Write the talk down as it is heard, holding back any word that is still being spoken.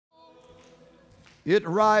It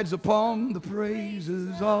rides upon the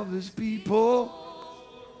praises of His people.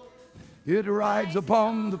 It rides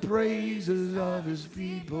upon the praises of His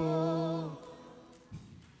people.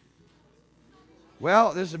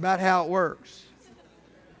 Well, this is about how it works.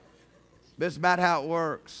 This is about how it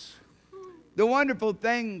works. The wonderful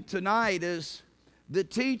thing tonight is the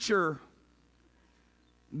teacher,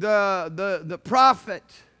 the prophet,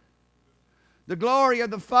 the glory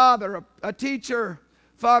of the Father, a teacher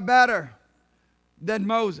far better than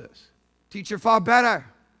Moses, teacher far better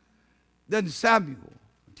than Samuel,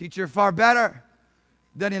 a teacher far better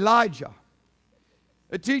than Elijah,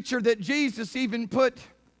 a teacher that Jesus even put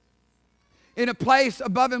in a place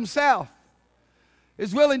above Himself,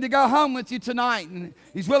 is willing to go home with you tonight, and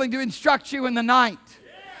He's willing to instruct you in the night.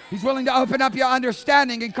 He's willing to open up your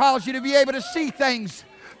understanding and cause you to be able to see things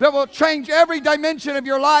that will change every dimension of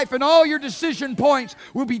your life, and all your decision points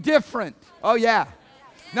will be different. Oh yeah.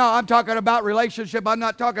 No, I'm talking about relationship. I'm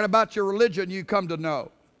not talking about your religion you come to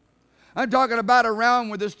know. I'm talking about a realm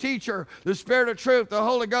where this teacher, the Spirit of truth, the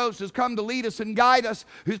Holy Ghost, has come to lead us and guide us,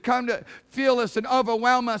 who's come to fill us and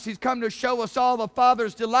overwhelm us. He's come to show us all the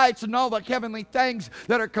Father's delights and all the heavenly things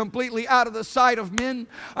that are completely out of the sight of men.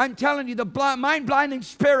 I'm telling you, the mind-blinding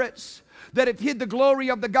spirits that have hid the glory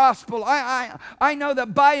of the gospel. I know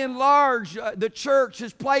that by and large the church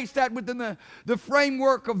has placed that within the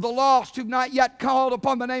framework of the lost who've not yet called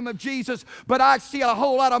upon the name of Jesus. But I see a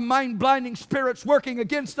whole lot of mind-blinding spirits working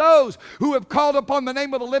against those who have called upon the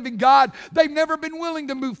name of the living God. They've never been willing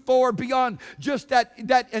to move forward beyond just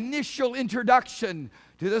that initial introduction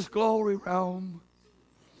to this glory realm.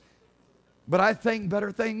 But I think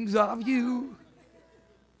better things of you.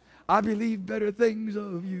 I believe better things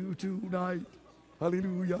of you tonight.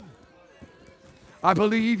 Hallelujah. I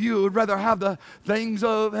believe you would rather have the things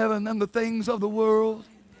of heaven than the things of the world.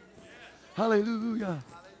 Hallelujah.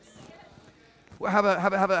 Well, have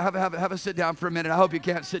a sit down for a minute. I hope you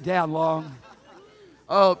can't sit down long.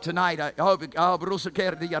 Oh, tonight, I hope you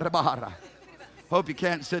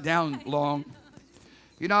can't sit down long.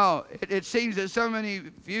 You know, it seems that so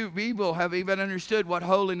few people have even understood what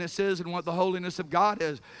holiness is and what the holiness of God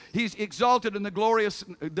is. He's exalted in the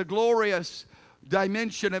glorious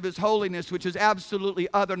dimension of His holiness, which is absolutely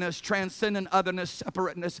otherness, transcendent otherness,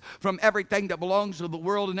 separateness from everything that belongs to the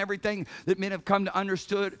world and everything that men have come to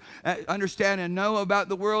understand and know about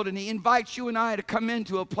the world. And He invites you and I to come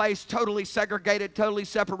into a place totally segregated, totally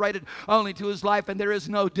separated only to His life, and there is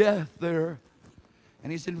no death there.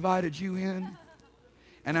 And He's invited you in.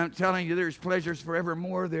 And I'm telling you, there's pleasures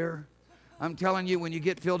forevermore there. I'm telling you, when you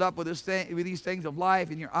get filled up with these things of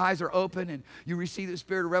life and your eyes are open and you receive the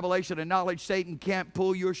spirit of revelation and knowledge, Satan can't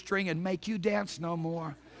pull your string and make you dance no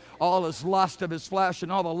more. All his lust of his flesh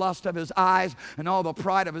and all the lust of his eyes and all the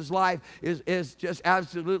pride of his life is just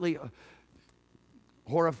absolutely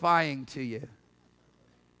horrifying to you.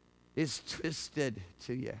 It's twisted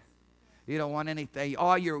to you. You don't want anything.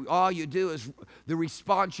 All you do is the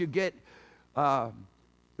response you get.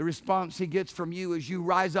 The response he gets from you is you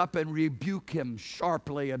rise up and rebuke him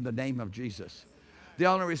sharply in the name of Jesus. The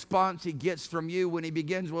only response he gets from you when he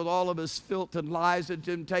begins with all of his filth and lies and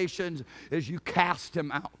temptations is you cast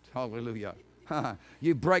him out. Hallelujah.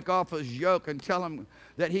 You break off his yoke and tell him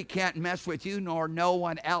that he can't mess with you nor no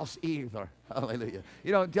one else either. Hallelujah.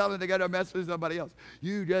 You don't tell him they got to mess with somebody else.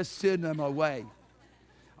 You just send them away.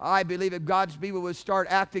 I believe if God's people would start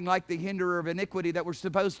acting like the hinderer of iniquity that we're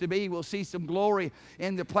supposed to be, we'll see some glory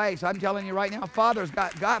in the place. I'm telling you right now, Father's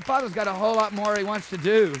got a whole lot more He wants to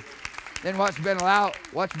do than what's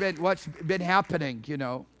been happening. You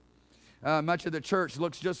know, much of the church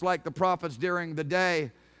looks just like the prophets during the day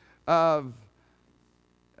of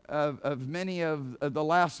many of the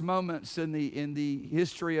last moments in the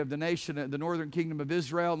history of the nation, the northern kingdom of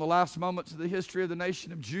Israel, and the last moments of the history of the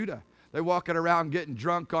nation of Judah. They're walking around getting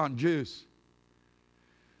drunk on juice,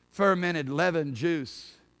 fermented leaven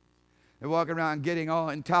juice. They're walking around getting all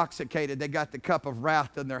intoxicated. They got the cup of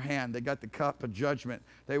wrath in their hand. They got the cup of judgment.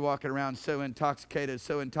 They're walking around so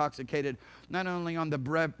intoxicated, not only on the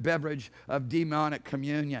beverage of demonic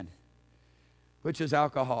communion, which is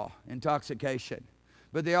alcohol, intoxication,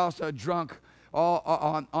 but they also drunk all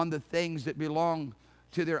on the things that belong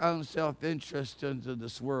to their own self-interest into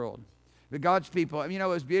this world. But God's people, you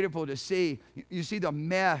know, it's beautiful to see. You see the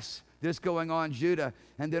mess that's going on in Judah,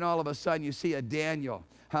 and then all of a sudden you see a Daniel.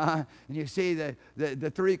 And you see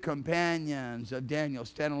the three companions of Daniel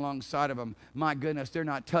standing alongside of him. My goodness, they're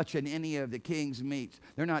not touching any of the king's meats.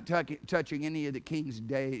 They're not touching any of the king's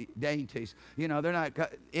dainties. You know, they're not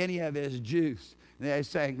any of his juice. And they're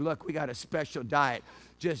saying, look, we got a special diet.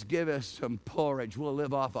 Just give us some porridge. We'll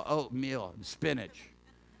live off of oatmeal and spinach.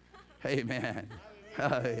 Amen.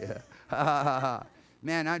 Yeah.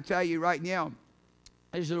 Man, I tell you right now,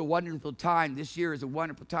 this is a wonderful time. This year is a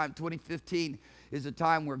wonderful time. 2015 is a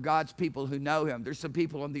time where God's people who know him. There's some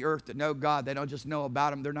people on the earth that know God. They don't just know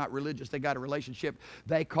about him. They're not religious. They got a relationship.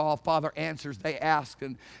 They call, Father answers. They ask,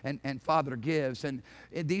 and Father gives. And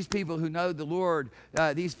these people who know the Lord,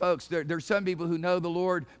 these folks, there's some people who know the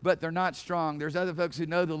Lord, but they're not strong. There's other folks who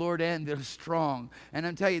know the Lord and they're strong. And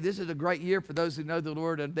I'm telling you, this is a great year for those who know the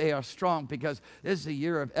Lord and they are strong, because this is a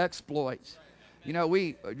year of exploits. You know,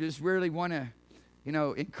 we just really want to,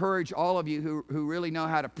 encourage all of you who really know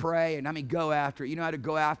how to pray, and I mean go after it. You know how to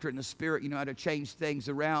go after it in the Spirit. You know how to change things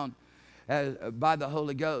around by the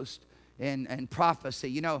Holy Ghost and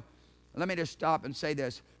prophecy. Let me just stop and say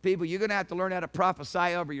this. People, you're going to have to learn how to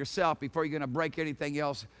prophesy over yourself before you're going to break anything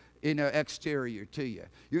else exterior to you.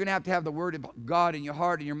 You're going to have the word of God in your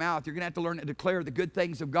heart and your mouth. You're going to have to learn to declare the good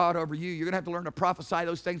things of God over you. You're going to have to learn to prophesy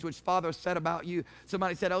those things which Father said about you.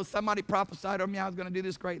 Somebody said, oh, somebody prophesied over me, I was going to do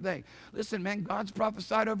this great thing. Listen, man, God's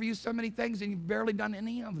prophesied over you so many things and you've barely done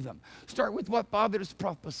any of them. Start with what Father has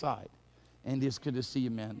prophesied. And it's good to see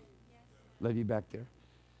you, man. Love you back there.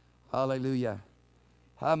 Hallelujah.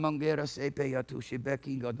 Hallelujah.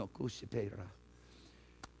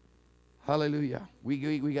 We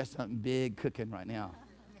got something big cooking right now.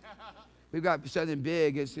 We've got something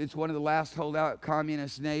big. It's one of the last holdout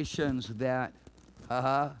communist nations that,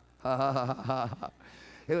 it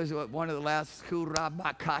was one of the last, it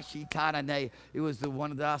was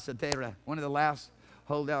one of the last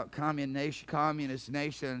holdout communist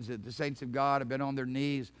nations that the saints of God have been on their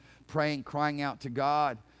knees praying, crying out to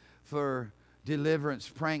God for deliverance,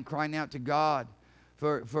 praying, crying out to God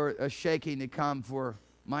for a shaking to come for,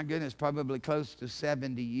 my goodness, probably close to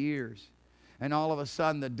 70 years. And all of a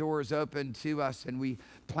sudden the doors opened to us and we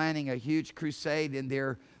planning a huge crusade in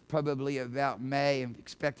there probably about May, and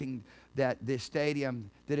expecting that the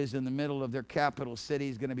stadium that is in the middle of their capital city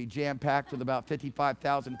is going to be jam-packed with about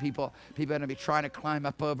 55,000 people. People are going to be trying to climb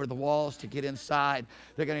up over the walls to get inside.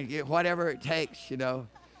 They're going to get whatever it takes,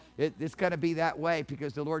 It's going to be that way,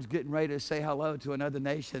 because the Lord's getting ready to say hello to another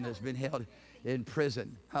nation that's been held in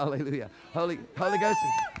prison. Hallelujah. Holy Ghost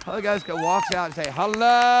walks out and say,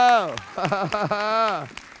 hello.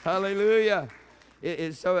 Hallelujah. It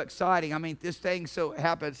is so exciting. I mean, this thing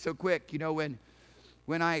happens so quick.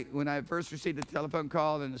 When I first received a telephone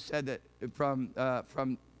call and it said that from a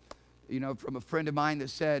friend of mine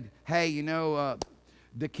that said, hey, the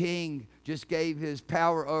king just gave his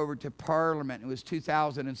power over to Parliament. It was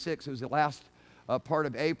 2006. It was the last part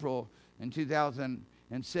of April in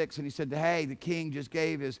 2006. And he said, hey, the king just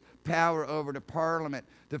gave his power over to Parliament.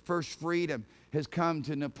 The first freedom has come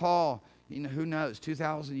to Nepal. Who knows,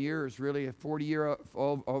 2,000 years, really,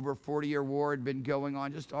 over 40-year war had been going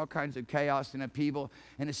on, just all kinds of chaos and upheaval.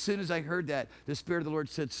 And as soon as I heard that, the Spirit of the Lord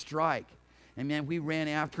said, strike. And man, we ran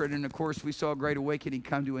after it. And of course, we saw a great awakening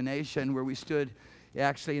come to a nation where we stood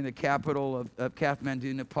actually in the capital of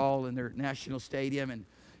Kathmandu, Nepal, in their national stadium. And,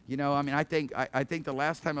 I think the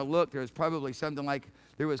last time I looked, there was probably something like,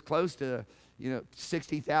 there was close to,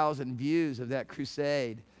 60,000 views of that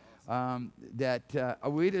crusade. That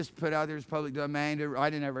we just put out there as public domain. I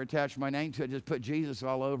didn't ever attach my name to it, just put Jesus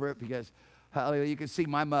all over it, because hallelujah, you can see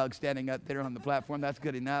my mug standing up there on the platform. That's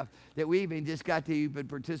good enough. That we even just got to even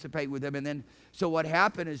participate with them. And then, so what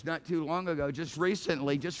happened is not too long ago, just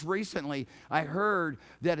recently, I heard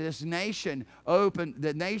that this nation opened,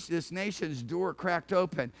 this nation's door cracked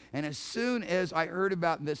open. And as soon as I heard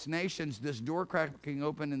about this door cracking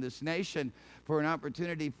open in this nation, for an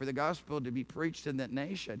opportunity for the gospel to be preached in that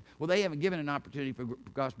nation. Well, they haven't given an opportunity for the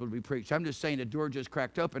gospel to be preached. I'm just saying the door just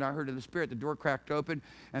cracked open. I heard in the Spirit the door cracked open.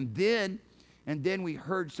 And then we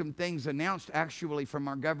heard some things announced actually from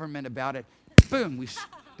our government about it. Boom,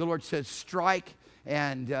 the Lord said strike.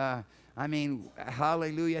 And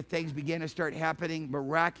hallelujah, things began to start happening.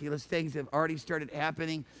 Miraculous things have already started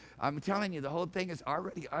happening. I'm telling you, the whole thing is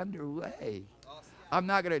already underway. I'm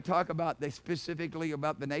not going to talk specifically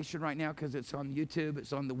about the nation right now, because it's on YouTube,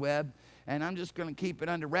 it's on the web, and I'm just going to keep it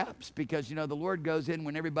under wraps, because, the Lord goes in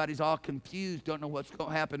when everybody's all confused, don't know what's going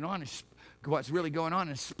to happen what's really going on,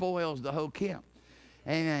 and spoils the whole camp.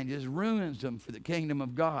 Amen. Just ruins them for the kingdom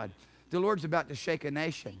of God. The Lord's about to shake a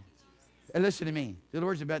nation. And listen to me. The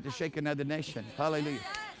Lord's about to shake another nation. Hallelujah.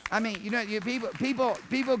 I mean,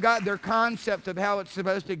 people got their concept of how it's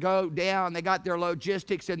supposed to go down. They got their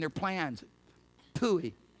logistics and their plans.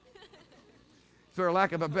 Pooey, for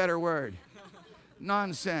lack of a better word.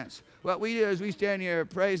 Nonsense. What we do is we stand here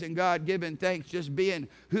praising God, giving thanks, just being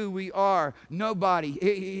who we are. Nobody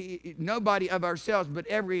of ourselves, but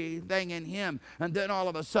everything in Him. And then all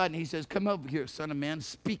of a sudden He says, come over here, son of man,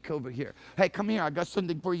 speak over here. Hey, come here, I got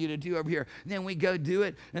something for you to do over here. And then we go do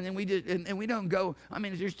it, and then we do, and we don't go. I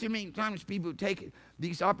mean, there's too many times people take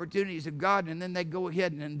these opportunities of God, and then they go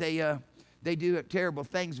ahead and they do terrible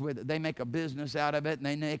things with it. They make a business out of it, and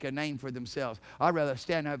they make a name for themselves. I'd rather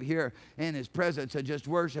stand up here in His presence and just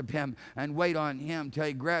worship Him and wait on Him till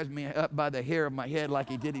He grabs me up by the hair of my head like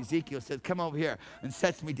He did Ezekiel, says, come over here, and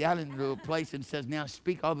sets me down into a place and says, now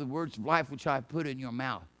speak all the words of life which I have put in your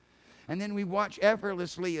mouth. And then we watch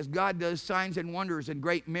effortlessly as God does signs and wonders and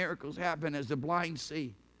great miracles happen as the blind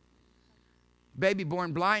see. Baby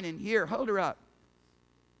born blind, and here, hold her up.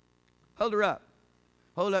 Hold her up.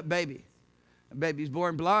 Hold up, baby. The baby's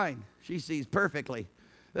born blind. She sees perfectly.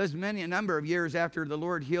 There's a number of years after the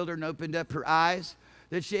Lord healed her and opened up her eyes,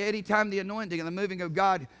 that she, anytime the anointing and the moving of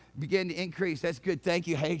God began to increase. That's good. Thank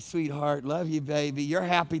you. Hey, sweetheart. Love you, baby. You're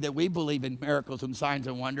happy that we believe in miracles and signs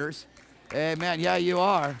and wonders. Amen. Yeah, you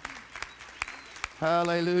are.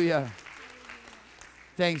 Hallelujah.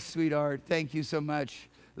 Thanks, sweetheart. Thank you so much.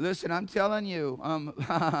 Listen, I'm telling you,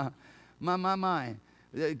 my.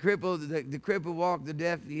 The crippled walk, the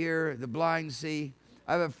deaf hear, the blind see.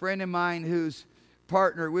 I have a friend of mine who's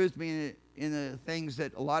partner with me in the things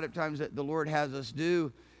that a lot of times that the Lord has us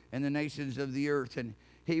do in the nations of the earth. And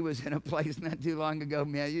he was in a place not too long ago,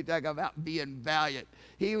 man. You talk about being valiant.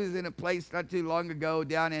 He was in a place not too long ago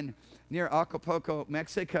down near Acapulco,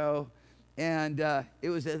 Mexico. And it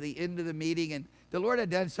was at the end of the meeting. And the Lord had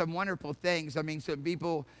done some wonderful things. I mean, some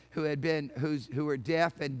people who were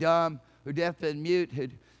deaf and dumb, who deaf and mute,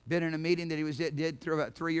 had been in a meeting that he did through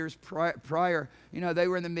about 3 years prior. You know, they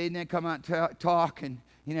were in the meeting, they come out and talk, and,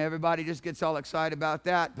 you know, everybody just gets all excited about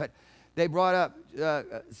that. But they brought up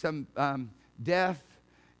some deaf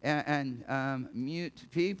and mute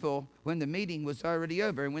people when the meeting was already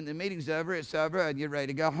over. And when the meeting's over, it's over, and you're ready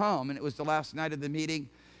to go home. And it was the last night of the meeting,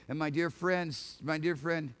 and my dear friend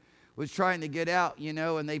was trying to get out, you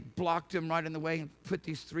know, and they blocked him right in the way and put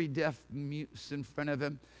these 3 deaf mutes in front of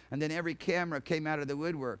him. And then every camera came out of the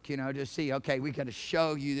woodwork, you know, to see, okay, we got to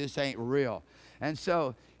show you this ain't real. And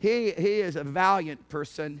so he is a valiant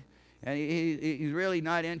person, and he's really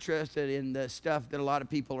not interested in the stuff that a lot of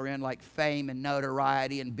people are in, like fame and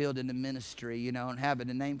notoriety and building the ministry, you know, and having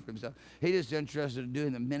a name for himself. He's just interested in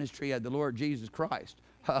doing the ministry of the Lord Jesus Christ.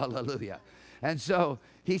 Hallelujah. And so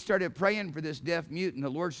he started praying for this deaf mute, and the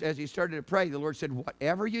Lord, as he started to pray, the Lord said,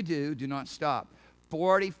 whatever you do, do not stop.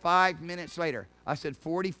 45 minutes later, I said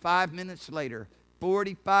 45 minutes later,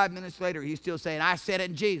 45 minutes later, he's still saying, I said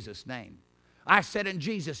in Jesus' name. I said in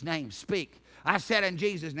Jesus' name, speak. I said in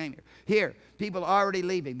Jesus' name. Here, people are already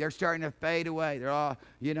leaving. They're starting to fade away. They're all,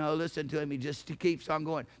 you know, listen to him. He just keeps on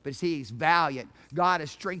going. But see, he's valiant. God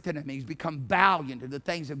has strengthened him. He's become valiant to the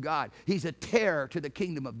things of God. He's a terror to the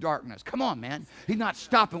kingdom of darkness. Come on, man. He's not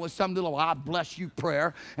stopping with some little I bless you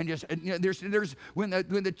prayer. And just, you know, there's when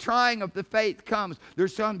the trying of the faith comes,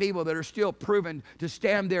 there's some people that are still proven to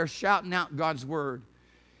stand there shouting out God's word.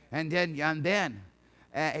 And then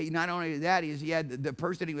not only that, he had the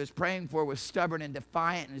person he was praying for was stubborn and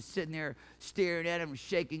defiant and was sitting there staring at him,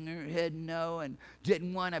 shaking her head no, and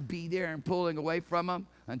didn't want to be there and pulling away from him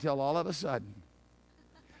until all of a sudden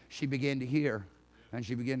she began to hear and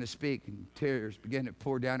she began to speak, and tears began to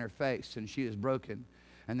pour down her face, and she is broken.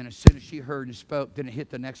 And then as soon as she heard and spoke, then it hit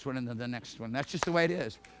the next one and then the next one. That's just the way it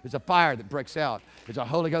is. It's a fire that breaks out. It's a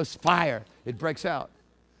Holy Ghost fire. It breaks out.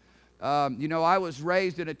 You know, I was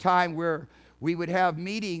raised in a time where we would have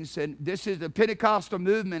meetings, and the Pentecostal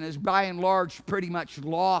movement is by and large pretty much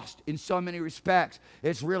lost in so many respects.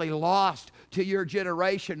 It's really lost to your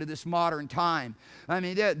generation, to this modern time. I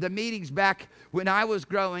mean, the meetings back when I was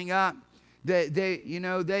growing up,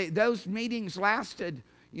 those meetings lasted,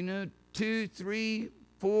 2, 3,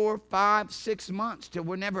 4, 5, 6 months till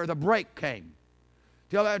whenever the break came,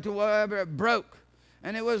 till whenever it broke.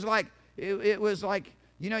 And it was like,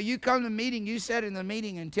 you come to the meeting, you sit in the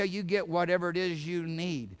meeting until you get whatever it is you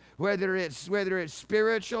need, whether it's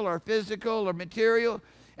spiritual or physical or material.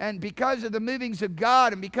 And because of the movings of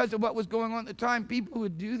God and because of what was going on at the time, people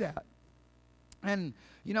would do that. And,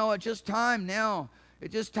 it's just time now.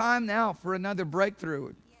 It's just time now for another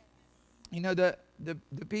breakthrough. The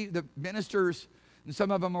ministers, and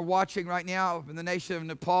some of them are watching right now in the nation of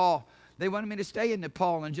Nepal. They wanted me to stay in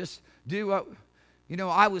Nepal and just do what,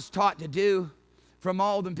 I was taught to do from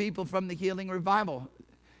all the people from the Healing Revival.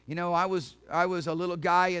 I was a little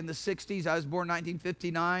guy in the 60s. I was born in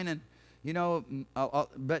 1959, you know,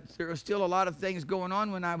 but there was still a lot of things going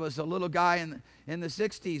on when I was a little guy in the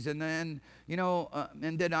 60s. And then, you know,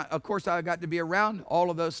 and then, of course, I got to be around all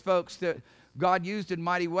of those folks that God used in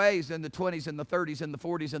mighty ways in the 20s and the 30s and the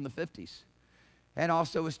 40s and the 50s. And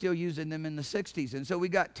also was still using them in the 60s. And so we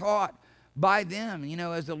got taught by them, you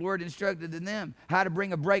know, as the Lord instructed in them, how to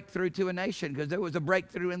bring a breakthrough to a nation, because there was a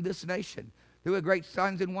breakthrough in this nation. There were great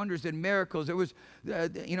signs and wonders and miracles. There was,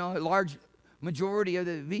 you know, a large majority of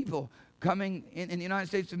the people coming in the United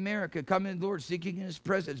States of America, coming to the Lord, seeking His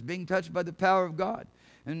presence, being touched by the power of God.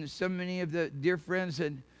 And so many of the dear friends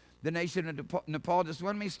in the nation of Nepal just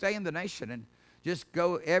wanted me to stay in the nation and just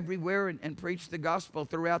go everywhere and preach the gospel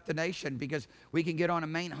throughout the nation, because we can get on a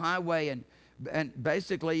main highway and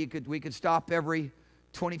basically we could stop every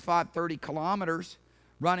 25, 30 kilometers,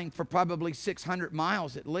 running for probably 600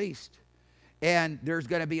 miles at least. And there's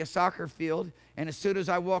going to be a soccer field, and as soon as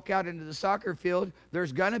I walk out into the soccer field,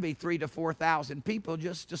 there's going to be 3,000 to 4,000 people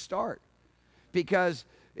just to start, because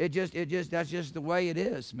that's just the way it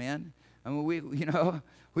is, man. I mean,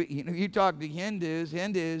 you talk to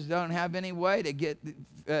Hindus don't have any way to get,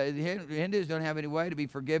 Hindus don't have any way to be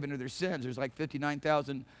forgiven of their sins. There's like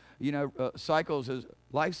 59,000,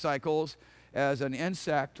 life cycles as an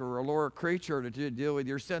insect or a lower creature to deal with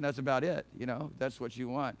your sin. That's about it, you know. That's what you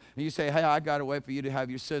want. And you say, hey, I got to wait for you to have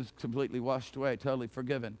your sins completely washed away, totally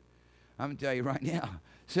forgiven. I'm going to tell you right now.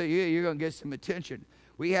 So you're going to get some attention.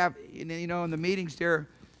 We have, you know, in the meetings there,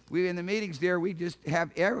 we just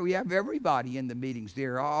have everybody in the meetings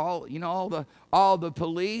there. All the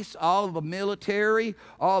police, all the military,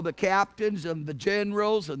 all the captains and the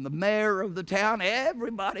generals and the mayor of the town.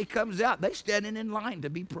 Everybody comes out. They standing in line to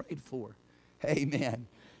be prayed for. Amen.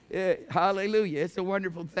 Hallelujah. It's a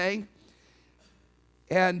wonderful thing.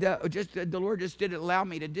 And the Lord just didn't allow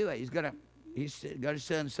me to do it. He's gonna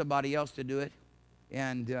send somebody else to do it.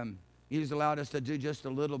 And He's allowed us to do just a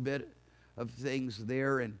little bit of things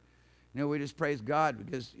there. And, you know, we just praise God,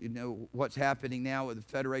 because, you know, what's happening now with the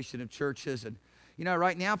Federation of Churches. And, you know,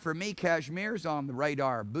 right now for me, Kashmir's on the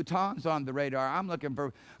radar. Bhutan's on the radar. I'm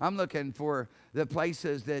looking for the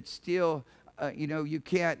places that still, you know, you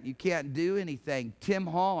can't do anything. Tim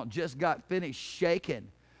Hall just got finished shaking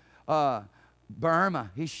Burma.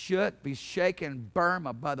 He should be shaking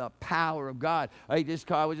Burma by the power of God. I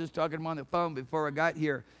was just talking to him on the phone before I got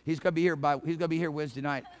here. He's gonna be here Wednesday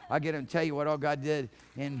night. I'll get him to tell you what all God did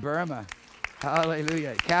in Burma.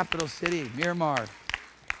 Hallelujah. Capital city, Myanmar.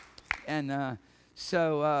 And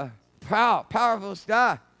powerful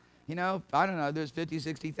stuff. You know, I don't know, there's 50,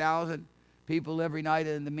 60,000 people every night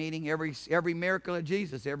in the meeting, every miracle of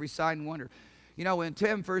Jesus, every sign and wonder. You know, when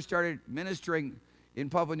Tim first started ministering in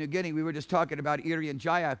Papua New Guinea, we were just talking about Irian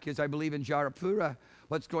Jaya, because I believe in Jarapura,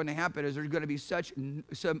 what's going to happen is there's going to be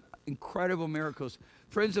some incredible miracles.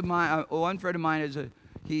 Friends of mine, one friend of mine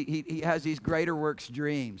he has these greater works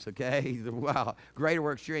dreams, okay? Wow, greater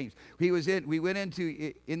works dreams. We went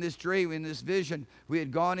into in this dream, in this vision, we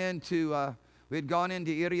had gone into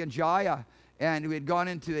Irian Jaya, and we had gone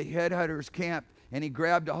into a headhunter's camp, and he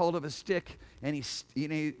grabbed a hold of a stick, and he's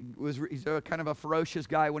a kind of a ferocious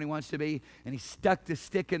guy when he wants to be, and he stuck the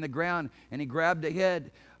stick in the ground, and he grabbed a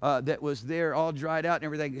head that was there all dried out and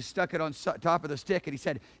everything. He stuck it on top of the stick, and he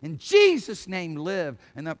said, "In Jesus' name, live."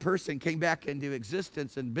 And that person came back into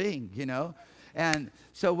existence and being, you know. And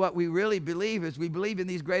so what we really believe is we believe in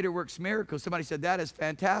these greater works miracles. Somebody said, that is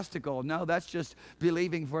fantastical. No, that's just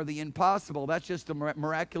believing for the impossible. That's just the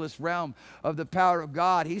miraculous realm of the power of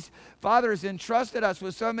God. Father has entrusted us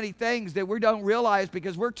with so many things that we don't realize,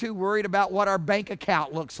 because we're too worried about what our bank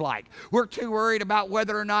account looks like. We're too worried about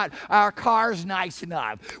whether or not our car's nice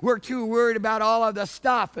enough. We're too worried about all of the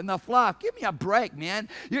stuff and the fluff. Give me a break, man.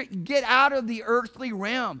 Get out of the earthly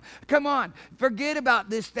realm. Come on. Forget about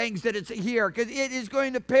these things that it's here, because it is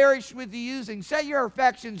going to perish with the using. Set your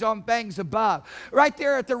affections on things above. Right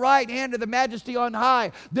there at the right hand of the Majesty on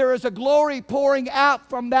high, there is a glory pouring out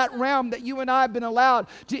from that realm that you and I have been allowed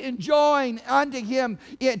to enjoin unto Him,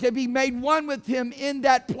 to be made one with Him in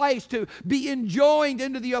that place, to be enjoined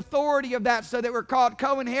into the authority of that, so that we're called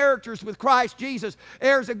co-inheritors with Christ Jesus,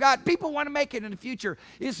 heirs of God. People want to make it in the future.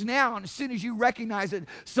 It's now, and as soon as you recognize it,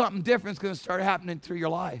 something different is going to start happening through your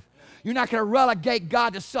life. You're not going to relegate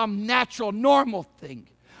God to some natural, normal thing.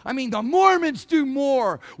 I mean, the Mormons do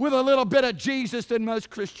more with a little bit of Jesus than most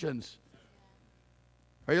Christians.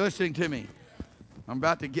 Are you listening to me? I'm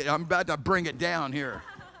about to bring it down here.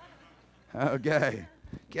 Okay.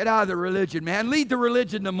 Get out of the religion, man. Lead the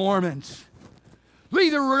religion to Mormons.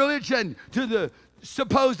 Lead the religion to the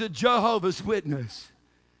supposed Jehovah's Witness.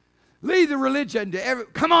 Lead the religion to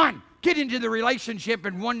come on, get into the relationship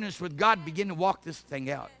and oneness with God. Begin to walk this thing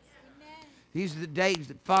out. These are the days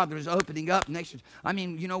that Father is opening up nations. I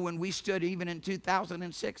mean, you know, when we stood even in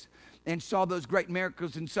 2006 and saw those great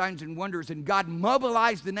miracles and signs and wonders, and God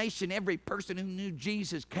mobilized the nation, every person who knew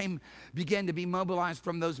Jesus began to be mobilized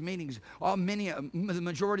from those meetings. The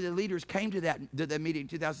majority of the leaders came to that meeting in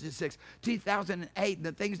 2006. 2008,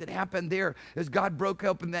 the things that happened there as God broke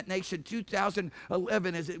open that nation.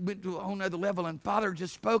 2011, as it went to a whole nother level, and Father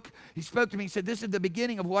just spoke. He spoke to me. He said, this is the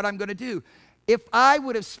beginning of what I'm going to do. If I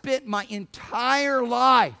would have spent my entire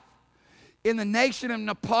life in the nation of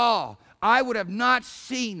Nepal, I would have not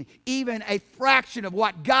seen even a fraction of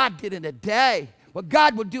what God did in a day. What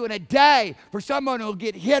God will do in a day for someone who will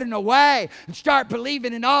get hidden away and start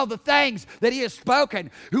believing in all the things that He has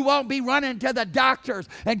spoken, who won't be running to the doctors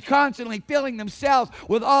and constantly filling themselves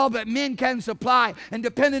with all that men can supply and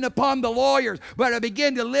depending upon the lawyers, but to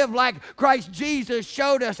begin to live like Christ Jesus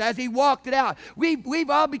showed us as He walked it out. We've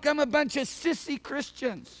all become a bunch of sissy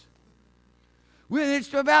Christians.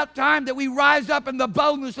 It's about time that we rise up in the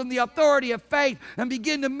boldness and the authority of faith and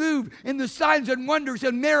begin to move in the signs and wonders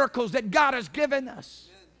and miracles that God has given us.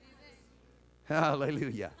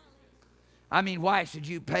 Hallelujah. I mean, why should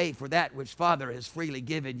you pay for that which Father has freely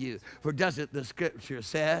given you? For doesn't the Scripture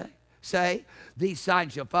say, these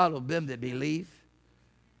signs shall follow them that believe?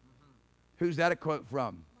 Who's that a quote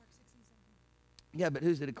from? Yeah, but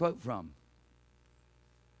who's it a quote from?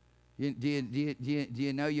 Do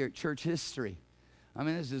you know your church history? I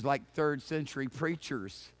mean, this is like 3rd century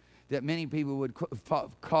preachers that many people would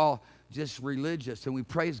call just religious. And we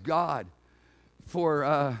praise God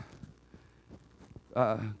for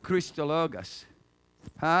Christologus.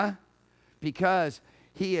 Huh? Because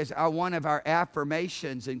he is one of our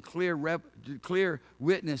affirmations and clear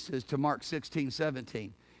witnesses to Mark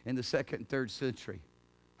 16:17 in the 2nd and 3rd century.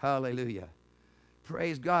 Hallelujah.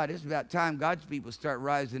 Praise God. It's about time God's people start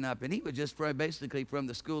rising up. And he was just basically from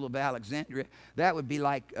the school of Alexandria. That would be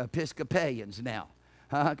like Episcopalians now.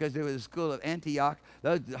 Because there was a school of Antioch.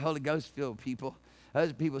 Those are the Holy Ghost-filled people.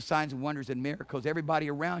 Those are people, signs and wonders and miracles. Everybody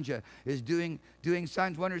around you is doing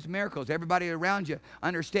signs, wonders, and miracles. Everybody around you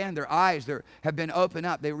understand their eyes have been opened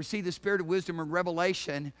up. They receive the spirit of wisdom and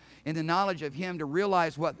revelation in the knowledge of Him to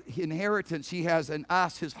realize what inheritance He has in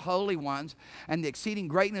us, His holy ones, and the exceeding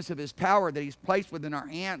greatness of His power that He's placed within our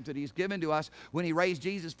hands, that He's given to us when He raised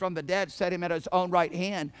Jesus from the dead, set Him at His own right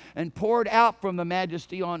hand, and poured out from the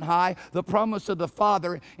majesty on high the promise of the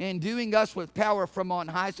Father, enduing us with power from on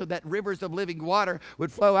high, so that rivers of living water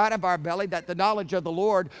would flow out of our belly, that the knowledge of the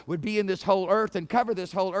Lord would be in this whole earth and cover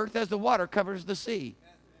this whole earth as the water covers the sea.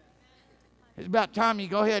 It's about time you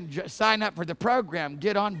go ahead and sign up for the program.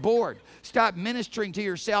 Get on board. Stop ministering to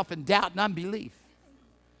yourself in doubt and unbelief.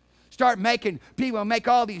 Start making people make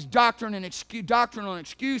all these doctrinal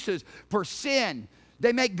excuses for sin.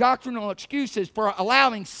 They make doctrinal excuses for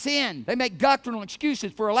allowing sin. They make doctrinal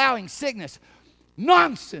excuses for allowing sickness.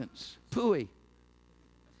 Nonsense. Pooey.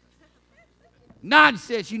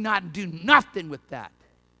 Nonsense. You not do nothing with that.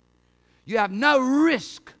 You have no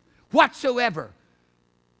risk whatsoever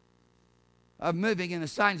of moving in the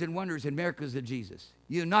signs and wonders and miracles of Jesus.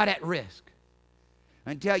 You're not at risk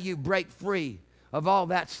until you break free of all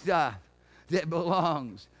that stuff that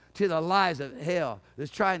belongs to the lies of hell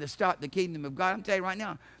that's trying to stop the kingdom of God. I'm telling you right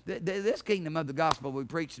now, this kingdom of the gospel we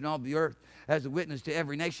preach in all the earth as a witness to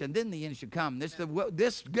every nation, then the end should come. This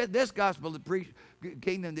gospel, the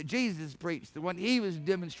kingdom that Jesus preached, the one He was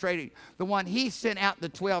demonstrating, the one He sent out the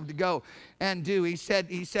 12 to go and do. He said,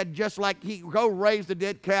 just like He go raise the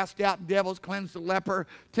dead, cast out devils, cleanse the leper,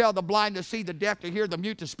 tell the blind to see, the deaf to hear, the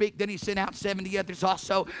mute to speak. Then He sent out 70 others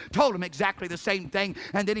also, told them exactly the same thing.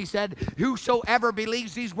 And then He said, whosoever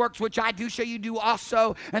believes these works which I do shall you do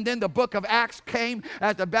also. And then the book of Acts came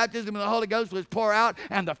as the baptism of the Holy Ghost was poured out,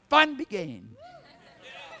 and the fun began.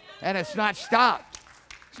 And it's not stopped.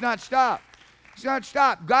 It's not stopped. It's not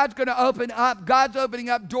stopped. God's going to open up. God's opening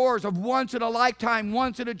up doors of once in a lifetime,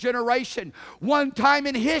 once in a generation, one time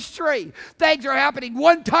in history. Things are happening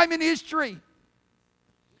one time in history.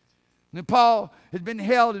 Nepal has been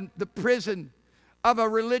held in the prison of a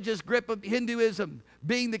religious grip of Hinduism,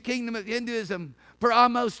 being the kingdom of Hinduism for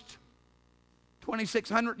almost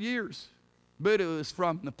 2,600 years. Buddha is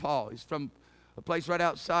from Nepal. He's from a place right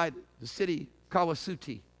outside the city,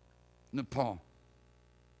 Kawasuti, Nepal.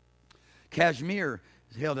 Kashmir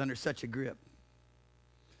is held under such a grip.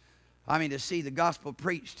 I mean, to see the gospel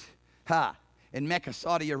preached, in Mecca,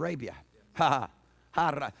 Saudi Arabia,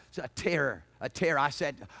 it's a terror, a terror. I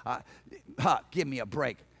said, give me a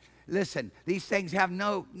break. Listen, these things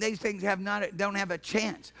don't have a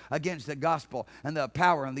chance against the gospel and the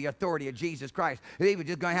power and the authority of Jesus Christ. They're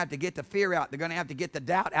just going to have to get the fear out. They're going to have to get the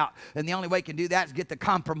doubt out. And the only way you can do that is get the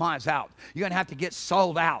compromise out. You're going to have to get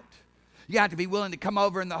sold out. You have to be willing to come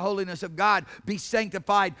over in the holiness of God, be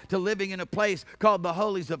sanctified to living in a place called the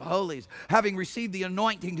holies of holies. Having received the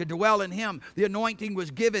anointing to dwell in Him, the anointing was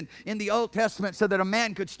given in the Old Testament so that a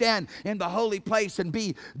man could stand in the holy place and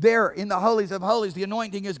be there in the holies of holies. The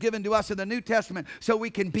anointing is given to us in the New Testament so we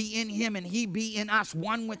can be in Him and He be in us,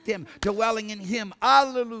 one with Him, dwelling in Him.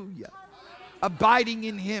 Hallelujah. Abiding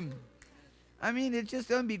in Him. I mean, it's just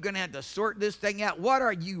going to have to sort this thing out. What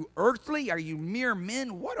are you, earthly? Are you mere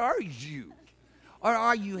men? What are you? Or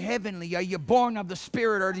are you heavenly? Are you born of the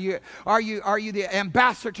Spirit? Or are you the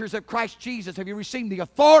ambassadors of Christ Jesus? Have you received the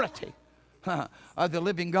authority of the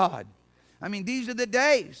living God? I mean, these are the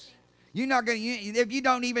days. You're not going to, if you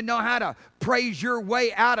don't even know how to praise your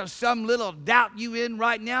way out of some little doubt you in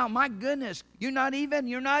right now, my goodness, you're not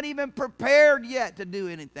even prepared yet to do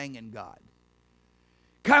anything in God.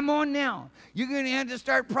 Come on now. You're going to have to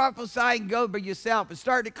start prophesying over yourself and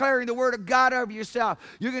start declaring the word of God over yourself.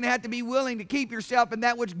 You're going to have to be willing to keep yourself in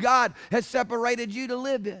that which God has separated you to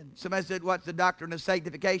live in. Somebody said, what's the doctrine of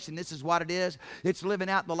sanctification? This is what it is. It's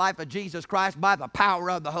living out the life of Jesus Christ by the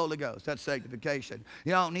power of the Holy Ghost. That's sanctification.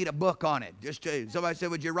 You don't need a book on it. Just somebody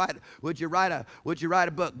said, would you write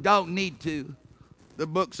a book? Don't need to. The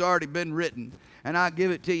book's already been written. And I'll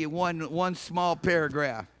give it to you one small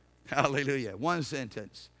paragraph. Hallelujah. One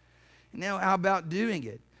sentence. Now, how about doing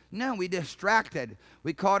it? No, we distracted.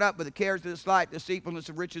 We caught up with the cares of this life, deceitfulness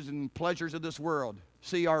of riches and pleasures of this world.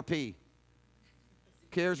 CRP.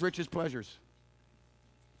 Cares, riches, pleasures.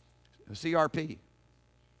 CRP.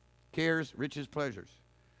 Cares, riches, pleasures.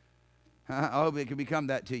 I hope it can become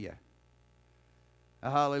that to you.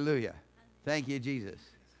 Hallelujah. Thank you, Jesus.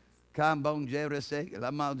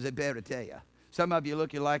 Some of you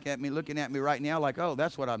looking at me right now like, oh,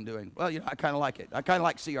 that's what I'm doing. Well, I kind of like it. I kind of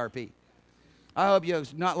like CRP. I hope you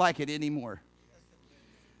not like it anymore.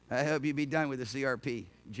 I hope you be done with the CRP.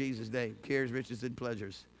 In Jesus' name. Cares, riches, and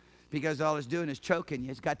pleasures. Because all it's doing is choking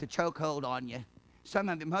you. It's got the chokehold on you.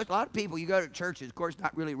 A lot of people, you go to churches, of course,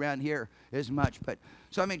 not really around here as much, but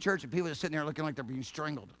so many churches, people are sitting there looking like they're being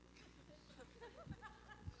strangled.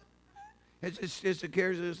 It's the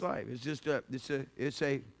cares of this life.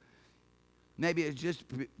 Maybe it's just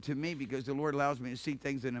to me because the Lord allows me to see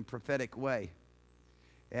things in a prophetic way.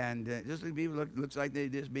 And just people looks like they're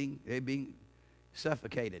being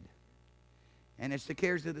suffocated. And it's the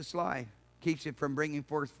cares of this life. Keeps you from bringing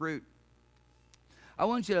forth fruit. I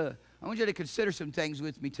want you to consider some things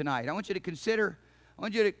with me tonight. I want you to consider,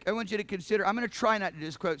 I'm going to try not to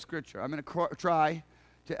just quote Scripture. I'm going to try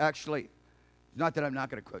to actually, not that I'm not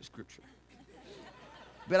going to quote Scripture.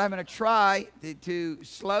 But I'm going to try to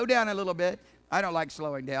slow down a little bit. I don't like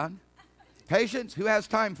slowing down. Patience, who has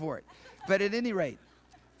time for it? But at any rate,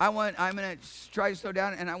 I'm going to try to slow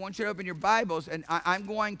down, and I want you to open your Bibles, and I'm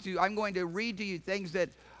going to read to you things that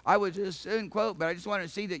I would just soon quote, but I just want to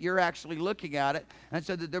see that you're actually looking at it, and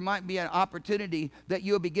so that there might be an opportunity that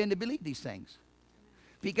you'll begin to believe these things.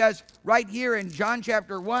 Because right here in John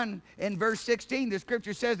chapter 1 in verse 16, the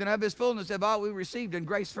Scripture says, and of His fullness have all we received in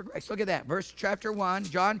grace for grace. Look at that.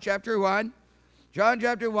 John chapter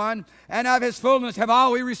 1, and of His fullness have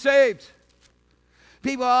all we received.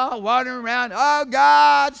 People all wandering around, oh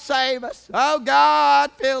God, save us. Oh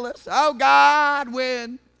God, fill us. Oh God,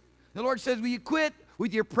 win. The Lord says, will you quit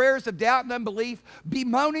with your prayers of doubt and unbelief,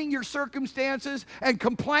 bemoaning your circumstances and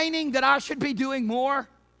complaining that I should be doing more?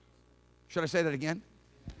 Should I say that again?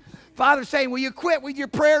 Father's saying, will you quit with your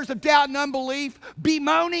prayers of doubt and unbelief,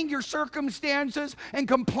 bemoaning your circumstances and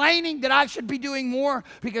complaining that I should be doing more?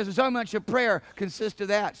 Because so much of prayer consists of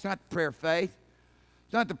that. It's not the prayer of faith.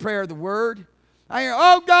 It's not the prayer of the Word. I hear,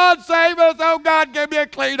 oh God, save us. Oh God, give me a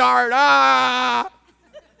clean heart. Ah!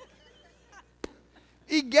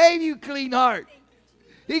 He gave you a clean heart.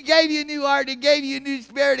 He gave you a new heart. He gave you a new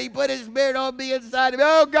spirit. He put His Spirit on the inside of you.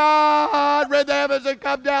 Oh, God, rend the heavens and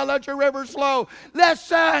come down. Let your rivers flow.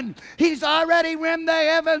 Listen, He's already rimmed the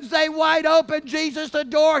heavens. They wide open. Jesus, the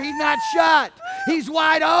door, He's not shut. He's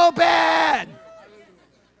wide open.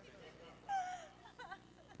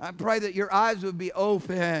 I pray that your eyes would be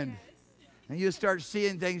open. And you'll start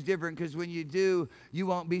seeing things different, because when you do, you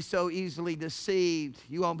won't be so easily deceived.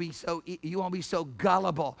 You won't be so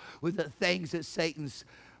gullible with the things that Satan's,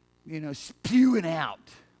 spewing out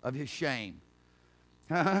of his shame.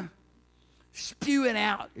 Spewing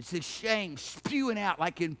out. It's his shame spewing out,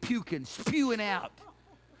 like in puking, spewing out.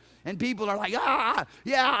 And people are like,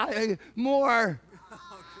 yeah, more.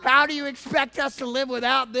 How do you expect us to live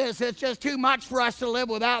without this? It's just too much for us to live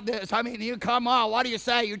without this. I mean, you come on. What do you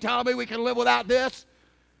say? You telling me we can live without this?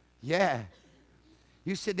 Yeah.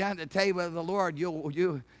 You sit down at the table of the Lord,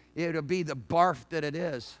 it'll be the barf that it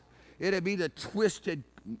is. It'll be the twisted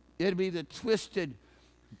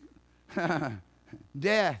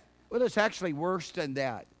death. Well, it's actually worse than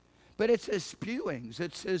that. But it's his spewings.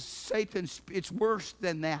 It's his Satan's. It's worse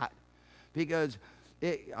than that. Because,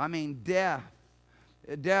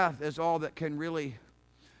 death is all that can really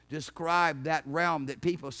describe that realm that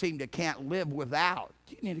people seem to can't live without.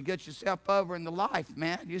 You need to get yourself over in the life,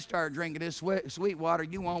 man. You start drinking this sweet water,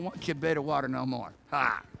 you won't want your bitter water no more.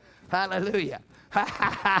 Ha! Hallelujah. Ha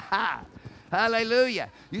ha ha ha. Hallelujah.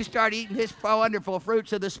 You start eating this wonderful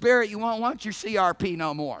fruits of the Spirit, you won't want your CRP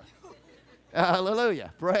no more.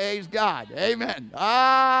 Hallelujah. Praise God. Amen.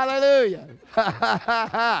 Hallelujah. Ha ha ha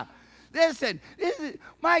ha. Listen,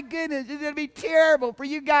 my goodness, it's going to be terrible for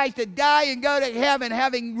you guys to die and go to heaven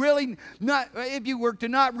having really not, if you were to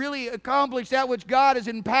not really accomplish that which God has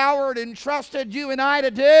empowered and trusted you and I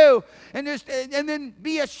to do, and then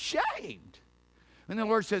be ashamed. And the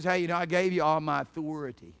Lord says, hey, I gave you all my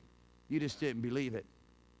authority. You just didn't believe it.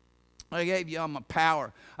 I gave you all my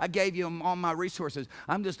power. I gave you all my resources.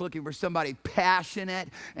 I'm just looking for somebody passionate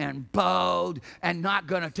and bold and not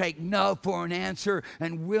going to take no for an answer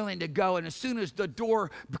and willing to go. And as soon as the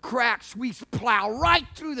door cracks, we plow right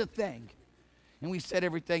through the thing. And we set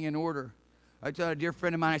everything in order. I told a dear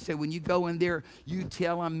friend of mine, I said, when you go in there, you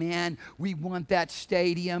tell them, man, we want that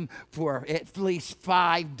stadium for at least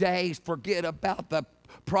 5 days. Forget about the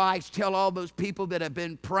price. Tell all those people that have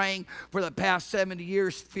been praying for the past 70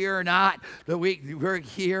 years, fear not. We're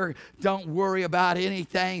here. Don't worry about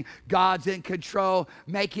anything. God's in control.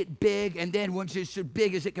 Make it big. And then once it's as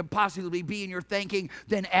big as it can possibly be in your thinking,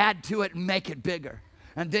 then add to it and make it bigger.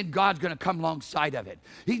 And then God's going to come alongside of it.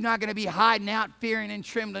 He's not going to be hiding out, fearing and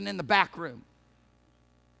trembling in the back room.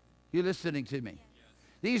 You listening to me?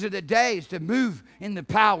 These are the days to move in the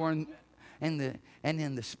power and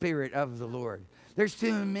in the Spirit of the Lord. There's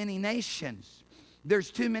too many nations.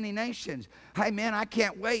 There's too many nations. Hey, man, I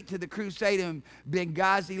can't wait to the crusade in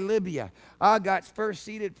Benghazi, Libya. I got first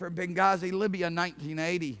seated for Benghazi, Libya in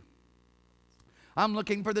 1980. I'm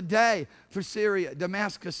looking for the day for Syria,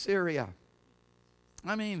 Damascus, Syria.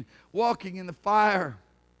 Walking in the fire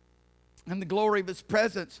and the glory of His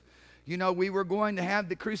presence. We were going to have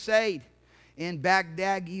the crusade in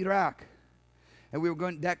Baghdad, Iraq.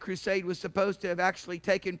 And that crusade was supposed to have actually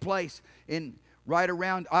taken place in right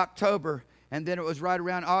around October, and then it was right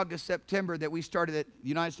around August, September that the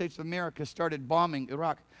United States of America started bombing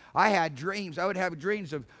Iraq. I had dreams. I would have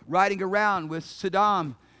dreams of riding around with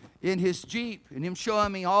Saddam in his Jeep and him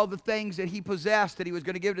showing me all the things that he possessed that he was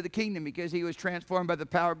going to give to the kingdom because he was transformed by the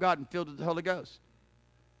power of God and filled with the Holy Ghost.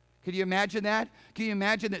 Can you imagine that? Can you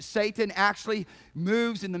imagine that Satan actually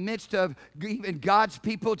moves in the midst of even God's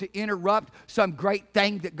people to interrupt some great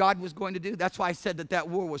thing that God was going to do? That's why I said that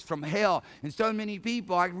war was from hell. And so many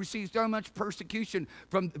people, I received so much persecution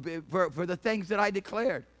for the things that I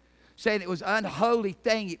declared, saying it was an unholy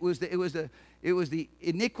thing. It was the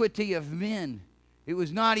iniquity of men. It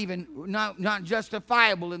was not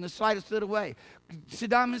justifiable in the slightest little way.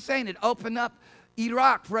 Saddam Hussein had opened up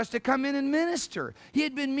Iraq for us to come in and minister. He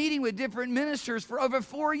had been meeting with different ministers for over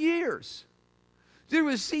 4 years. He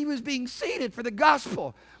was being seated for the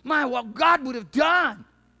gospel. What God would have done.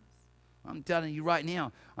 I'm telling you right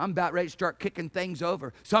now, I'm about ready to start kicking things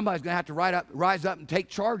over. Somebody's going to have to rise up and take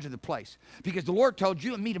charge of the place. Because the Lord told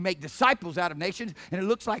you and me to make disciples out of nations, and it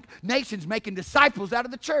looks like nations making disciples out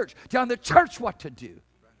of the church, telling the church what to do.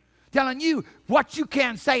 Telling you what you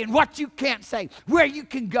can say and what you can't say, where you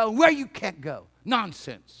can go, where you can't go.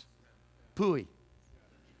 Nonsense. Pooey.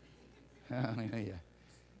 Hallelujah.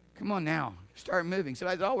 Come on now. Start moving.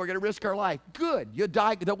 Somebody says, we're going to risk our life. Good. You'll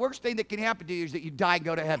die. The worst thing that can happen to you is that you die and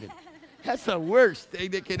go to heaven. That's the worst thing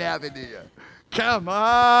that can happen to you. Come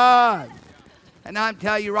on. And I'm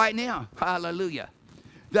telling you right now, hallelujah.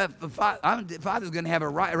 The Father's going to have a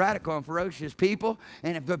radical and ferocious people.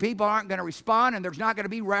 And if the people aren't going to respond and there's not going to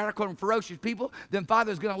be radical and ferocious people, then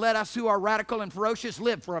Father's going to let us who are radical and ferocious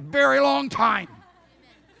live for a very long time.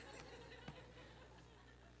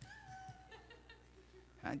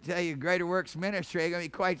 I tell you, Greater Works Ministry is going to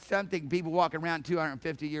be quite something. People walking around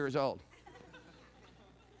 250 years old.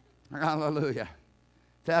 Hallelujah.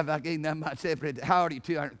 How old are you,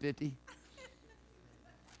 250?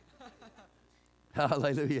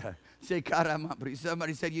 Hallelujah.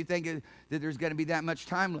 Somebody said, you think that there's going to be that much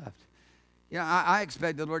time left? I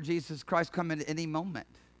expect the Lord Jesus Christ come in at any moment.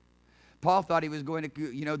 Paul thought he was going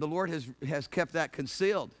to, the Lord has kept that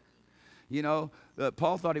concealed. You know,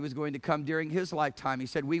 Paul thought he was going to come during his lifetime. He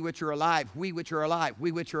said, we which are alive, we which are alive,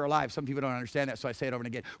 we which are alive. Some people don't understand that, so I say it over and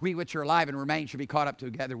again. We which are alive and remain should be caught up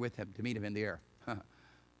together with him to meet him in the air.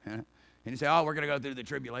 And you say, oh, we're going to go through the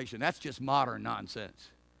tribulation. That's just modern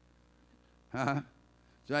nonsense.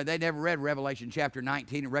 So they never read Revelation chapter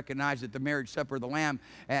 19 and recognized that the marriage supper of the Lamb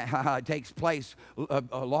takes place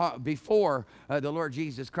before the Lord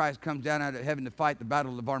Jesus Christ comes down out of heaven to fight the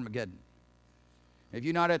battle of Armageddon. If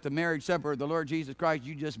you're not at the marriage supper of the Lord Jesus Christ,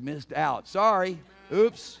 you just missed out. Sorry.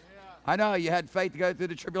 Oops. I know you had faith to go through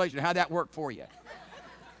the tribulation. How'd that work for you?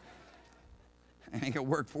 It ain't gonna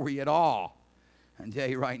work for you at all. I can tell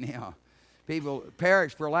you right now. People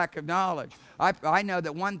perish for lack of knowledge. I know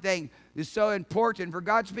that one thing is so important for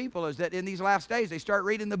God's people is that in these last days they start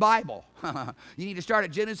reading the Bible. You need to start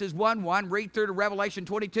at Genesis 1:1, read through to Revelation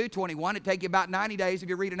 22:21. It'd take you about 90 days if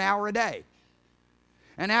you read an hour a day.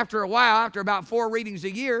 And after a while, after about 4 readings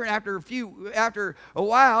a year, after a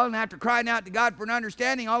while, and after crying out to God for an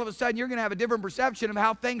understanding, all of a sudden you're going to have a different perception of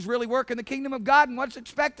how things really work in the kingdom of God and what's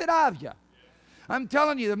expected of you. I'm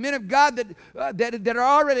telling you, the men of God that are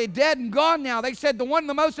already dead and gone now, they said the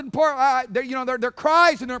most important, their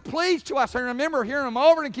cries and their pleas to us. I remember hearing them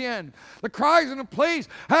over and again. The cries and the pleas.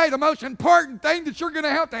 Hey, the most important thing that you're going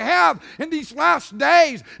to have in these last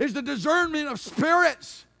days is the discernment of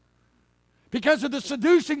spirits. Because of the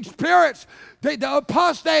seducing spirits, the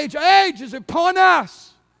apostate age is upon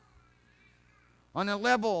us. On a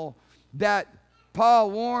level that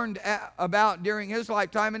Paul warned about during his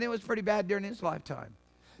lifetime, and it was pretty bad during his lifetime.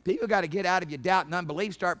 People got to get out of your doubt and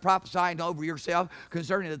unbelief, start prophesying over yourself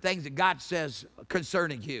concerning the things that God says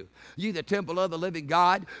concerning you. You, the temple of the living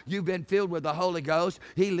God, you've been filled with the Holy Ghost.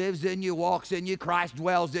 He lives in you, walks in you, Christ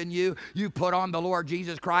dwells in you. You put on the Lord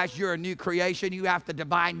Jesus Christ. You're a new creation. You have the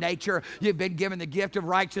divine nature. You've been given the gift of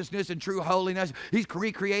righteousness and true holiness. He's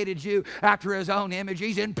recreated you after His own image.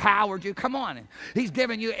 He's empowered you. Come on. He's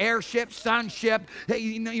given you heirship, sonship.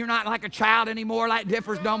 You're not like a child anymore, like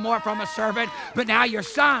differs no more from a servant, but now you're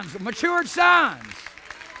sons. Matured sons,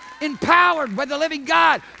 empowered by the living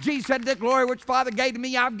God. Jesus said, the glory which Father gave to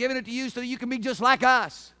me, I've given it to you so that you can be just like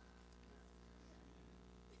us.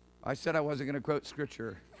 I said I wasn't going to quote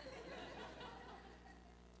scripture.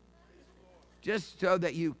 Just so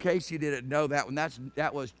that in case you didn't know that one,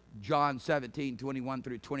 that was John 17:21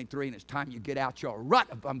 through 23, and it's time you get out your rut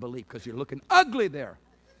of unbelief because you're looking ugly there.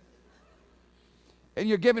 And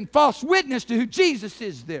you're giving false witness to who Jesus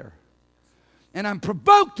is there. And I'm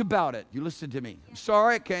provoked about it. You listen to me. I'm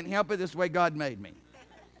sorry, I can't help it. This is the way God made me.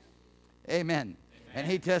 Amen. And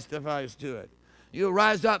He testifies to it. You'll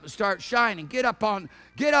rise up and start shining. Get up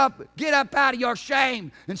out of your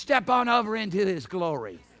shame and step on over into His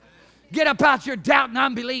glory. Get up out your doubt and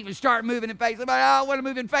unbelief and start moving in faith. Somebody, I want to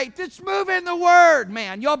move in faith. Just move in the Word,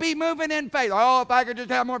 man. You'll be moving in faith. Oh, if I could just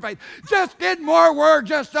have more faith. Just get more Word.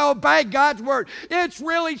 Just obey God's Word. It's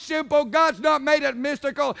really simple. God's not made it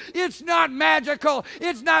mystical. It's not magical.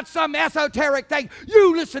 It's not some esoteric thing.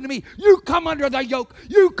 You listen to me. You come under the yoke.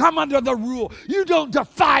 You come under the rule. You don't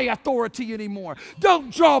defy authority anymore.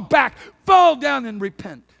 Don't draw back. Fall down and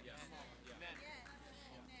repent.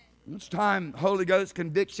 It's time Holy Ghost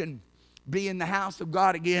conviction be in the house of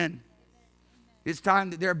God again. It's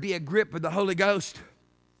time that there be a grip of the Holy Ghost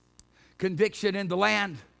conviction in the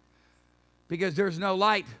land, because there's no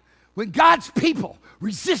light. When God's people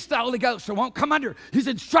resist the Holy Ghost or won't come under His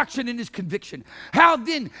instruction and His conviction, how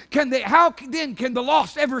then can the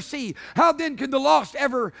lost ever see? How then can the lost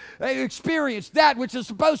ever experience that which is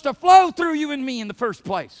supposed to flow through you and me in the first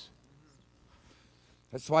place?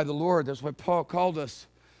 That's why Paul called us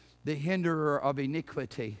the hinderer of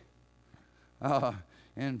iniquity.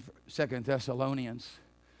 In 2 Thessalonians.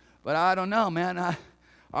 But I don't know, man.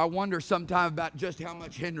 I wonder sometimes about just how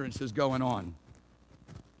much hindrance is going on.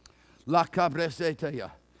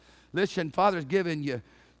 Listen, Father has given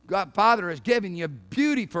you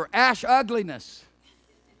beauty for ash ugliness.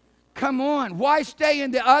 Come on. Why stay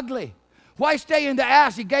in the ugly? Why stay in the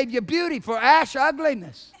ash? He gave you beauty for ash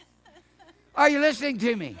ugliness. Are you listening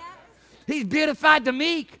to me? He's beautified the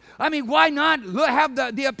meek. I mean, why not have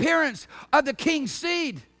the appearance of the king's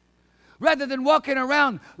seed rather than walking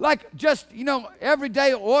around like just,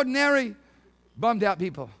 everyday, ordinary, bummed out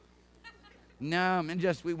people? No, man,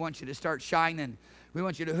 we want you to start shining. We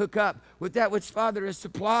want you to hook up with that which Father has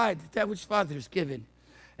supplied, that which Father has given.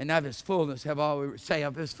 And of His fullness, have all we say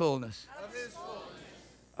of His fullness. Of His fullness.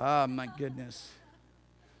 Oh, my goodness.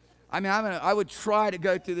 I mean, I would try to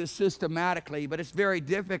go through this systematically, but it's very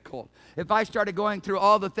difficult. If I started going through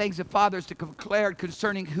all the things that Father has declared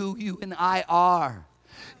concerning who you and I are,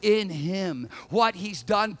 in Him, what He's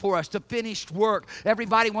done for us, the finished work.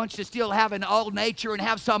 Everybody wants to still have an old nature and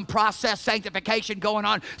have some process sanctification going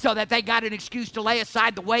on so that they got an excuse to lay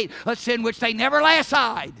aside the weight of sin which they never lay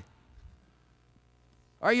aside.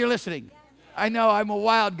 Are you listening? I know I'm a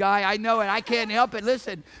wild guy. I know it. I can't help it.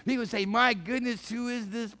 Listen, people say, my goodness, who is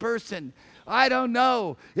this person? I don't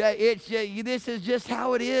know. This is just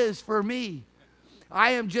how it is for me.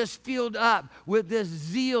 I am just filled up with this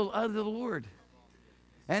zeal of the Lord.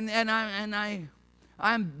 And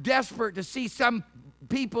I'm desperate to see some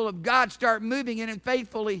people of God start moving in it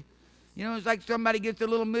faithfully. You know, it's like somebody gets a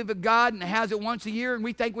little move of God and has it once a year and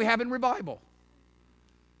we think we're having revival.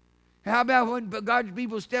 How about when God's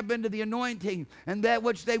people step into the anointing and that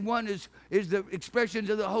which they want is the expressions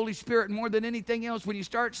of the Holy Spirit more than anything else? When you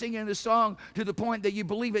start singing the song to the point that you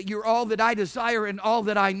believe it, you're all that I desire and all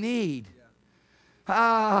that I need.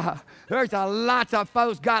 There's lots of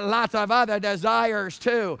folks got lots of other desires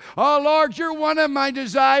too. Oh, Lord, you're one of my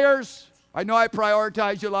desires. I know I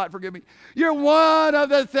prioritize you a lot, forgive me. You're one of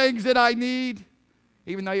the things that I need,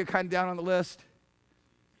 even though you're kind of down on the list.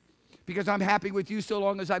 Because I'm happy with you so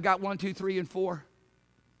long as I've got 1, 2, 3, and 4.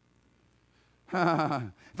 If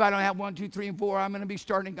I don't have 1, 2, 3, and 4, I'm going to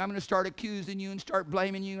start accusing you and start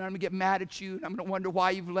blaming you, and I'm going to get mad at you, and I'm going to wonder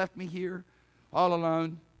why you've left me here all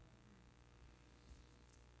alone.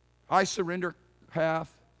 I surrender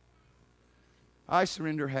half. I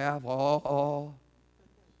surrender half, all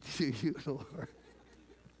to you, Lord.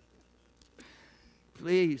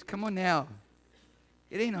 Please, come on now.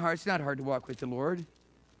 It ain't hard. It's not hard to walk with the Lord.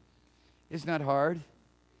 It's not hard.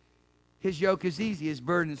 His yoke is easy. His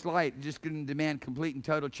burden is light. It's just going to demand complete and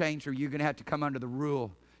total change, or you're going to have to come under the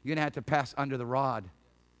rule. You're going to have to pass under the rod.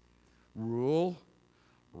 Rule,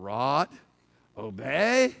 rod,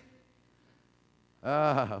 obey.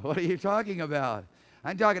 What are you talking about?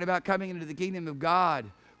 I'm talking about coming into the kingdom of God,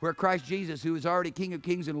 where Christ Jesus, who is already King of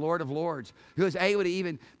kings and Lord of lords, who is able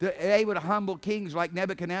to humble kings like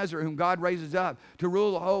Nebuchadnezzar, whom God raises up to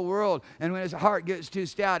rule the whole world. And when his heart gets too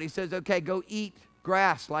stout, he says, okay, go eat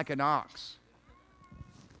grass like an ox.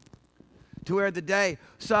 To where the day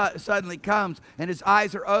suddenly comes and his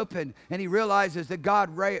eyes are open and he realizes that God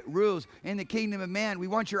rules in the kingdom of man. We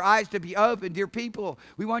want your eyes to be open, dear people.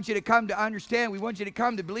 We want you to come to understand. We want you to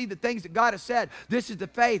come to believe the things that God has said. This is the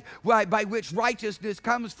faith by which righteousness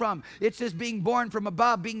comes from. It's just being born from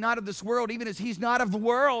above, being not of this world, even as he's not of the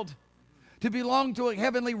world. To belong to a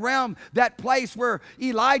heavenly realm, that place where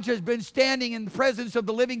Elijah's been standing in the presence of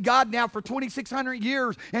the living God now for 2,600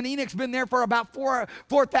 years, and Enoch's been there for about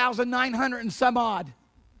 4,900 and some odd.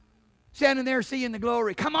 Standing there seeing the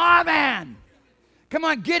glory. Come on, man. Come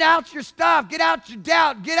on, get out your stuff. Get out your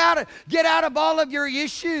doubt. Get out of all of your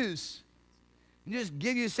issues. And just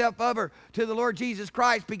give yourself over to the Lord Jesus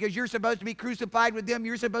Christ, because you're supposed to be crucified with him.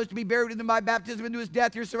 You're supposed to be buried with him by baptism into his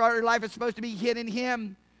death. Your life is supposed to be hid in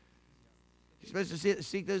him. You're supposed to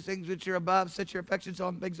seek those things which are above. Set your affections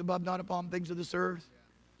on things above, not upon things of this earth.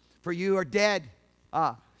 For you are dead,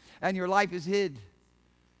 and your life is hid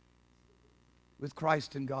with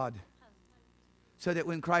Christ in God. So that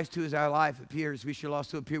when Christ, who is our life, appears, we shall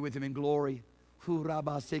also appear with him in glory.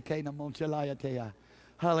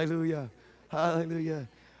 Hallelujah. Hallelujah.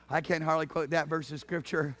 I can't hardly quote that verse of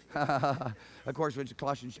scripture, of course, which is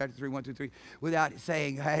Colossians chapter 3, 1 through 3, without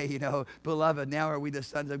saying, hey, beloved, now are we the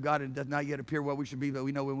sons of God, and it does not yet appear what we should be, but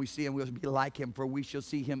we know when we see him, we'll be like him, for we shall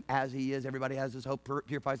see him as he is. Everybody has this hope,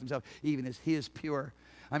 purifies himself, even as he is pure.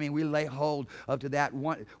 I mean, we lay hold of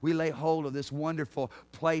this wonderful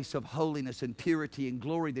place of holiness and purity and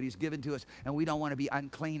glory that he's given to us, and we don't want to be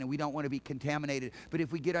unclean and we don't want to be contaminated. But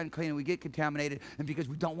if we get unclean and we get contaminated, and because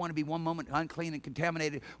we don't want to be one moment unclean and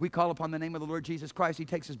contaminated, we call upon the name of the Lord Jesus Christ. He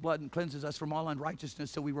takes his blood and cleanses us from all unrighteousness,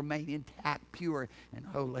 so we remain intact, pure, and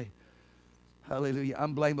holy. Hallelujah.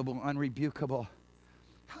 Unblameable, unrebukable,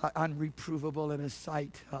 unreprovable in his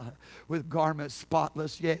sight, with garments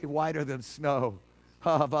spotless, yea, whiter than snow.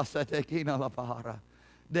 You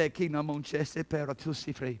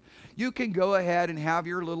can go ahead and have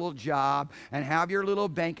your little job and have your little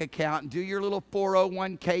bank account and do your little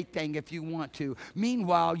 401k thing if you want to.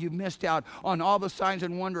 Meanwhile, you've missed out on all the signs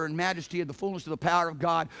and wonder and majesty of the fullness of the power of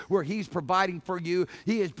God, where he's providing for you.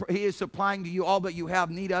 He is supplying to you all that you have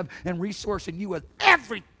need of and resourcing you with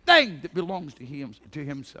everything that belongs to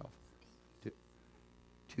himself.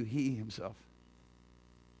 To he himself.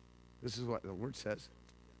 This is what the word says.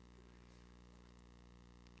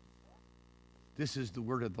 This is the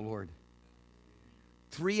word of the Lord.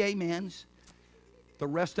 3 amens. The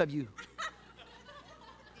rest of you.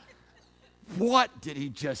 What did he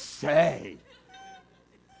just say?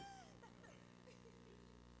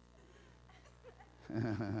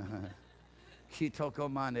 Kitoko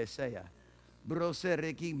mane seya.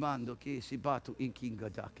 Brosereki mando ki sibatu inkinga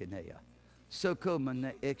dakeneya. Soko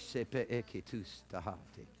mane eksepe ekitus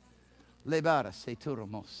tahati. Lebara seturo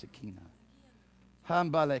mosikina.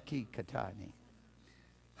 Hambala ki katani.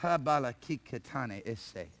 Habala ki katane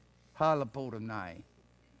esse. Halaporanai.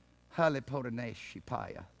 Haliporanai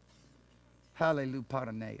shipaya.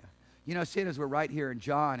 Hallelujah. You know, seeing as we're right here in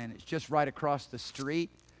John and it's just right across the street,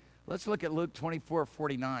 let's look at Luke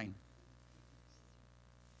 24:49.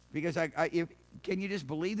 Because can you just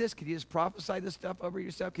believe this? Can you just prophesy this stuff over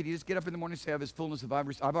yourself? Can you just get up in the morning and say, of his fullness,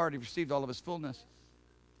 I've already received all of his fullness?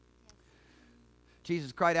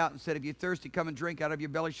 Jesus cried out and said, if you're thirsty, come and drink. Out of your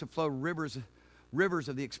belly shall flow rivers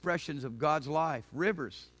of the expressions of God's life.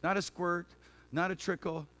 Rivers, not a squirt, not a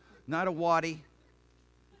trickle, not a wadi,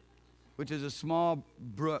 which is a small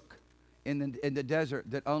brook in the desert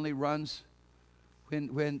that only runs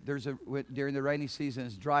when during the rainy season.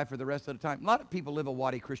 It's dry for the rest of the time. A lot of people live a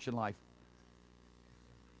wadi Christian life.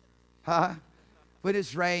 Huh? When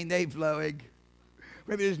it's rain, they flowing.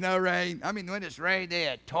 When there's no rain, I mean, when it's rain, they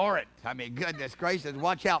a torrent. I mean, goodness gracious,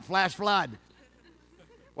 watch out, flash flood.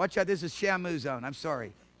 Watch out, this is Shamu zone. I'm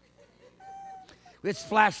sorry. It's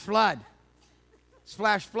flash flood. It's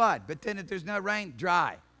flash flood. But then if there's no rain,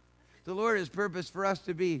 dry. The Lord has purposed for us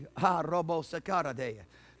to be Robo Sakaradea.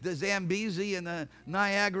 The Zambezi and the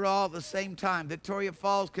Niagara all at the same time. Victoria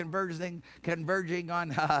Falls converging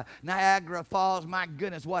on Niagara Falls. My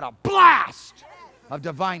goodness, what a blast of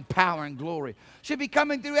divine power and glory. Should be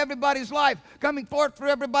coming through everybody's life, coming forth through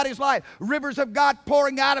everybody's life. Rivers of God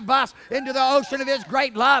pouring out of us into the ocean of his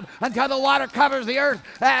great love until the water covers the earth,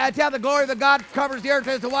 until the glory of the God covers the earth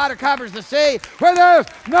as the water covers the sea, where there's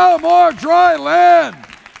no more dry land.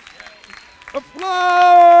 A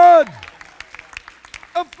flood!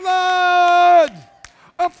 A flood!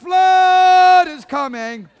 A flood is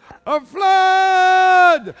coming. A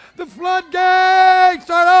flood! The floodgates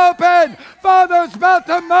are open. Father's about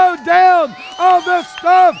to mow down all this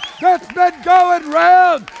stuff that's been going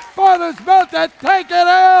round. Father's about to take it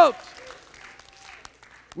out.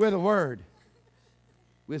 With a word.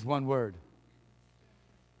 With one word.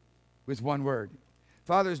 With one word.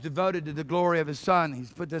 Father's devoted to the glory of his Son.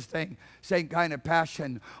 He's put this same kind of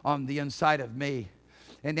passion on the inside of me.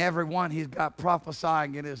 And everyone he's got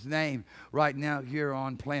prophesying in his name right now here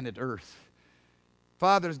on planet Earth.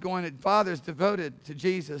 Father's devoted to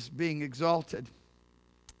Jesus being exalted,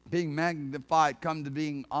 being magnified, come to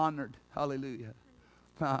being honored. Hallelujah.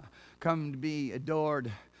 Come to be adored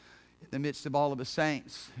in the midst of all of his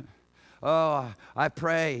saints. Oh, I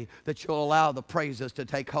pray that you'll allow the praises to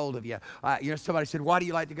take hold of you. Somebody said, why do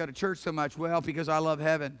you like to go to church so much? Well, because I love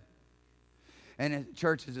heaven. And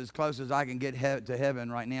church is as close as I can get to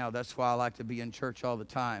heaven right now. That's why I like to be in church all the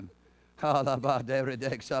time. That's why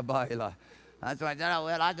I said, oh,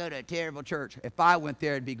 well, I go to a terrible church. If I went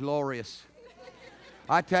there, it'd be glorious.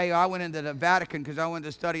 I tell you, I went into the Vatican because I wanted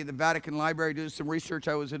to study in the Vatican Library, do some research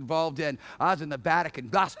I was involved in. I was in the Vatican.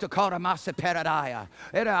 I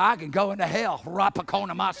can go into hell.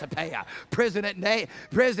 Prison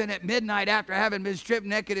at midnight after having been stripped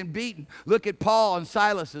naked and beaten. Look at Paul and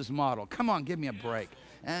Silas's model. Come on, give me a break.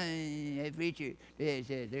 Preacher,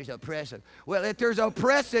 there's oppressive. Well, if there's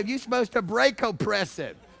oppressive, you're supposed to break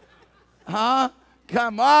oppressive. Huh?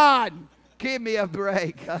 Come on. Give me a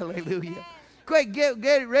break. Hallelujah. Quick,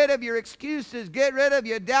 get rid of your excuses. Get rid of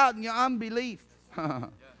your doubt and your unbelief.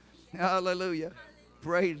 Hallelujah.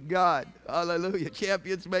 Praise God. Hallelujah.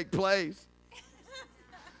 Champions make plays.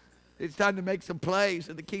 It's time to make some plays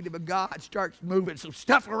and the kingdom of God starts moving some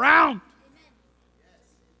stuff around.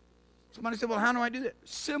 Somebody said, well, how do I do that?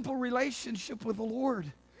 Simple relationship with the Lord.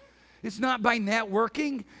 It's not by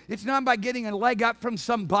networking. It's not by getting a leg up from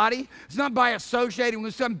somebody. It's not by associating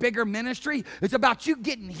with some bigger ministry. It's about you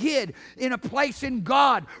getting hid in a place in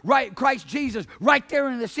God, right? Christ Jesus, right there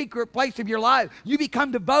in the secret place of your life. You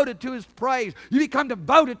become devoted to his praise. You become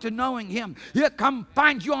devoted to knowing him. He'll come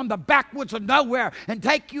find you on the backwoods of nowhere and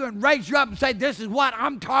take you and raise you up and say, this is what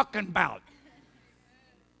I'm talking about.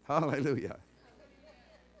 Hallelujah.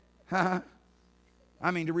 I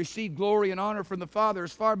mean, to receive glory and honor from the Father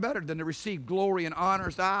is far better than to receive glory and honor.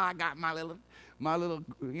 So, I got my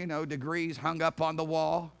little, degrees hung up on the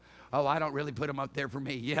wall. Oh, I don't really put them up there for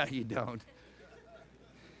me. Yeah, you don't.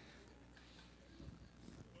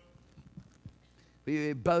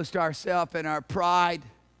 We boast ourselves in our pride.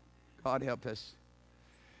 God help us.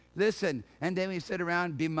 Listen, and then we sit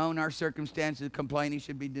around, bemoan our circumstances, complain he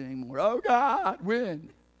should be doing more. Oh, God, when?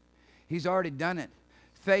 He's already done it.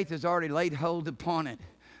 Faith has already laid hold upon it.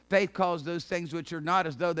 Faith calls those things which are not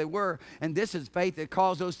as though they were. And this is faith that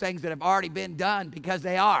calls those things that have already been done because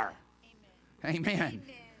they are. Amen. Amen.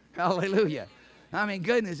 Hallelujah. I mean,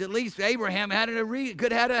 goodness, at least Abraham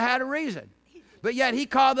could have had a reason. But yet he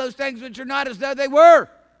called those things which are not as though they were.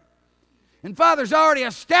 And Father's already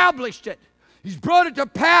established it. He's brought it to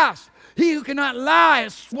pass. He who cannot lie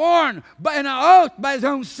has sworn by an oath by his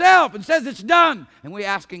own self and says it's done. And we're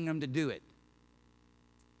asking him to do it.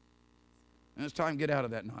 And it's time to get out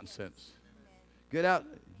of that nonsense. Get out,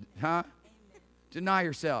 huh? Deny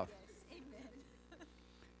yourself.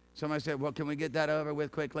 Somebody said, well, can we get that over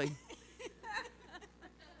with quickly?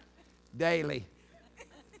 Daily.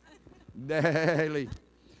 Daily.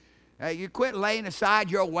 Hey, you quit laying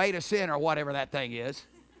aside your weight of sin or whatever that thing is.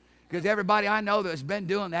 Because everybody I know that's been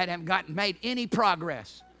doing that haven't made any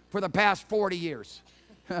progress for the past 40 years.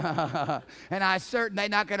 And I'm certain they're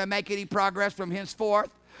not going to make any progress from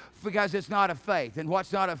henceforth because it's not of faith. And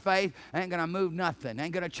what's not of faith ain't going to move nothing.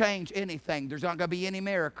 Ain't going to change anything. There's not going to be any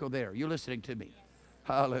miracle there. You're listening to me.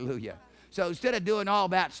 Hallelujah. So instead of doing all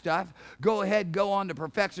that stuff, go ahead, go on to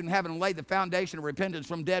perfection, having laid the foundation of repentance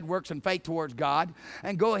from dead works and faith towards God.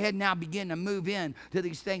 And go ahead now begin to move in to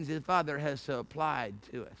these things that the Father has applied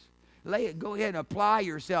to us. Go ahead and apply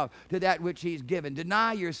yourself to that which he's given.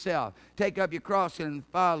 Deny yourself. Take up your cross and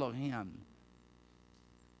follow him.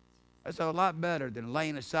 That's a lot better than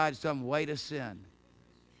laying aside some weight of sin.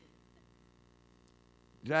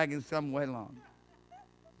 Dragging some weight along.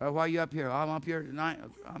 Why are you up here? I'm up here tonight.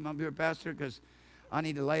 I'm up here, Pastor, because I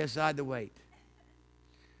need to lay aside the weight.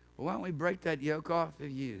 Well, why don't we break that yoke off of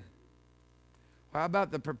you? How about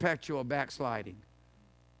the perpetual backsliding?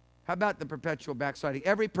 How about the perpetual backsliding?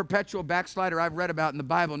 Every perpetual backslider I've read about in the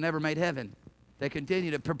Bible never made heaven. They continue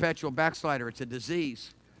to perpetual backslider. It's a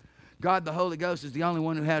disease. God, the Holy Ghost, is the only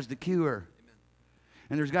one who has the cure.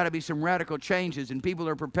 And there's got to be some radical changes. And people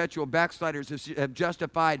who are perpetual backsliders have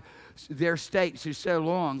justified their state for so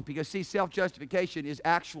long. Because, see, self-justification is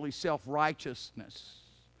actually self-righteousness.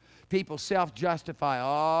 People self-justify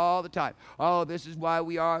all the time. Oh, this is why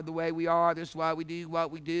we are the way we are. This is why we do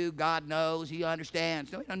what we do. God knows. He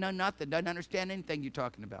understands. No, he don't know nothing. Doesn't understand anything you're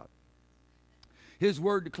talking about. His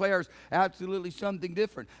word declares absolutely something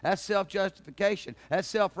different. That's self-justification. That's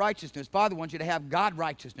self-righteousness. Father wants you to have God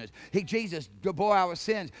righteousness. Jesus bore our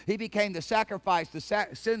sins. He became the sacrifice,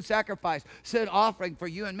 sin sacrifice, sin offering for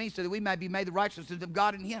you and me so that we might be made the righteousness of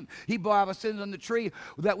God in him. He bore our sins on the tree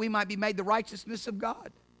that we might be made the righteousness of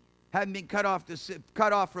God. Having been cut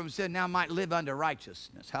off from sin, now might live under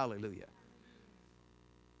righteousness. Hallelujah.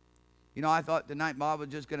 You know, I thought tonight Bob was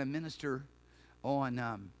just going to minister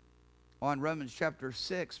on Romans chapter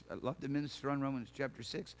 6. I'd love to minister on Romans chapter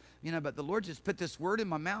 6. You know, but the Lord just put this word in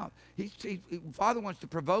my mouth. Father wants to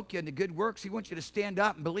provoke you into good works. He wants you to stand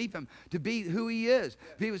up and believe him to be who he is.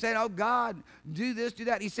 People saying, oh, God, do this, do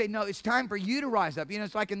that. He said, no, it's time for you to rise up. You know,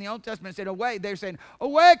 it's like in the Old Testament, it said, awake. They're saying,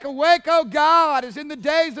 awake, awake, oh God, as in the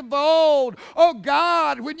days of old. Oh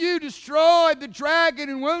God, when you destroyed the dragon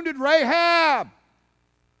and wounded Rahab.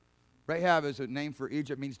 Rahab is a name for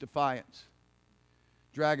Egypt, means defiance.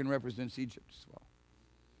 Dragon represents Egypt as well.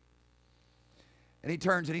 And he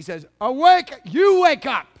turns and he says, awake, you wake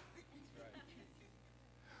up.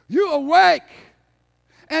 You awake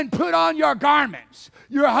and put on your garments,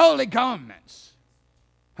 your holy garments.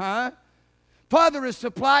 Huh? Father has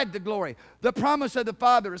supplied the glory. The promise of the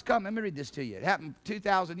Father has come. Let me read this to you. It happened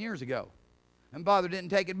 2,000 years ago. And Father didn't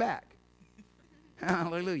take it back.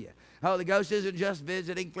 Hallelujah. Holy Ghost isn't just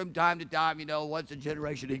visiting from time to time. You know, once a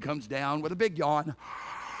generation he comes down with a big yawn.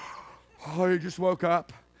 Oh, he just woke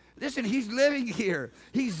up. Listen, he's living here.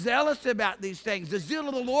 He's zealous about these things. The zeal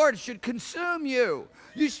of the Lord should consume you.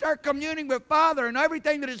 You start communing with Father, and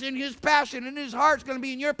everything that is in his passion and his heart is going to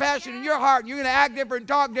be in your passion and your heart. And you're going to act different,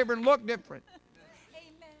 talk different, look different.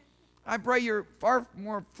 Amen. I pray you're far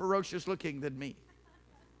more ferocious looking than me.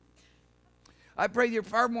 I pray you're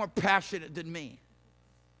far more passionate than me.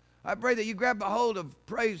 I pray that you grab a hold of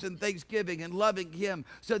praise and thanksgiving and loving him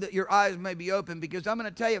so that your eyes may be open, because I'm going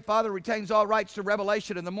to tell you, Father retains all rights to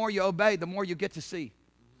revelation, and the more you obey, the more you get to see.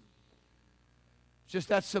 It's just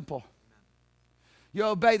that simple. You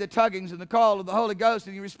obey the tuggings and the call of the Holy Ghost,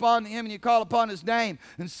 and you respond to him and you call upon his name,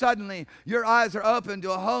 and suddenly your eyes are open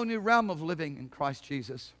to a whole new realm of living in Christ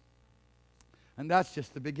Jesus. And that's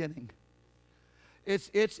just the beginning.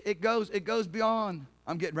 It goes beyond.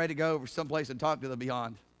 I'm getting ready to go over someplace and talk to the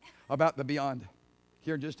beyond. About the beyond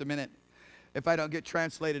here in just a minute, if I don't get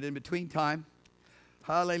translated in between time.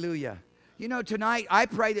 Hallelujah. You know, tonight I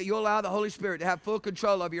pray that you'll allow the Holy Spirit to have full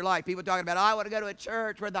control of your life. People talking about, I want to go to a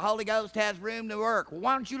church where the Holy Ghost has room to work. Well,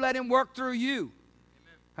 why don't you let him work through you?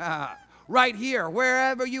 right here,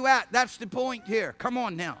 wherever you at. That's the point here. Come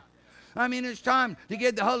on now. I mean, it's time to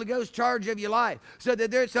give the Holy Ghost charge of your life so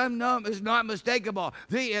that there's some is not mistakable.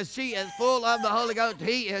 She is full of the Holy Ghost.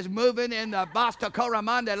 He is moving in the Basta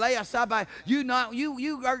Koramanda Leia Sabai.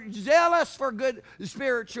 You are zealous for good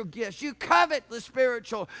spiritual gifts. You covet the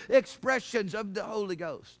spiritual expressions of the Holy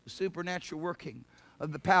Ghost, the supernatural working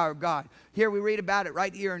of the power of God. Here we read about it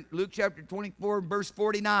right here in Luke chapter 24, verse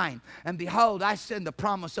 49. And behold, I send the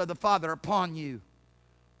promise of the Father upon you.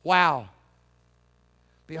 Wow.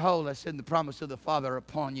 Behold, I send the promise of the Father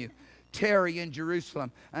upon you. Tarry in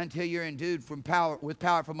Jerusalem until you're endued with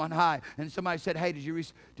power from on high. And somebody said, hey, did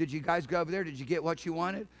you guys go over there? Did you get what you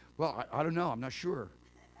wanted? Well, I don't know. I'm not sure.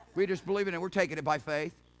 We just believe in it. We're taking it by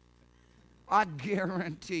faith. I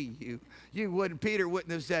guarantee Peter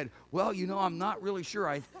wouldn't have said, well, you know, I'm not really sure.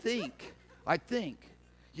 I think,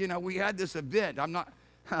 you know, we had this event. I'm not.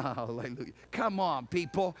 Hallelujah. Come on,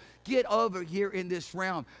 people. Get over here in this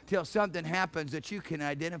realm till something happens that you can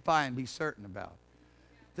identify and be certain about.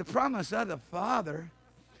 The promise of the Father.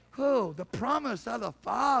 Oh, the promise of the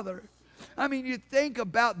Father. I mean, you think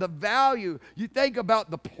about the value. You think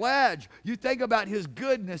about the pledge. You think about His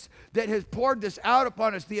goodness that has poured this out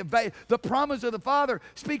upon us. The promise of the Father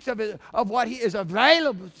speaks of what He is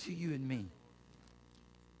available to you and me.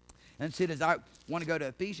 And see, as I want to go to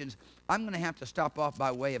Ephesians, I'm going to have to stop off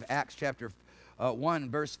by way of Acts chapter 1,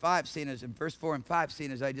 verse 5, seeing as in verse 4 and 5,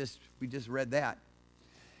 seeing as we just read that.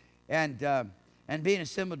 And being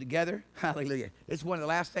assembled together, hallelujah. It's one of the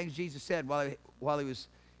last things Jesus said while he was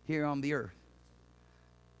here on the earth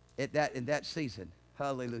in that season.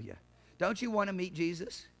 Hallelujah. Don't you want to meet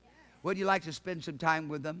Jesus? Would you like to spend some time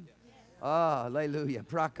with Him? Oh, hallelujah.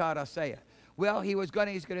 Prakarasaya. Well, he's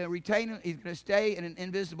going to stay in an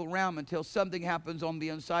invisible realm until something happens on the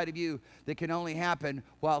inside of you that can only happen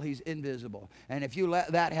while He's invisible. And if you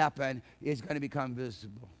let that happen, it's going to become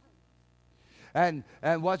visible. And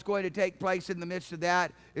what's going to take place in the midst of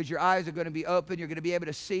that is your eyes are going to be open. You're going to be able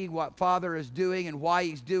to see what Father is doing and why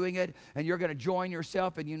He's doing it. And you're going to join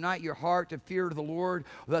yourself and unite your heart to fear the Lord,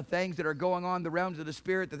 the things that are going on in the realms of the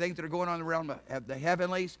Spirit, the things that are going on in the realm of the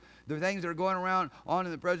heavenlies, the things that are going on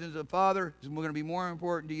in the presence of the Father is going to be more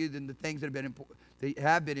important to you than the things that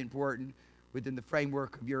have been important within the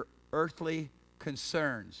framework of your earthly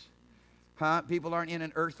concerns. People aren't in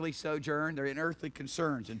an earthly sojourn. They're in earthly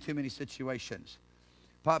concerns in too many situations.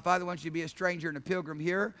 Father wants you to be a stranger and a pilgrim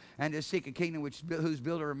here and to seek a kingdom whose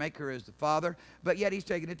builder and maker is the Father. But yet He's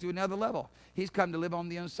taken it to another level. He's come to live on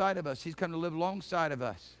the inside of us. He's come to live alongside of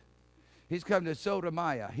us. He's come to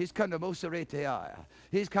Sodomaya. He's come to Mosareteia.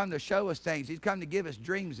 He's come to show us things. He's come to give us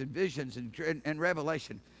dreams and visions and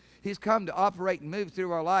revelation. He's come to operate and move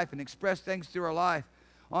through our life and express things through our life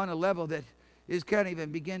on a level that can't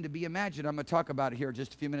even begin to be imagined. I'm going to talk about it here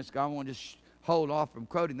just a few minutes ago. I want to just hold off from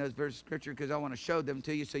quoting those verses of Scripture because I want to show them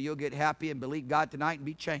to you so you'll get happy and believe God tonight and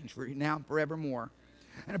be changed for now and forevermore.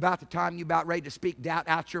 And about the time you're about ready to speak doubt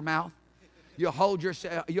out your mouth,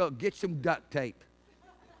 you'll get some duct tape.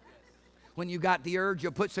 When you got the urge,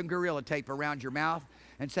 you'll put some gorilla tape around your mouth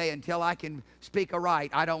and say, until I can speak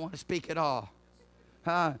aright, I don't want to speak at all.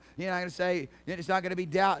 You're not going to say, it's not going to be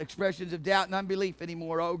expressions of doubt and unbelief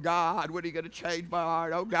anymore. Oh, God, when are you going to change my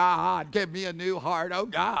heart? Oh, God, give me a new heart. Oh,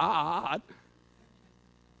 God.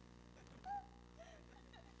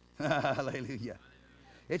 Hallelujah.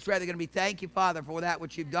 It's rather going to be, thank you, Father, for that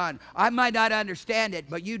which you've done. I might not understand it,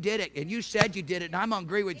 but you did it, and you said you did it, and I'm going to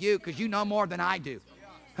agree with you because you know more than I do.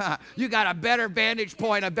 You got a better vantage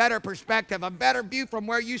point, a better perspective, a better view from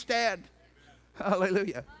where you stand.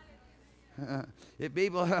 Hallelujah. If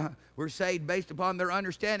people were saved based upon their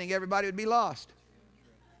understanding, everybody would be lost.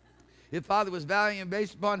 If Father was valuing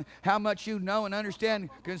based upon how much you know and understand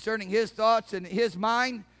concerning His thoughts and His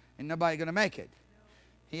mind, ain't nobody going to make it.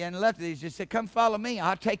 He hadn't left it. He just said, come follow me.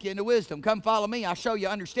 I'll take you into wisdom. Come follow me. I'll show you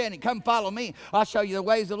understanding. Come follow me. I'll show you the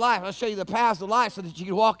ways of life. I'll show you the paths of life so that you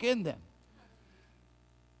can walk in them.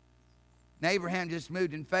 And Abraham just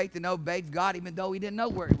moved in faith and obeyed God even though he didn't know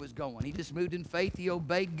where he was going. He just moved in faith. He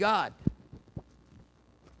obeyed God.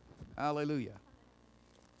 Hallelujah.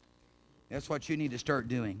 That's what you need to start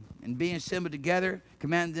doing. And being assembled together,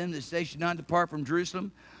 command them that they should not depart from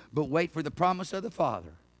Jerusalem, but wait for the promise of the Father,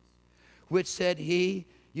 which said He,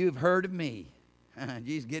 you have heard of me.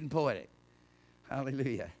 Jesus getting poetic.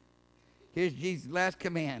 Hallelujah. Here's Jesus' last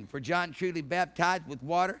command. For John truly baptized with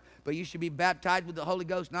water, but you should be baptized with the Holy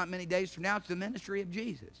Ghost not many days from now. It's the ministry of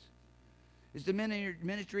Jesus. It's the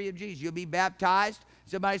ministry of Jesus. You'll be baptized.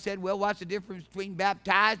 Somebody said, well, what's the difference between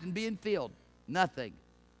baptized and being filled? Nothing.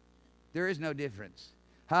 There is no difference.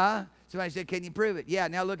 Somebody said, can you prove it? Yeah,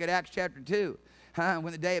 now look at Acts chapter 2.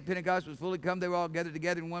 When the day of Pentecost was fully come, they were all gathered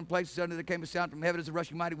together in one place. Suddenly there came a sound from heaven as a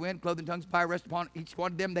rushing mighty wind, clothed in tongues of fire, rested upon each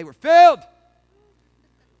one of them. They were filled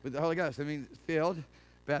with the Holy Ghost. I mean, filled,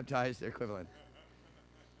 baptized, their equivalent.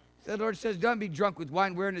 So the Lord says, don't be drunk with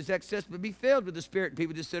wine wherein is excess, but be filled with the Spirit.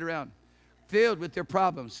 People just sit around, filled with their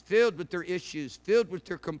problems, filled with their issues, filled with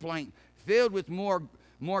their complaint, filled with more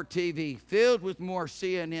TV, filled with more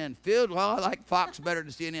CNN, filled, well, I like Fox better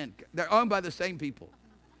than CNN. They're owned by the same people.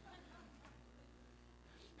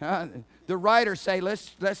 The writers say,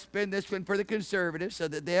 let's spend this one for the conservatives so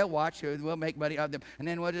that they'll watch it and we'll make money off them. And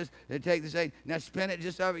then we'll just take the same, now spend it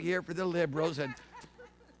just over here for the liberals. And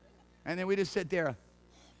then we just sit there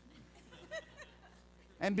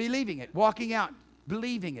and believing it, walking out,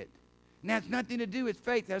 believing it. And that's nothing to do with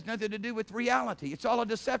faith. It has nothing to do with reality. It's all a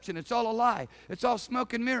deception. It's all a lie. It's all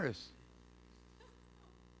smoke and mirrors.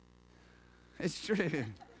 It's true.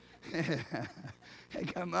 Hey,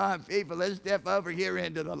 come on, people. Let's step over here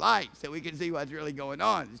into the light so we can see what's really going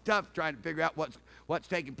on. It's tough trying to figure out what's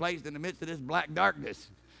taking place in the midst of this black darkness.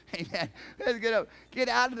 Amen. Let's get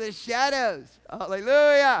out of the shadows.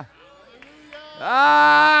 Hallelujah.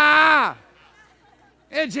 Ah!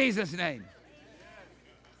 In Jesus' name.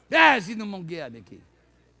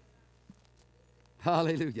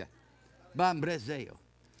 Hallelujah. Bambrezeo.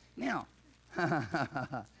 Now,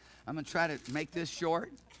 I'm going to try to make this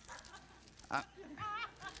short.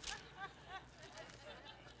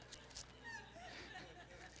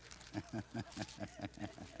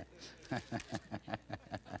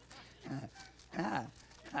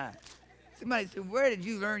 Somebody said, where did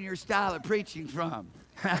you learn your style of preaching from?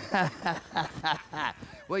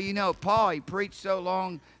 Well, you know, Paul, he preached so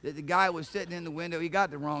long that the guy was sitting in the window. He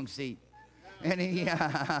got the wrong seat. And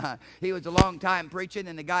he was a long time preaching,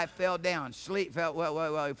 and the guy fell down. He fell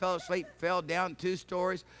asleep, fell down 2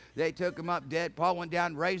 stories. They took him up dead. Paul went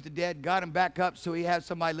down, raised the dead, got him back up so he had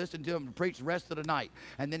somebody listen to him to preach the rest of the night.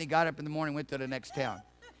 And then he got up in the morning and went to the next town.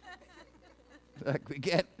 Look,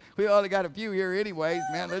 we only got a few here anyways,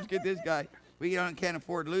 man. Let's get this guy. We can't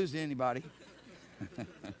afford to lose anybody.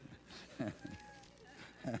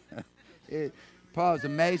 Paul's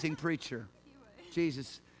an amazing preacher.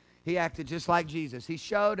 Jesus, he acted just like Jesus. He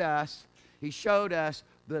showed us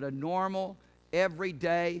that a normal,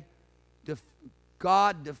 everyday,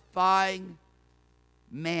 God-defying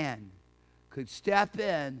man could step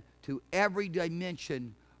in to every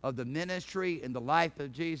dimension of the ministry and the life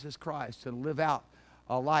of Jesus Christ and live out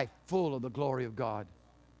a life full of the glory of God.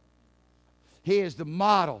 He is the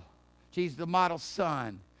model. Jesus, the model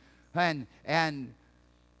son. And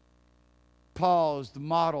Paul is the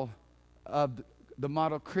model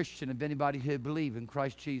Christian of anybody who believe in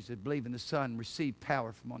Christ Jesus, believe in the Son, receive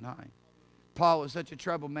power from on high. Paul was such a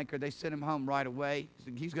troublemaker, they sent him home right away.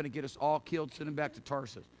 He's going to get us all killed, send him back to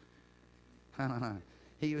Tarsus.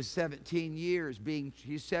 He was 17 years being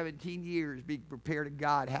prepared to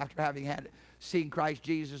God after having seen Christ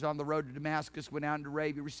Jesus on the road to Damascus, went out into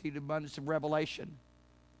Arabia, received abundance of revelation.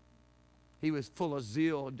 He was full of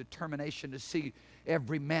zeal and determination to see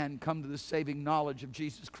every man come to the saving knowledge of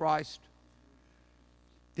Jesus Christ.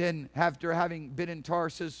 Then, after having been in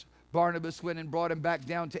Tarsus, Barnabas went and brought him back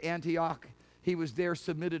down to Antioch. He was there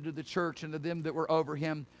submitted to the church and to them that were over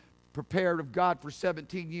him, prepared of God for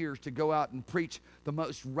 17 years to go out and preach the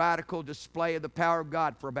most radical display of the power of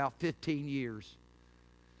God for about 15 years.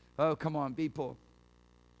 Oh, come on, people.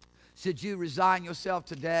 Should you resign yourself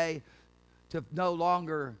today to no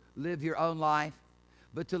longer live your own life,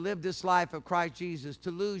 but to live this life of Christ Jesus,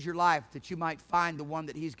 to lose your life that you might find the one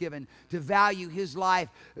that He's given, to value His life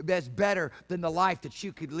as better than the life that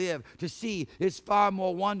you could live, to see it's far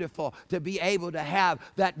more wonderful to be able to have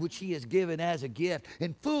that which He has given as a gift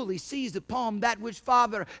and fully seize upon that which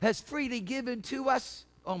Father has freely given to us.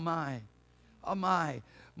 Oh my, oh my.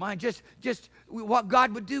 Just what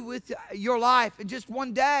God would do with your life in just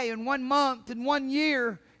one day and 1 month and 1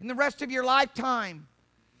 year and the rest of your lifetime.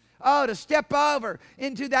 Oh, to step over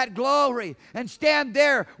into that glory and stand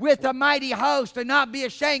there with a mighty host and not be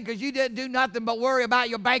ashamed because you didn't do nothing but worry about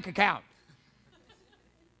your bank account.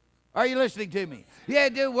 Are you listening to me? You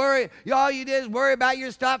didn't do worry. All you did is worry about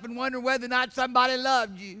your stuff and wonder whether or not somebody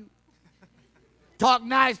loved you. Talked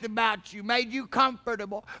nice about you, made you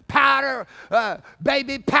comfortable,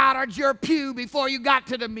 baby powdered your pew before you got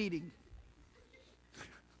to the meeting.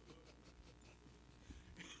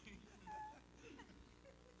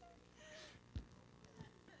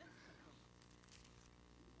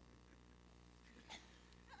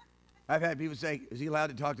 I've had people say, is he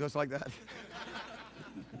allowed to talk to us like that?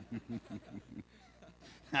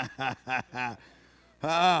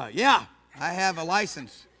 Yeah, I have a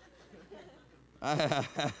license.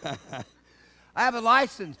 I have a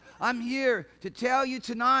license. I'm here to tell you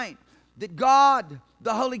tonight that God,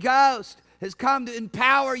 the Holy Ghost, has come to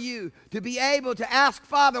empower you to be able to ask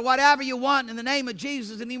Father whatever you want in the name of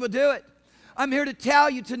Jesus, and He will do it. I'm here to tell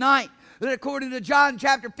you tonight that according to John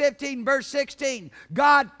chapter 15, verse 16,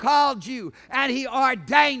 God called you and He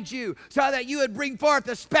ordained you so that you would bring forth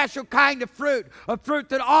a special kind of fruit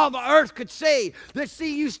that all the earth could see. That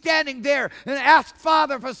see you standing there and ask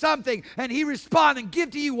Father for something, and He respond and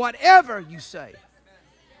give to you whatever you say.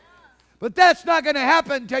 But that's not going to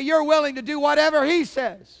happen until you're willing to do whatever He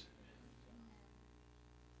says.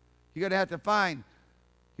 You're going to have to find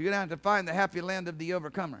the happy land of the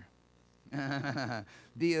overcomer.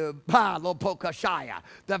 The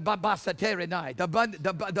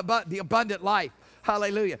abundant life.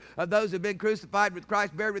 Hallelujah. Of those who have been crucified with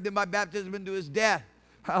Christ, buried with Him by baptism into His death.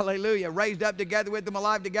 Hallelujah. Raised up together with Him,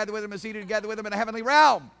 alive together with Him, and seated together with Him in a heavenly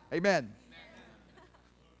realm. Amen.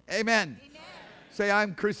 Amen. Amen. Say,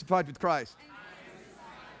 I'm crucified with Christ.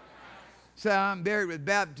 Say, I'm buried with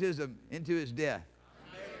baptism into His death.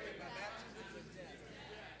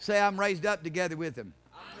 Say, I'm raised up together with Him.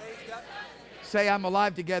 Say, I'm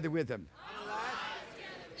alive together with Him.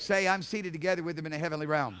 Say, I'm seated together with Him in a heavenly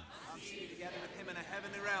realm.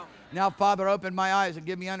 Now, Father, open my eyes and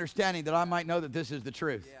give me understanding that I might know that this is the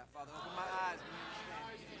truth.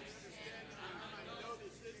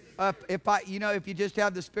 If you just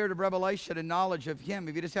have the spirit of revelation and knowledge of Him,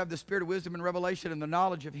 if you just have the spirit of wisdom and revelation and the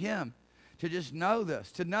knowledge of Him, to just know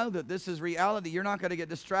this, to know that this is reality, you're not going to get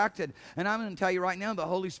distracted. And I'm going to tell you right now, the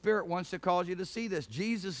Holy Spirit wants to cause you to see this.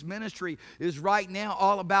 Jesus' ministry is right now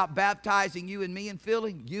all about baptizing you and me and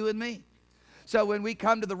filling you and me. So when we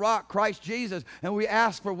come to the rock, Christ Jesus, and we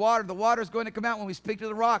ask for water, the water is going to come out. When we speak to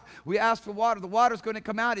the rock, we ask for water, the water is going to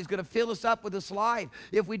come out. He's going to fill us up with His life.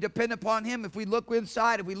 If we depend upon Him, if we look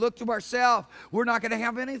inside, if we look to ourselves, we're not going to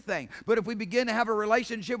have anything. But if we begin to have a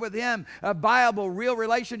relationship with Him, a viable, real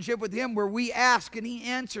relationship with Him where we ask and He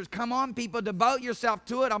answers, come on, people, devote yourself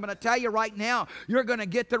to it. I'm going to tell you right now, you're going to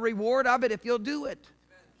get the reward of it if you'll do it.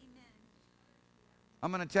 Amen.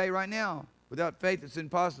 I'm going to tell you right now, without faith, it's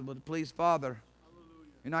impossible to please Father.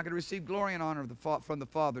 You're not going to receive glory and honor from the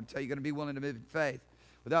Father until you're going to be willing to move in faith.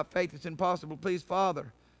 Without faith, it's impossible to please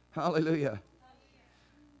Father. Hallelujah.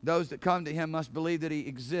 Those that come to Him must believe that He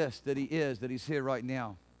exists, that He is, that He's here right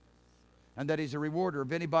now. And that He's a rewarder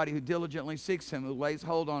of anybody who diligently seeks Him, who lays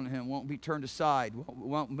hold on Him, won't be turned aside,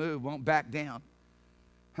 won't move, won't back down.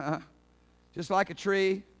 Just like a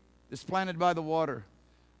tree that's planted by the water,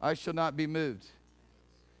 I shall not be moved.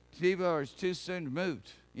 People are too soon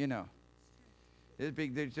moved, you know.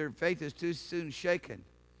 Their faith is too soon shaken.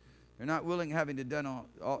 They're not willing, having done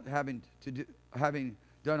all,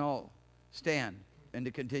 stand and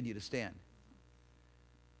to continue to stand.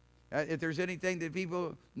 If there's anything that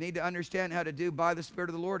people need to understand how to do by the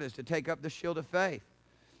Spirit of the Lord, is to take up the shield of faith.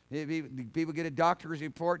 People get a doctor's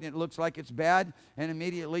report and it looks like it's bad, and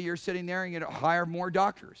immediately you're sitting there and you hire more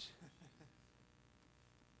doctors.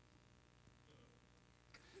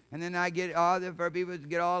 And then people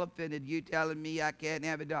get all offended, you telling me I can't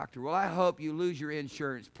have a doctor. Well, I hope you lose your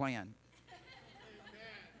insurance plan.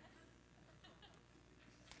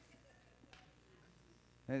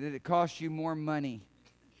 And that it costs you more money.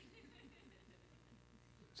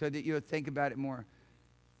 So that you'll think about it more.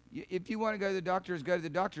 If you want to go to the doctors, go to the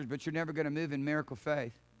doctors, but you're never going to move in miracle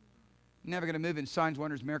faith. You're never going to move in signs,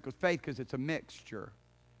 wonders, miracles, faith, because it's a mixture.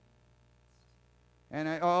 And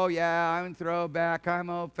I'm throwback, I'm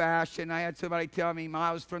old-fashioned. I had somebody tell me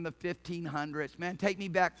I was from the 1500s. Man, take me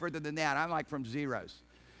back further than that. I'm like from zeros.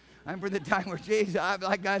 I'm from the time where Jesus,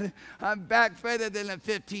 I'm back further than the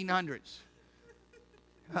 1500s.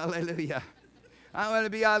 Hallelujah. I want to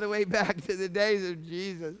be all the way back to the days of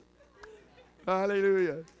Jesus.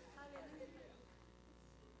 Hallelujah.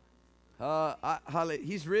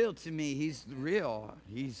 He's real to me. He's real.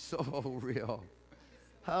 He's so real.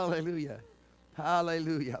 Hallelujah.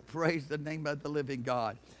 Hallelujah. Praise the name of the living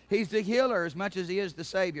God. He's the healer as much as He is the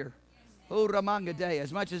Savior.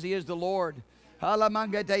 As much as He is the Lord.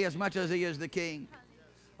 As much as He is the King.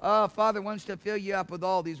 Father wants to fill you up with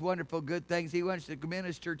all these wonderful good things. He wants to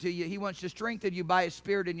minister to you. He wants to strengthen you by His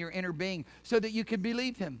Spirit in your inner being so that you can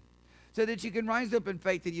believe Him. So that you can rise up in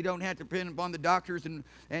faith and you don't have to depend upon the doctors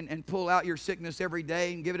and pull out your sickness every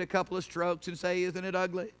day and give it a couple of strokes and say, isn't it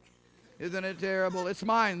ugly? Isn't it terrible? It's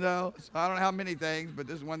mine, though. I don't know how many things, but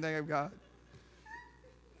this is one thing I've got.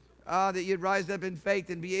 That you'd rise up in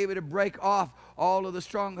faith and be able to break off all of the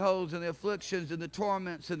strongholds and the afflictions and the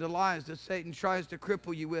torments and the lies that Satan tries to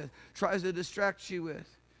cripple you with, tries to distract you with.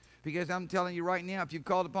 Because I'm telling you right now, if you've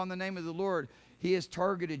called upon the name of the Lord, He has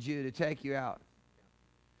targeted you to take you out.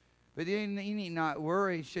 But you need not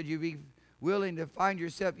worry. Should you be willing to find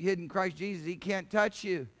yourself hidden in Christ Jesus, he can't touch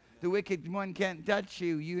you. The wicked one can't touch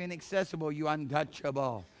you. You inaccessible. You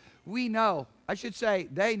untouchable. We know. I should say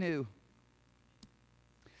they knew.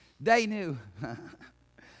 They knew.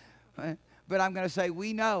 But I'm going to say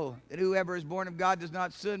we know that whoever is born of God does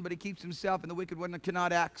not sin, but he keeps himself, and the wicked one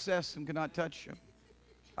cannot access him, cannot touch him.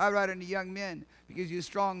 I write unto young men, because you're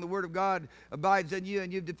strong, the word of God abides in you,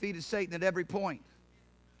 and you've defeated Satan at every point.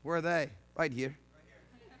 Where are they? Right here.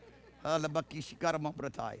 I pray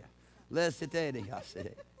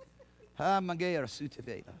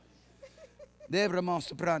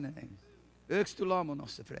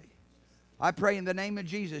in the name of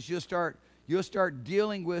Jesus you'll start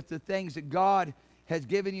dealing with the things that God has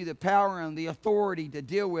given you the power and the authority to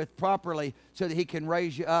deal with properly, so that he can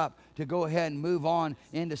raise you up to go ahead and move on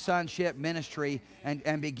into sonship ministry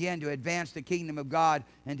and begin to advance the kingdom of God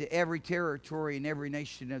into every territory and every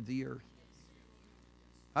nation of the earth.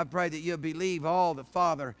 I pray that you'll believe all the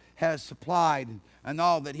Father has supplied and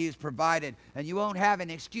all that he has provided, and you won't have an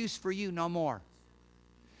excuse for you no more.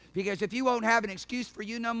 Because if you won't have an excuse for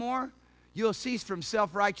you no more, you'll cease from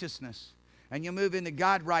self-righteousness, and you'll move into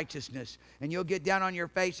God righteousness, and you'll get down on your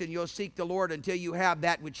face and you'll seek the Lord until you have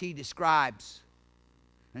that which he describes,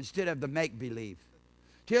 instead of the make-believe.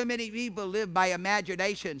 Too many people live by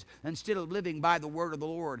imaginations instead of living by the word of the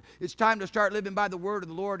Lord. It's time to start living by the word of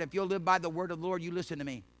the Lord. If you'll live by the word of the Lord, you listen to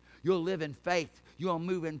me. You'll live in faith. You'll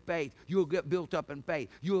move in faith. You'll get built up in faith.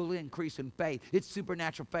 You'll increase in faith. It's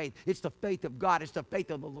supernatural faith. It's the faith of God. It's the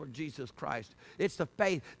faith of the Lord Jesus Christ. It's the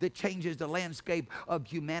faith that changes the landscape of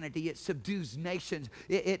humanity. It subdues nations.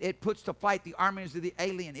 It puts to flight the armies of the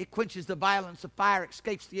alien. It quenches the violence of fire,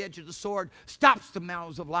 escapes the edge of the sword, stops the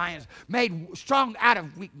mouths of lions, made strong out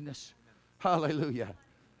of weakness. Hallelujah.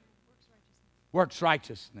 Works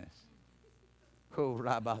righteousness.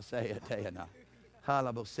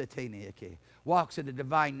 Walks in the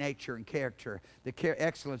divine nature and character, the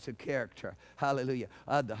excellence of character, hallelujah,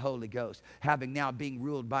 of the Holy Ghost. Having now being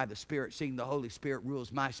ruled by the Spirit, seeing the Holy Spirit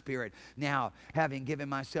rules my spirit. Now, having given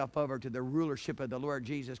myself over to the rulership of the Lord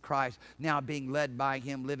Jesus Christ, now being led by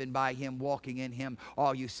him, living by him, walking in him,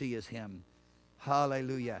 all you see is him.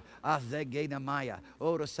 Hallelujah. I pray in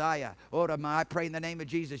the name of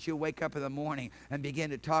Jesus you'll wake up in the morning and begin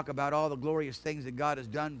to talk about all the glorious things that God has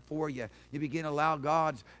done for you. You begin to allow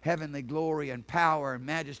God's heavenly glory and power and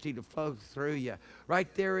majesty to flow through you.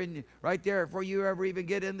 Right there before you ever even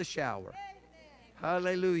get in the shower.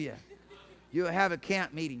 Hallelujah. You'll have a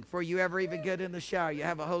camp meeting before you ever even get in the shower. You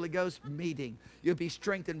have a Holy Ghost meeting. You'll be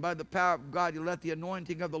strengthened by the power of God. You'll let the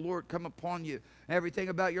anointing of the Lord come upon you. Everything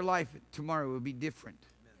about your life tomorrow will be different.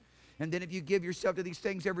 And then if you give yourself to these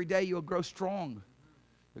things every day, you'll grow strong.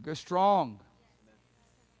 You'll grow strong.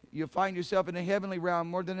 You'll find yourself in a heavenly realm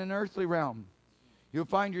more than an earthly realm. You'll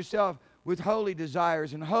find yourself with holy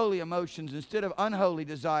desires and holy emotions instead of unholy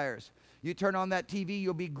desires. You turn on that TV,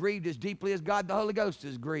 you'll be grieved as deeply as God the Holy Ghost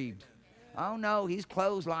is grieved. Oh no, he's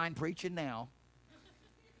clothesline preaching now.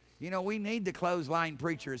 You know, we need the clothesline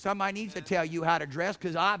preacher. Somebody needs to tell you how to dress,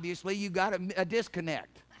 because obviously you got a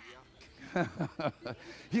disconnect.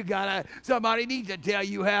 Somebody needs to tell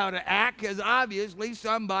you how to act, because obviously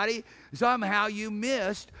somehow you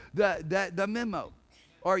missed the memo,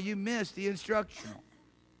 or you missed the instructional.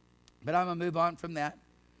 But I'm going to move on from that.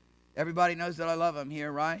 Everybody knows that I love them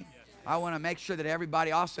here, right? I want to make sure that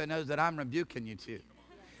everybody also knows that I'm rebuking you too.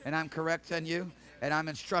 And I'm correcting you, and I'm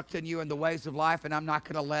instructing you in the ways of life, and I'm not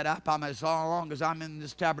going to let up. As long as I'm in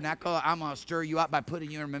this tabernacle, I'm going to stir you up by putting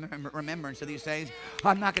you in remembrance of these things.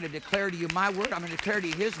 I'm not going to declare to you my word. I'm going to declare to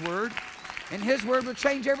you his word, and his word will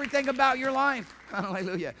change everything about your life.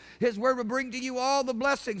 Hallelujah. His word will bring to you all the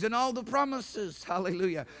blessings and all the promises.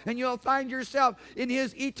 Hallelujah. And you'll find yourself in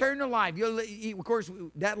his eternal life. Of course,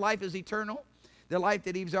 that life is eternal. The life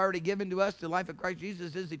that he's already given to us, the life of Christ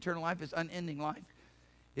Jesus, is eternal life. It's unending life.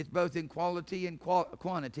 It's both in quality and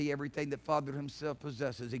quantity. Everything that Father himself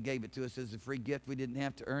possesses, he gave it to us as a free gift. We didn't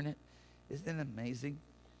have to earn it. Isn't it amazing?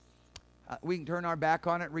 We can turn our back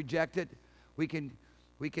on it, reject it. We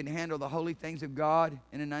can handle the holy things of God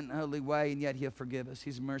in an unholy way, and yet he'll forgive us.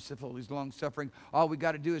 He's merciful. He's long-suffering. All we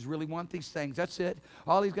got to do is really want these things. That's it.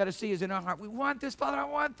 All he's got to see is in our heart. We want this, Father. I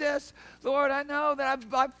want this. Lord, I know that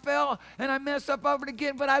I fell and I mess up over it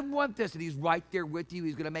again, but I want this. And he's right there with you.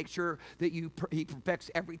 He's going to make sure that he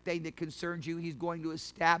perfects everything that concerns you. He's going to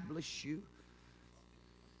establish you.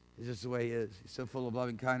 This is the way he is. He's so full of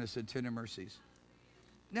loving kindness and tender mercies.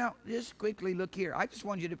 Now, just quickly look here. I just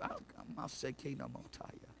want you to,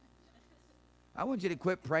 I want you to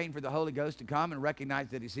quit praying for the Holy Ghost to come and recognize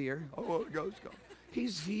that he's here. Oh, Holy Ghost, come.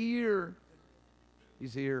 He's here.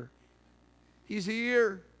 He's here. He's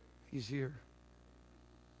here. He's here.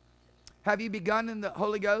 Have you begun in the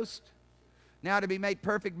Holy Ghost now to be made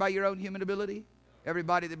perfect by your own human ability?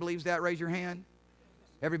 Everybody that believes that, raise your hand.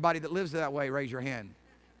 Everybody that lives that way, raise your hand.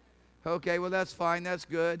 Okay, well, that's fine. That's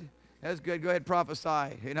good. That's good. Go ahead and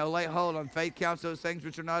prophesy. You know, lay hold on faith counts those things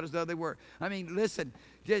which are not as though they were. I mean, listen,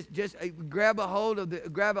 just grab a hold of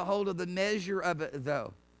the measure of it,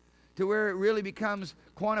 though, to where it really becomes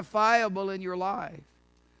quantifiable in your life,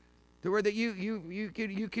 to where that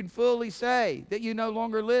you can fully say that you no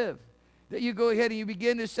longer live, that you go ahead and you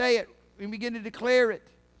begin to say it, you begin to declare it,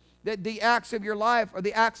 that the acts of your life are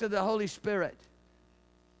the acts of the Holy Spirit,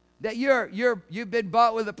 that you've been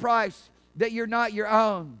bought with a price, that you're not your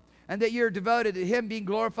own, and that you're devoted to Him being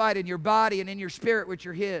glorified in your body and in your spirit, which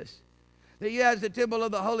are His. That you, as the temple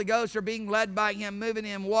of the Holy Ghost, are being led by Him, moving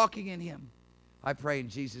in Him, walking in Him. I pray in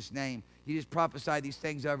Jesus' name, you just prophesy these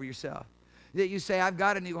things over yourself. That you say, I've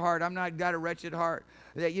got a new heart. I'm not got a wretched heart.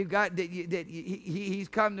 That you've got He's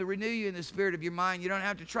come to renew you in the spirit of your mind. You don't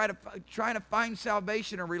have to try to find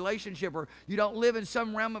salvation or relationship, or you don't live in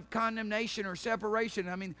some realm of condemnation or separation.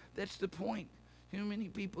 I mean, that's the point. Too many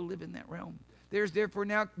people live in that realm. There's therefore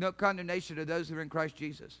now no condemnation to those who are in Christ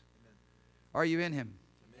Jesus. Amen. Are you in Him?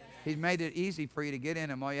 Amen. He's made it easy for you to get in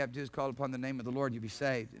Him. All you have to do is call upon the name of the Lord and you'll be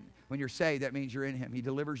saved. And when you're saved, that means you're in Him. He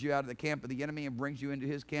delivers you out of the camp of the enemy and brings you into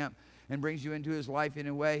His camp and brings you into His life in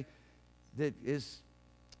a way that is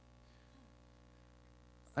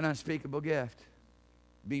an unspeakable gift,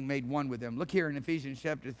 being made one with Him. Look here in Ephesians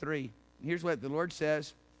chapter 3. Here's what the Lord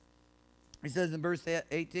says. He says in verse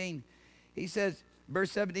 18, He says,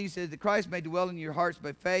 verse 17 says, that Christ may dwell in your hearts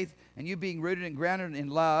by faith, and you being rooted and grounded in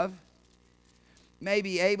love, may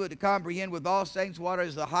be able to comprehend with all saints what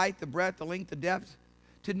is the height, the breadth, the length, the depth.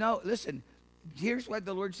 To know, listen, here's what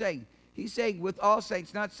the Lord's saying. He's saying with all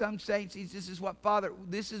saints, not some saints. This is what Father,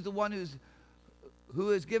 this is the one who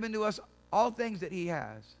has given to us all things that He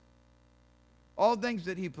has, all things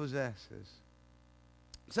that He possesses,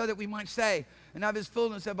 so that we might say, and of His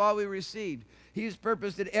fullness have all we received. He has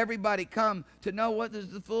purposed that everybody come to know what is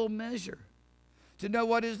the full measure, to know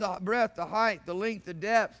what is the breadth, the height, the length, the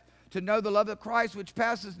depth, to know the love of Christ which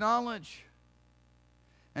passes knowledge,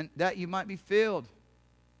 and that you might be filled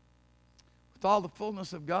with all the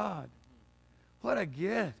fullness of God. What a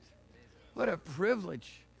gift. What a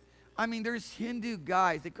privilege. I mean, there's Hindu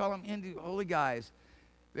guys. They call them Hindu holy guys,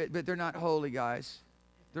 but they're not holy guys.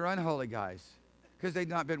 They're unholy guys because they've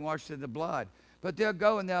not been washed in the blood. But they'll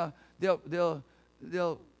go and they'll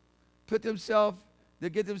put themselves, they'll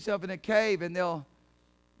get themselves in a cave, and they'll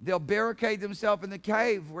barricade themselves in the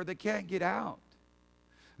cave where they can't get out.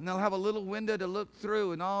 And they'll have a little window to look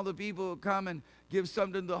through, and all the people will come and give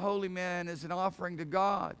something to the holy man as an offering to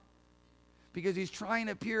God. Because he's trying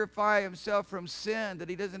to purify himself from sin, that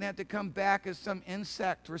he doesn't have to come back as some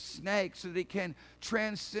insect or snake, so that he can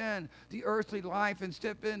transcend the earthly life and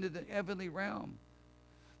step into the heavenly realm.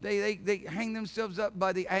 They hang themselves up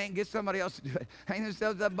by the ankles. Get somebody else to do it. Hang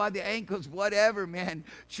themselves up by the ankles, whatever, man.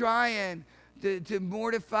 Trying to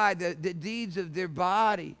mortify the deeds of their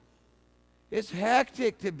body. It's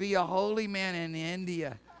hectic to be a holy man in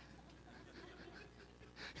India.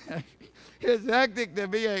 It's hectic to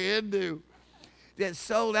be a Hindu that's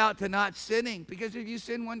sold out to not sinning. Because if you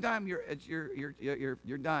sin one time, you're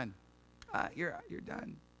done. You're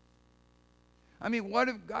done. I mean, what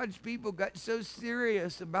if God's people got so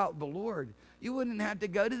serious about the Lord? You wouldn't have to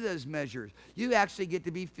go to those measures. You actually get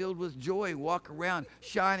to be filled with joy, walk around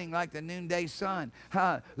shining like the noonday sun,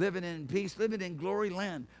 living in peace, living in glory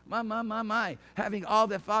land. My. Having all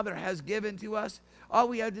that Father has given to us, all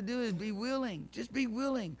we have to do is be willing, just be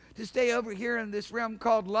willing to stay over here in this realm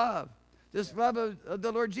called love. This love of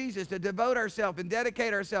the Lord Jesus, to devote ourselves and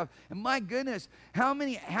dedicate ourselves. And my goodness, how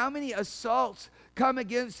many assaults come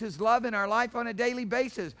against His love in our life on a daily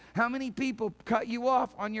basis? How many people cut you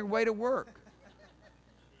off on your way to work?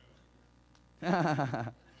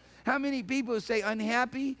 How many people say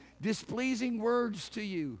unhappy, displeasing words to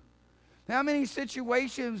you? How many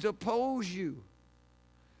situations oppose you?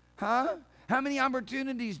 Huh? How many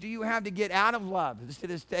opportunities do you have to get out of love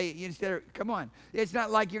instead of, come on. It's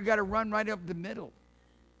not like you've got to run right up the middle.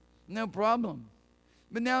 No problem.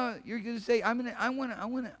 But now you're going to say, I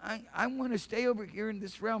want to stay over here in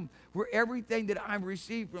this realm where everything that I've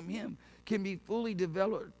received from Him can be fully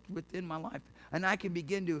developed within my life. And I can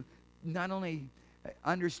begin to not only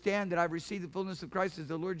understand that I've received the fullness of Christ as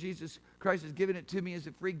the Lord Jesus Christ has given it to me as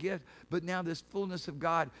a free gift, but now this fullness of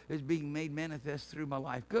God is being made manifest through my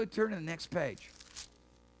life. Go turn to the next page.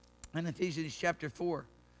 In Ephesians chapter 4.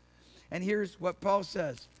 And here's what Paul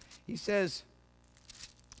says. He says,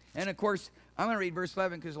 and of course, I'm going to read verse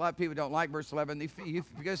 11 because a lot of people don't like verse 11.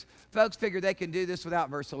 Because folks figure they can do this without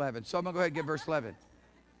verse 11. So I'm going to go ahead and get verse 11.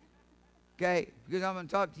 Okay? Because I'm going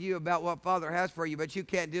to talk to you about what Father has for you, but you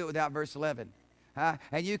can't do it without verse 11.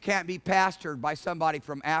 And you can't be pastored by somebody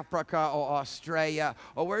from Africa or Australia.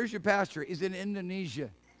 Or where's your pastor? He's in Indonesia.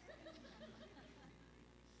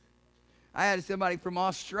 I had somebody from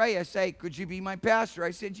Australia say, could you be my pastor?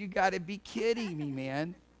 I said, you got to be kidding me,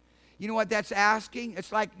 man. You know what that's asking?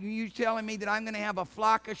 It's like you telling me that I'm going to have a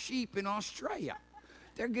flock of sheep in Australia.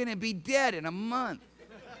 They're going to be dead in a month.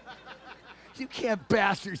 You can't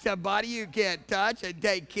pastor somebody you can't touch and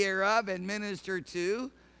take care of and minister to.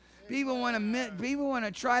 People want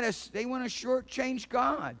to try to, they want to shortchange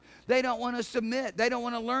God. They don't want to submit. They don't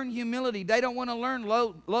want to learn humility. They don't want to learn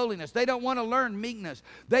lowliness. They don't want to learn meekness.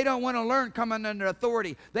 They don't want to learn coming under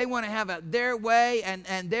authority. They want to have their way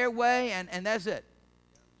and their way, and that's it.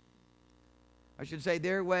 I should say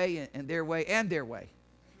their way and their way and their way.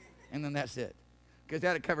 And then that's it. Because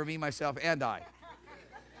that would cover me, myself, and I.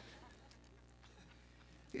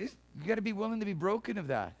 You got to be willing to be broken of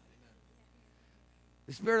that.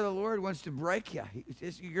 The Spirit of the Lord wants to break you.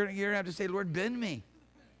 You're going to have to say, Lord, bend me.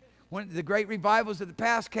 One of the great revivals of the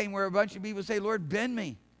past came where a bunch of people say, Lord, bend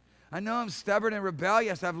me. I know I'm stubborn and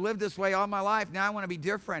rebellious. I've lived this way all my life. Now I want to be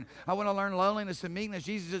different. I want to learn lowliness and meekness.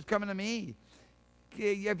 Jesus is coming to me.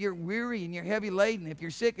 If you're weary and you're heavy laden, if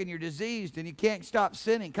you're sick and you're diseased and you can't stop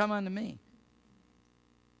sinning, come unto me.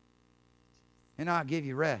 And I'll give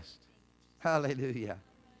you rest. Hallelujah.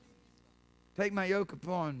 Take my yoke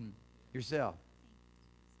upon yourself.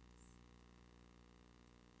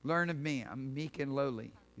 Learn of me. I'm meek and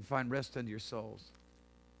lowly. You find rest unto your souls.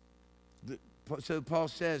 So Paul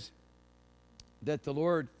says that the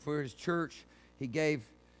Lord, for his church, he gave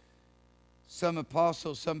some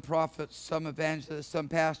apostles, some prophets, some evangelists, some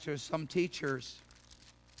pastors, some teachers,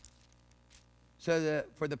 so that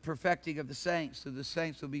for the perfecting of the saints, so the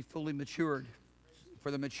saints will be fully matured,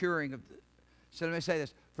 for the maturing of the, so let me say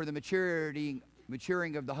this, for the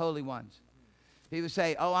maturing of the holy ones. People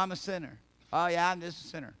say, oh, I'm a sinner. Oh, yeah, I'm just a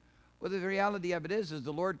sinner. Well, the reality of it is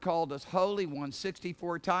the Lord called us holy ones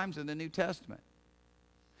 64 times in the New Testament.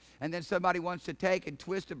 And then somebody wants to take and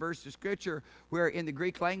twist a verse of Scripture where in the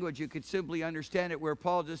Greek language you could simply understand it, where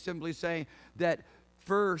Paul just simply saying that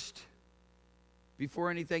first,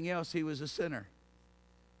 before anything else, he was a sinner.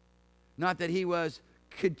 Not that he was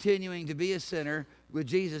continuing to be a sinner with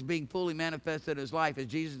Jesus being fully manifested in his life. As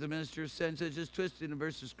Jesus, the minister of sin, says, just twisting a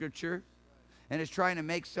verse of Scripture and is trying to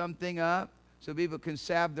make something up so people can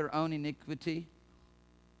salve their own iniquity.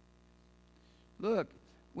 Look,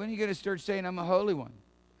 when are you going to start saying, I'm a holy one?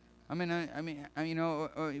 I mean, you know,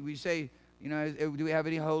 we say, you know, do we have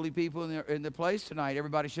any holy people in the place tonight?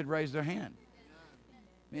 Everybody should raise their hand.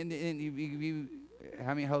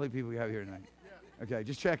 How many holy people we have here tonight? Okay,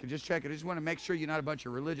 just check it. Just check it. I just want to make sure you're not a bunch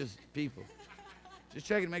of religious people. Just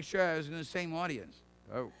checking to make sure I was in the same audience,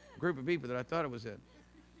 a group of people that I thought it was in.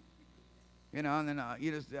 You know, and then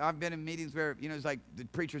you know, I've been in meetings where, you know, it's like the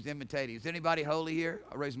preacher's imitating. Is anybody holy here?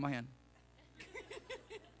 I'll raise my hand.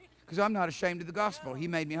 Because I'm not ashamed of the gospel. He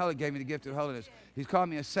made me holy, gave me the gift of holiness. He's called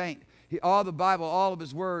me a saint. All the Bible, all of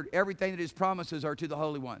his word, everything that his promises are to the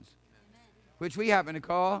holy ones. Amen. Which we happen to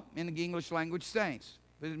call, in the English language, saints.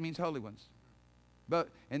 But it means holy ones. But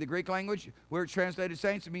in the Greek language, where it's translated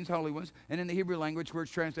saints, it means holy ones. And in the Hebrew language, where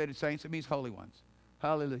it's translated saints, it means holy ones.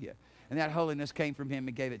 Hallelujah. And that holiness came from him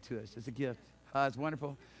and gave it to us. It's a gift. It's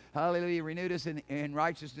wonderful. Hallelujah. Renewed us in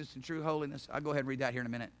righteousness and true holiness. I'll go ahead and read that here in a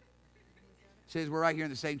minute. It says we're right here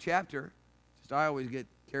in the same chapter. Just I always get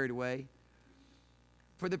carried away.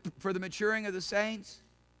 For the maturing of the saints,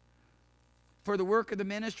 for the work of the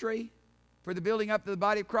ministry, for the building up of the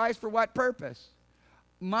body of Christ, for what purpose?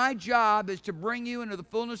 My job is to bring you into the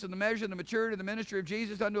fullness and the measure and the maturity of the ministry of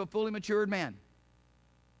Jesus unto a fully matured man.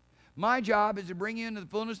 My job is to bring you into the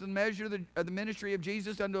fullness and the measure of the ministry of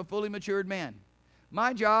Jesus unto a fully matured man.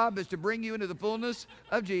 My job is to bring you into the fullness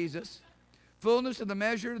of Jesus, fullness of the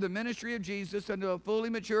measure of the ministry of Jesus unto a fully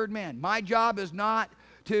matured man. My job is not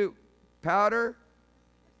to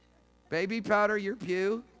baby powder your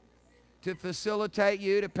pew, to facilitate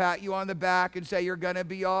you, to pat you on the back and say, you're going to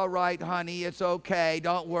be all right, honey. It's okay.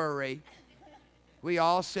 Don't worry. We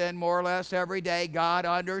all sin more or less every day. God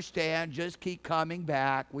understands. Just keep coming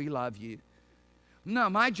back. We love you. No,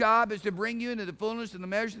 my job is to bring you into the fullness and the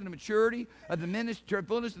measure and the maturity of the ministry,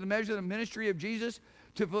 fullness and the measure of the ministry of Jesus,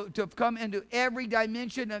 to come into every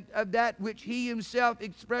dimension of that which he himself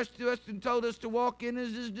expressed to us and told us to walk in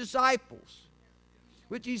as his disciples,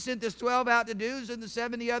 which he sent us 12 out to do, and the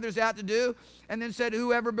 70 others out to do, and then said,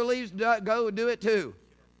 whoever believes, go and do it too.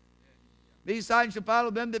 These signs shall follow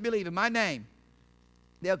them that believe in my name.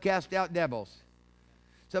 They'll cast out devils.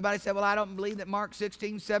 Somebody said, well, I don't believe that Mark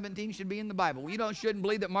 16:17 should be in the Bible. Well, you shouldn't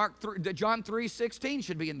believe that John 3:16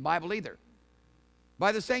 should be in the Bible either.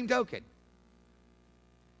 By the same token.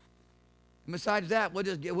 And besides that, we'll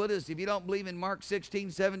just, if you don't believe in Mark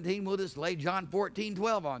 16:17, we'll just lay John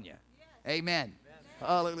 14:12 on you. Yes. Amen. Yes.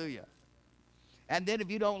 Hallelujah. And then if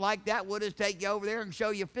you don't like that, we'll just take you over there and show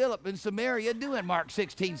you Philip in Samaria doing Mark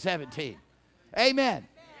 16:17. Amen.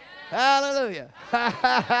 Yes. Hallelujah.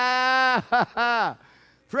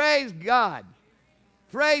 Praise God.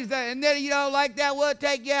 Praise that. And then you don't like that, we'll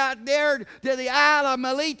take you out there to the Isle of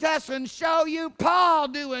Miletus and show you Paul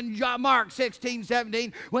doing Mark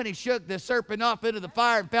 16:17 when he shook the serpent off into the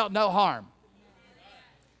fire and felt no harm.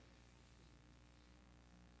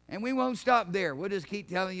 And we won't stop there. We'll just keep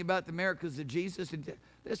telling you about the miracles of Jesus. And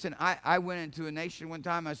listen, I went into a nation one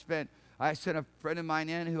time. I sent a friend of mine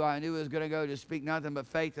in who I knew was going to go to speak nothing but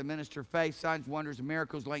faith and minister faith, signs, wonders, and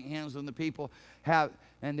miracles, laying hands on the people.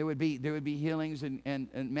 And there would be healings and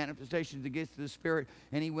manifestations of the gifts of the Spirit.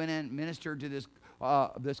 And he went in and ministered to this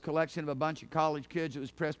collection of a bunch of college kids. It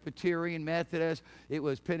was Presbyterian, Methodist, it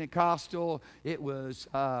was Pentecostal, it was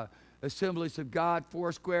Assemblies of God,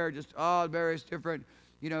 Foursquare, just all various different,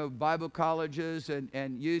 Bible colleges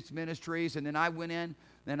and youth ministries. And then I went in.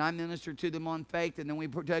 Then I ministered to them on faith, and then we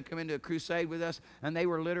took them into a crusade with us, and they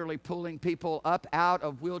were literally pulling people up out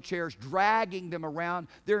of wheelchairs, dragging them around,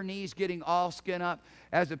 their knees getting all skin up.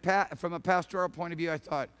 From a pastoral point of view, I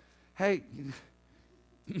thought, hey,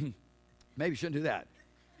 maybe shouldn't do that.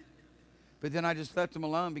 But then I just left them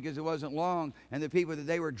alone because it wasn't long, and the people that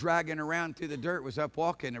they were dragging around through the dirt was up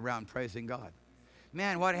walking around praising God.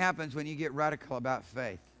 Man, what happens when you get radical about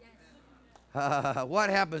faith? What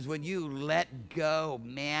happens when you let go,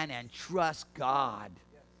 man, and trust God?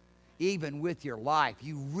 Even with your life,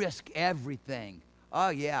 you risk everything. Oh,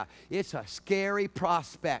 yeah, it's a scary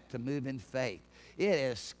prospect to move in faith. It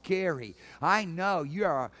is scary. I know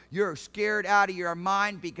you're scared out of your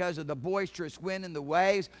mind because of the boisterous wind and the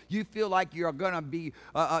waves. You feel like you're going to be,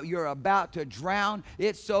 you're about to drown.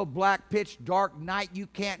 It's so black, pitch dark night you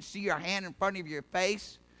can't see your hand in front of your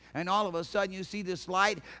face. And all of a sudden you see this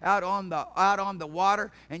light out on the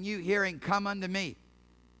water, and you hearing, "Come unto me."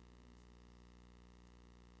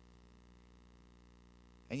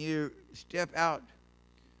 And you step out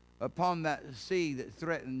upon that sea that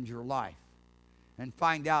threatens your life and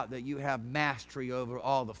find out that you have mastery over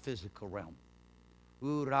all the physical realm.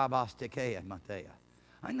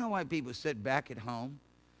 I know why people sit back at home.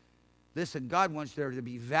 Listen, God wants there to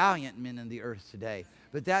be valiant men in the earth today.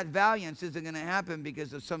 But that valiance isn't going to happen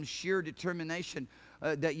because of some sheer determination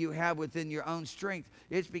that you have within your own strength.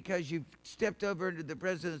 It's because you've stepped over into the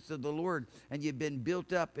presence of the Lord and you've been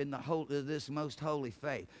built up in this most holy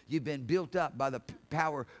faith. You've been built up by the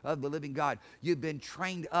power of the living God. You've been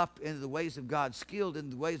trained up into the ways of God, skilled in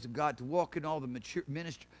the ways of God to walk in all the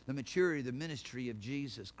maturity, the ministry of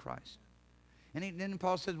Jesus Christ. And then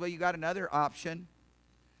Paul says, well, you got another option.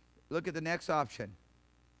 Look at the next option.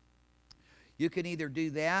 You can either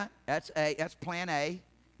do that. That's plan A.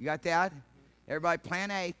 You got that? Everybody,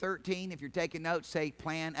 plan A, 13. If you're taking notes, say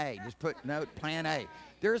plan A. Just put note, plan A.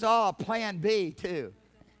 There's all a plan B, too.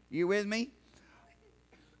 You with me?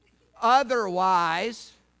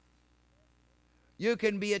 Otherwise, you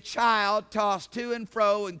can be a child tossed to and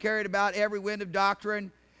fro and carried about every wind of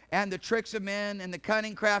doctrine and the tricks of men and the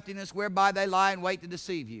cunning craftiness whereby they lie in wait to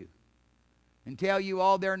deceive you, and tell you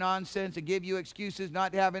all their nonsense and give you excuses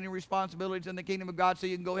not to have any responsibilities in the kingdom of God so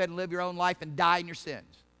you can go ahead and live your own life and die in your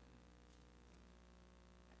sins.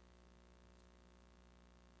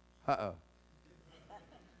 Uh-oh.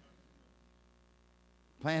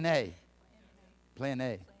 Plan A. Plan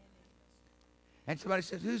A. And somebody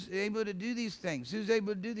says, who's able to do these things? Who's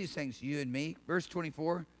able to do these things? You and me. Verse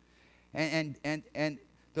 24. And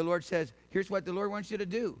the Lord says, here's what the Lord wants you to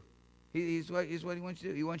do. Here's what he wants you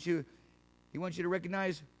to do. He wants you to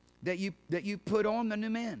recognize that you put on the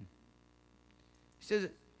new man.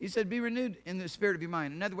 He said, be renewed in the spirit of your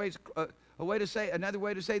mind. Another way to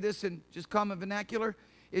say this in just common vernacular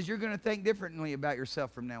is you're going to think differently about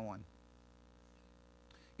yourself from now on.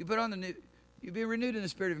 You put on you be renewed in the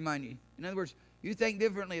spirit of your mind. In other words, you think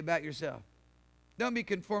differently about yourself. Don't be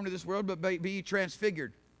conformed to this world, but be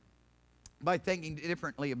transfigured by thinking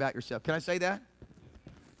differently about yourself. Can I say that?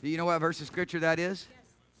 Do you know what verse of scripture that is?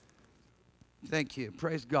 Yes. Thank you.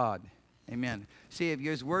 Praise God. Amen. See, if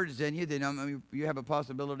His word is in you, then you have a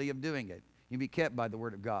possibility of doing it. You'll be kept by the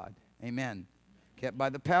word of God. Amen. Kept by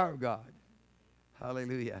the power of God.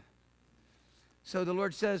 Hallelujah. So the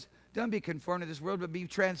Lord says, don't be conformed to this world, but be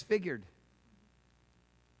transfigured.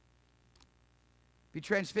 Be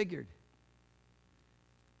transfigured.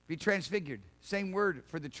 Be transfigured. Same word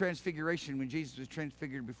for the transfiguration when Jesus was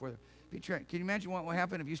transfigured before them. Can you imagine what will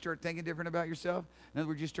happen if you start thinking different about yourself? In other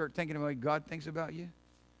words, you start thinking about what God thinks about you.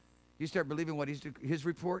 You start believing what his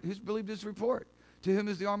report. Who's believed his report? To whom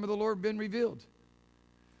has the arm of the Lord been revealed?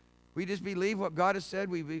 We just believe what God has said.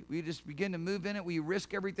 We just begin to move in it. We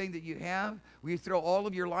risk everything that you have. We throw all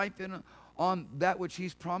of your life in on that which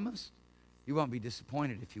he's promised. You won't be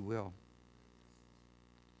disappointed if you will.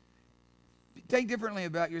 Think differently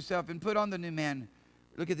about yourself and put on the new man.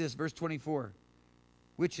 Look at this, verse 24.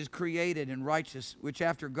 Which is created and righteous, which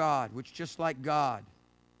after God, which just like God.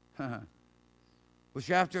 Which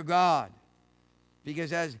after God.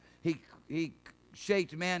 Because as he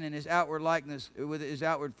shaped man in his outward likeness, with his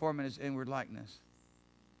outward form and his inward likeness.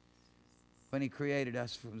 When he created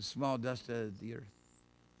us from the small dust of the earth.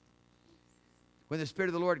 When the Spirit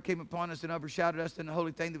of the Lord came upon us and overshadowed us, then the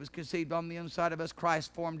holy thing that was conceived on the inside of us,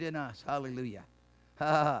 Christ formed in us. Hallelujah.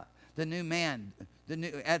 The new man,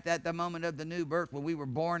 at the moment of the new birth, when we were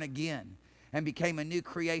born again and became a new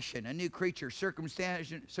creation, a new creature.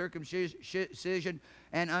 Circumcision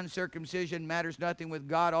and uncircumcision matters nothing with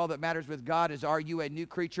God. All that matters with God is, are you a new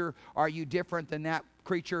creature? Are you different than that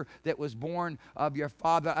creature that was born of your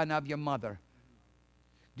father and of your mother?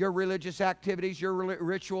 Your religious activities, your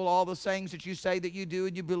ritual, all the things that you say that you do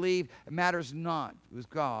and you believe, it matters not with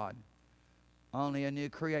God. Only a new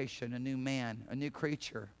creation, a new man, a new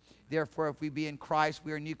creature. Therefore, if we be in Christ,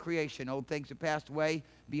 we are a new creation. Old things have passed away.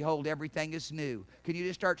 Behold, everything is new. Can you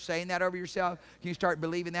just start saying that over yourself? Can you start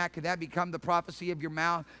believing that? Can that become the prophecy of your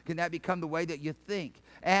mouth? Can that become the way that you think?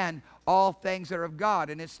 And all things are of God.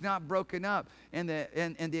 And it's not broken up in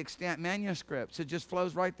the extant manuscripts. It just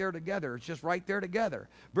flows right there together. It's just right there together.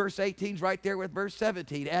 Verse 18 is right there with verse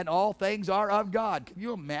 17. And all things are of God. Can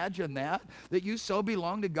you imagine that? That you so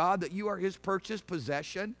belong to God that you are his purchased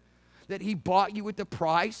possession? That he bought you with the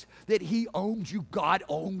price? That he owns you? God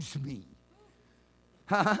owns me.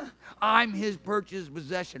 I'm his purchased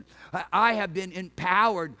possession. I have been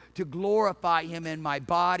empowered to glorify him in my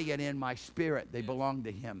body and in my spirit. They belong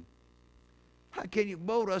to him. How can you,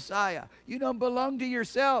 Messiah? You don't belong to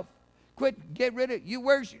yourself. Quit, get rid of you.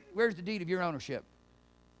 Where's the deed of your ownership?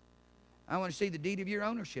 I want to see the deed of your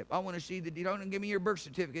ownership. I want to see the deed. Don't give me your birth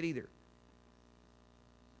certificate either.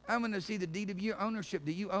 I want to see the deed of your ownership,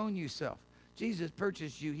 that you own yourself. Jesus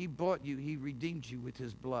purchased you. He bought you. He redeemed you with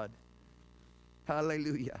his blood.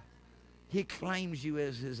 Hallelujah. He claims you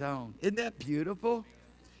as his own. Isn't that beautiful?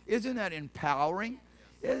 Isn't that empowering?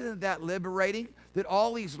 Isn't that liberating? That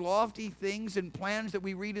all these lofty things and plans that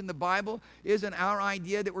we read in the Bible isn't our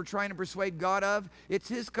idea that we're trying to persuade God of. It's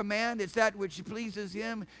his command. It's that which pleases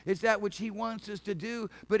him. It's that which he wants us to do.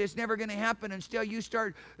 But it's never going to happen until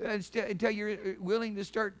until you're willing to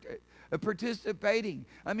start participating.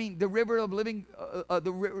 I mean, the river of living,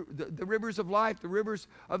 the rivers of life, the rivers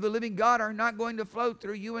of the living God are not going to flow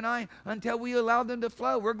through you and I until we allow them to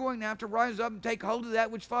flow. We're going to have to rise up and take hold of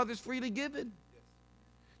that which Father's freely given.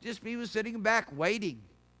 Just people sitting back waiting.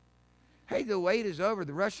 Hey, the wait is over.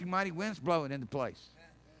 The rushing mighty wind's blowing into place.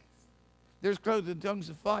 There's cloven tongues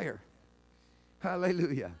of fire.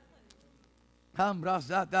 Hallelujah. And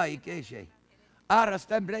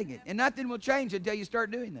nothing will change until you start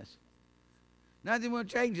doing this. Nothing will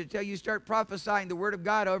change until you start prophesying the word of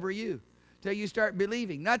God over you. Until you start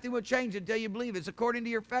believing. Nothing will change until you believe. It's according to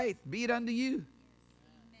your faith. Be it unto you.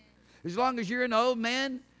 As long as you're an old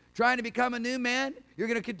man trying to become a new man, you're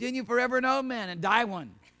going to continue forever an old man and die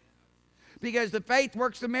one. Because the faith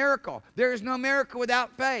works the miracle. There is no miracle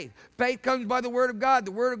without faith. Faith comes by the Word of God.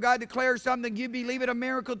 The Word of God declares something. You believe it, a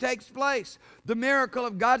miracle takes place. The miracle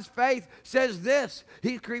of God's faith says this.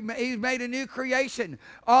 He's made a new creation.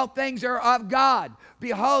 All things are of God.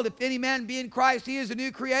 Behold, if any man be in Christ, he is a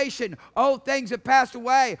new creation. Old things have passed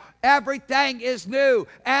away. Everything is new.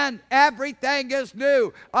 And everything is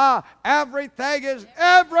new. Everything is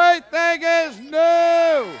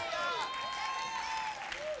new.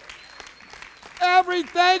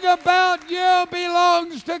 Everything about you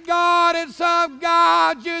belongs to God. It's of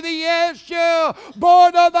God. You're the issue,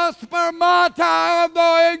 born of the spermata of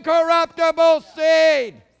the incorruptible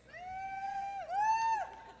seed.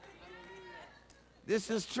 This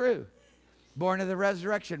is true. Born of the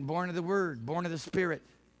resurrection, born of the Word, born of the Spirit,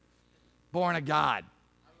 born of God.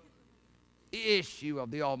 Issue of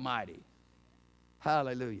the Almighty.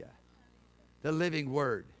 Hallelujah. The living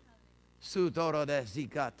Word. Sutoro de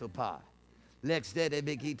zikatopa. Like I'm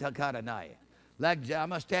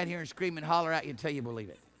going to stand here and scream and holler at you until you believe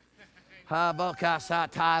it. I'm going to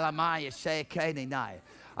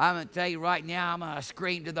tell you right now, I'm going to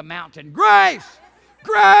scream to the mountain, grace,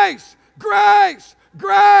 grace, grace,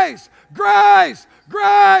 grace, grace,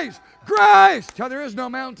 grace, grace, till there is no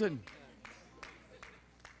mountain.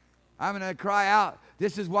 I'm going to cry out.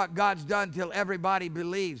 This is what God's done till everybody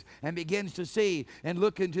believes and begins to see and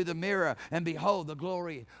look into the mirror and behold the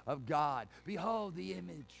glory of God. Behold the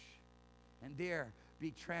image. And there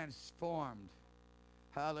be transformed.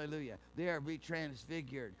 Hallelujah. There be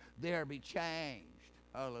transfigured. There be changed.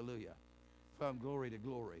 Hallelujah. From glory to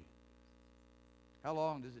glory. How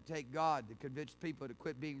long does it take God to convince people to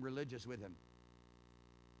quit being religious with Him?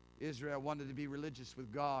 Israel wanted to be religious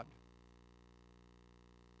with God.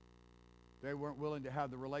 They weren't willing to have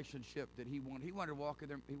the relationship that He wanted. He wanted to walk with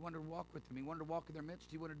them. He wanted to walk with them. He wanted to walk in their midst.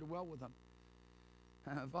 He wanted to dwell with them.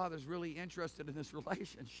 Father's really interested in this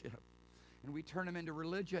relationship. And we turn Him into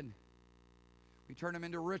religion. We turn Him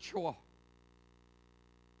into ritual.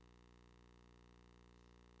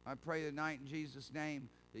 I pray tonight in Jesus' name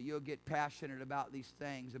that you'll get passionate about these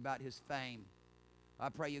things, about His fame. I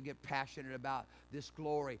pray you'll get passionate about this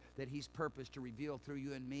glory that He's purposed to reveal through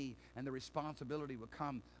you and me, and the responsibility will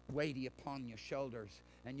come weighty upon your shoulders.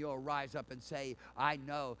 And you'll rise up and say, I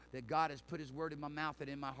know that God has put His word in my mouth and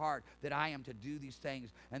in my heart that I am to do these things.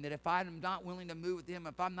 And that if I'm not willing to move with Him,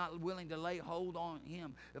 if I'm not willing to lay hold on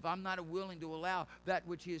Him, if I'm not willing to allow that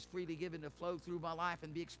which He has freely given to flow through my life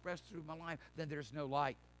and be expressed through my life, then there's no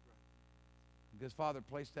light. Because Father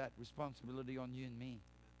placed that responsibility on you and me.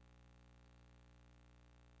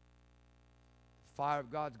 The fire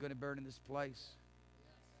of God's going to burn in this place.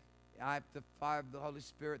 The fire of the Holy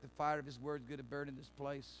Spirit, the fire of His word is going to burn in this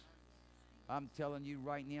place. I'm telling you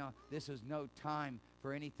right now, this is no time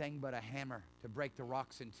for anything but a hammer to break the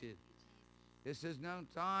rocks into. This is no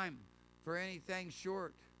time for anything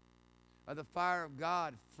short of the fire of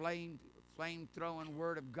God, flame-throwing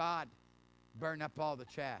word of God, burn up all the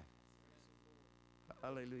chaff.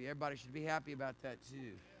 Hallelujah. Everybody should be happy about that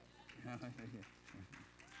too. Hallelujah.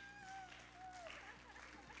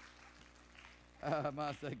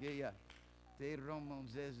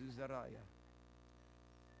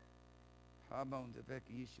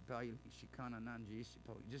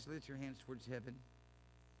 Just lift your hands towards heaven.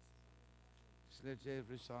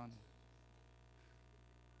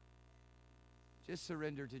 Just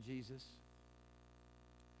surrender to Jesus.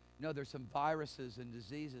 You know, there's some viruses and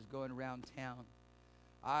diseases going around town.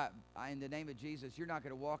 In the name of Jesus, you're not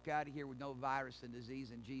going to walk out of here with no virus and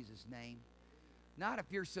disease in Jesus' name. Not if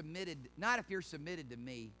you're submitted to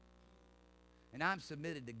me. And I'm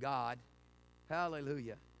submitted to God.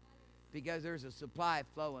 Hallelujah. Because there's a supply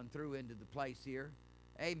flowing through into the place here.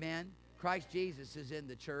 Amen. Christ Jesus is in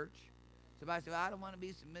the church. Somebody said, well, I don't want to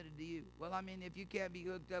be submitted to you. Well, I mean, if you can't be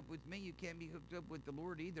hooked up with me, you can't be hooked up with the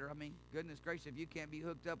Lord either. I mean, goodness gracious, if you can't be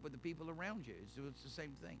hooked up with the people around you, it's the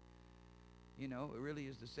same thing. You know, it really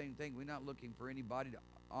is the same thing. We're not looking for anybody to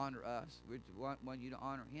honor us. We want you to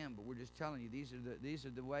honor Him, but we're just telling you these are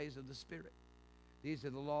the ways of the Spirit. These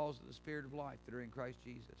are the laws of the Spirit of life that are in Christ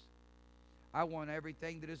Jesus. I want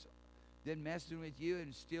everything that is then messing with you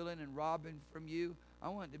and stealing and robbing from you, I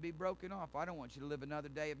want it to be broken off. I don't want you to live another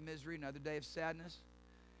day of misery, another day of sadness.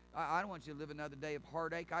 I don't want you to live another day of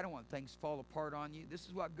heartache. I don't want things to fall apart on you. This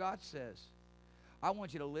is what God says. I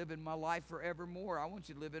want you to live in my life forevermore. I want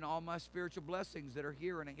you to live in all my spiritual blessings that are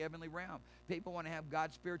here in a heavenly realm. People want to have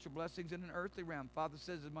God's spiritual blessings in an earthly realm. Father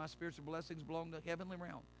says that my spiritual blessings belong to the heavenly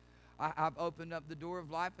realm. I've opened up the door of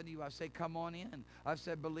life unto you. I say, come on in. I've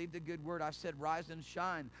said, believe the good word. I've said, rise and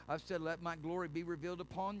shine. I've said, let my glory be revealed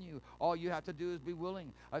upon you. All you have to do is be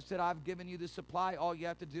willing. I've said, I've given you the supply. All you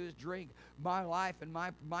have to do is drink. My life and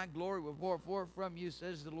my glory will pour forth from you,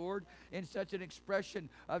 says the Lord, in such an expression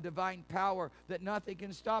of divine power that nothing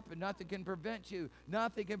can stop it. Nothing can prevent you.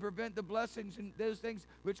 Nothing can prevent the blessings and those things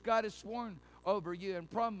which God has sworn over you and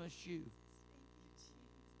promised you.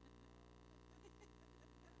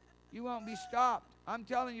 You won't be stopped. I'm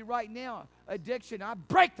telling you right now, addiction, I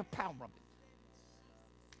break the power of it.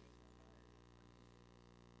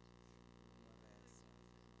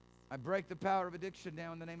 I break the power of addiction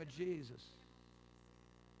now in the name of Jesus.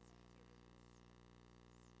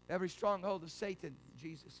 Every stronghold of Satan, in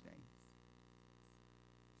Jesus' name.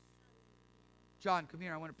 John, come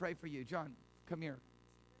here. I want to pray for you. John, come here.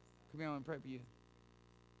 Come here. I want to pray for you.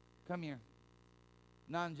 Come here.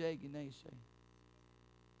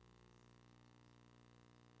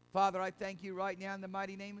 Father, I thank you right now in the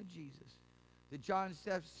mighty name of Jesus that John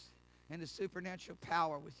steps into supernatural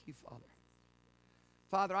power with you, Father.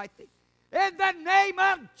 Father, I think in the name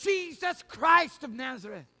of Jesus Christ of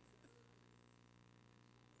Nazareth.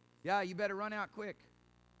 Yeah, you better run out quick.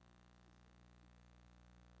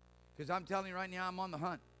 Because I'm telling you right now, I'm on the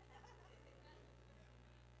hunt.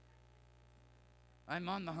 I'm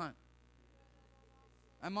on the hunt.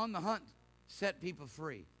 I'm on the hunt to set people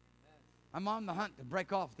free. I'm on the hunt to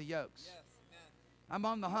break off the yokes. I'm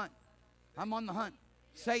on the hunt. I'm on the hunt.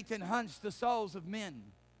 Satan hunts the souls of men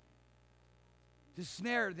to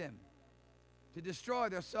snare them, to destroy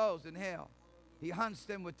their souls in hell. He hunts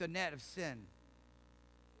them with the net of sin.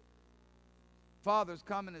 Father's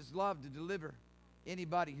come in His love to deliver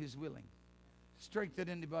anybody who's willing. Strengthen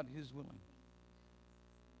anybody who's willing.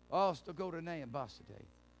 Oh, still go to name boss today.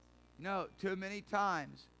 You know, too many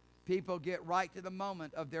times people get right to the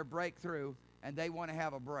moment of their breakthrough and they want to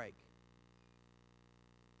have a break.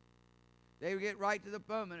 They get right to the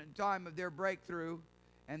moment in time of their breakthrough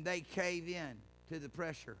and they cave in to the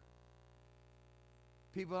pressure.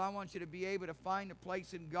 People, I want you to be able to find a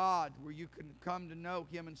place in God where you can come to know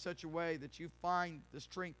Him in such a way that you find the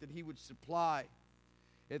strength that He would supply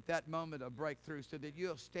at that moment of breakthrough, so that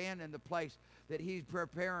you'll stand in the place that He's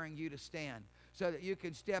preparing you to stand, so that you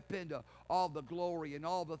can step into all the glory and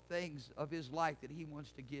all the things of His life that He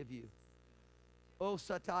wants to give you. Oh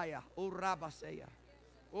Sataya, oh Rabaseya,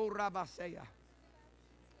 oh Rabaseya,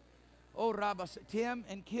 oh Rabaseya. Tim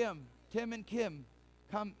and Kim,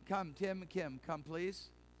 come, Tim and Kim, come please.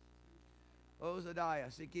 Ozadiah,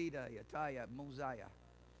 Sikita, Yataya, Mosiah.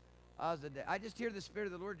 I just hear the Spirit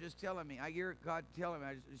of the Lord just telling me. I hear God telling me.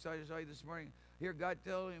 I saw you this morning. I hear God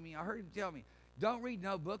telling me. I heard Him tell me, don't read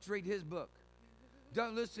no books, read His book.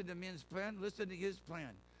 Don't listen to men's plan, listen to His plan.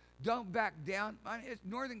 Don't back down.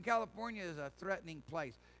 Northern California is a threatening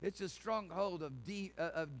place. It's a stronghold of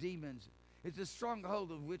demons. It's a stronghold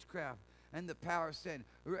of witchcraft and the power of sin.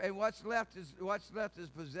 And what's left is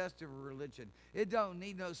possessive religion. It don't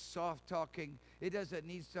need no soft talking. It doesn't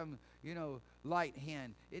need some, light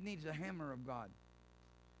hand. It needs a hammer of God,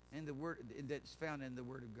 and the word that's found in the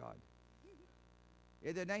Word of God.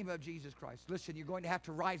 In the name of Jesus Christ. Listen, you're going to have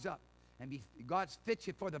to rise up and be. God's fit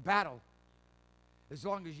you for the battle, as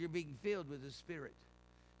long as you're being filled with His Spirit,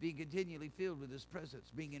 being continually filled with His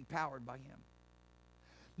presence, being empowered by Him.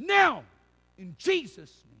 Now, in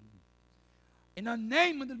Jesus' name. In the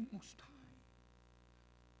name of the Most High.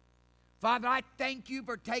 Father, I thank You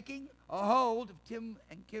for taking a hold of Tim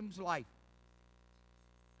and Kim's life.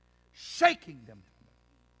 Shaking them.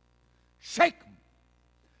 Shake them.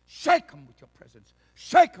 Shake them with Your presence.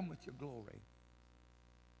 Shake them with Your glory.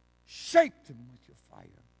 Shake them with Your fire.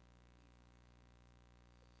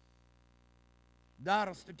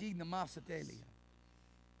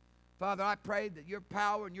 Father, I pray that Your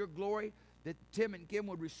power and Your glory, that Tim and Kim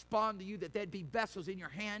would respond to You, that they'd be vessels in Your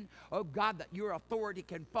hand. Oh God, that Your authority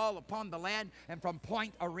can fall upon the land, and from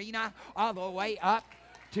Point Arena all the way up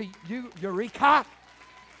to Eureka.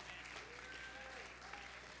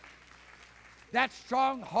 That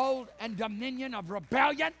stronghold and dominion of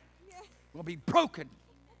rebellion will be broken.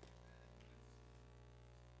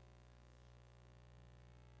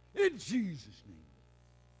 In Jesus' name.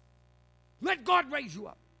 Let God raise you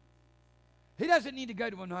up. He doesn't need to go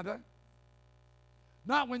to another.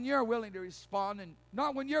 Not when you're willing to respond, and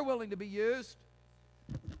not when you're willing to be used.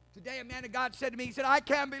 Today a man of God said to me, he said, I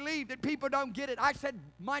can't believe that people don't get it. I said,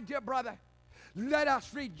 my dear brother, let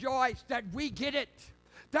us rejoice that we get it.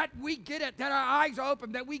 That we get it, that our eyes are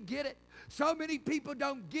open, that we get it. So many people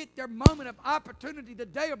don't get their moment of opportunity, the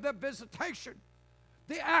day of their visitation.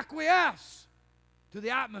 They acquiesce to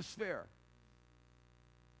the atmosphere.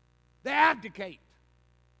 They abdicate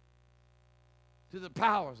to the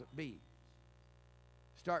powers that be.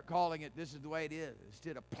 Start calling it, this is the way it is,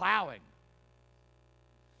 instead of plowing.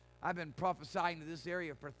 I've been prophesying to this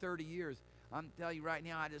area for 30 years. I'm telling you right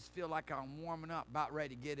now, I just feel like I'm warming up, about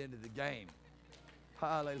ready to get into the game.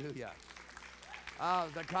 Hallelujah.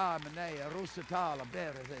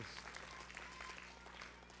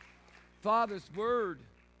 Father's word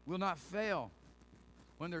will not fail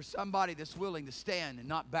when there's somebody that's willing to stand and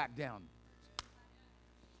not back down.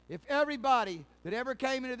 If everybody that ever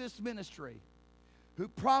came into this ministry who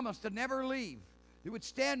promised to never leave, who would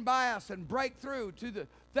stand by us and break through to the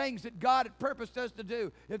things that God had purposed us to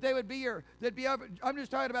do, if they would be here, there'd be over, I'm just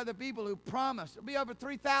talking about the people who promised. There'd be over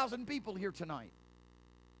 3,000 people here tonight.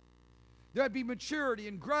 There'd be maturity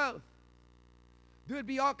and growth. There'd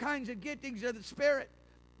be all kinds of giftings of the Spirit.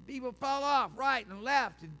 People fall off right and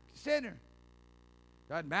left and center.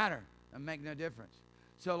 Doesn't matter. Doesn't make no difference.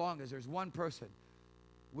 So long as there's one person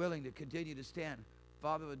willing to continue to stand,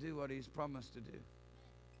 Father will do what He's promised to do.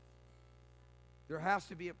 There has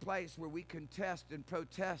to be a place where we contest and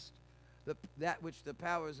protest that which the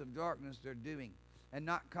powers of darkness are doing, and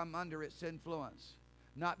not come under its influence,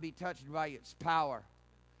 not be touched by its power.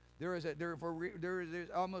 There's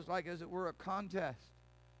almost like as it were a contest.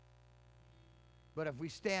 But if we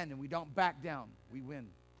stand and we don't back down, we win.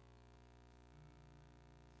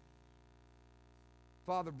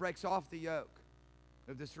 Father breaks off the yoke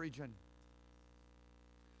of this region.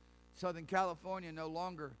 Southern California no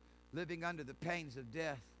longer living under the pains of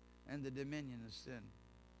death and the dominion of sin.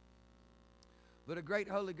 But a great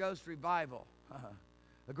Holy Ghost revival,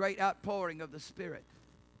 a great outpouring of the Spirit.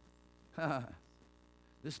 The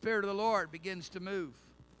Spirit of the Lord begins to move.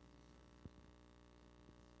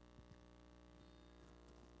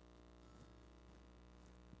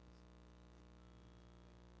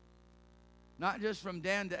 Not just from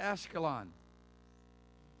Dan to Ashkelon,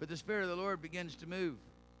 but the Spirit of the Lord begins to move.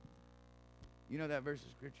 You know that verse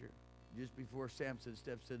of Scripture, just before Samson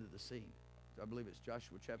steps into the scene. I believe it's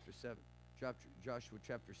Joshua chapter 7, Joshua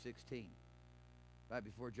chapter 16. Right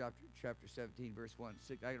before chapter 17, verse 1.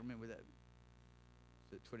 I don't remember that.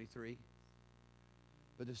 Is it 23?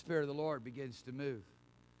 But the Spirit of the Lord begins to move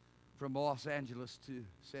from Los Angeles to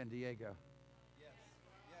San Diego.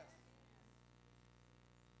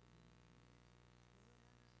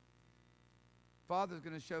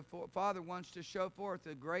 Father wants to show forth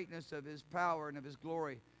the greatness of His power and of His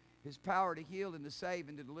glory. His power to heal and to save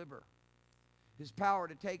and to deliver. His power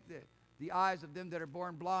to take the eyes of them that are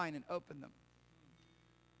born blind and open them.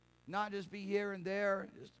 Not just be here and there,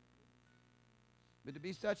 but to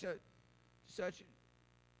be such a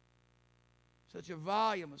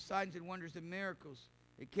volume of signs and wonders and miracles.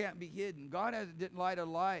 It can't be hidden. God didn't light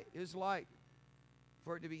His light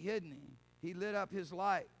for it to be hidden. He lit up His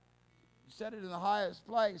light. Set it in the highest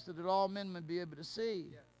place so that all men would be able to see.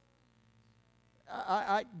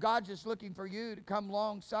 God's just looking for you to come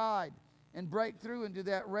alongside and break through into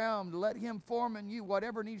that realm, to let Him form in you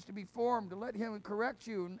whatever needs to be formed, to let Him correct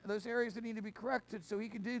you in those areas that need to be corrected so He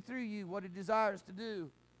can do through you what He desires to do.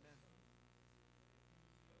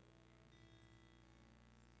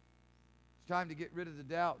 It's time to get rid of the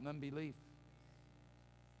doubt and unbelief.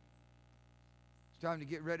 It's time to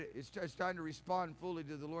get ready. It's time to respond fully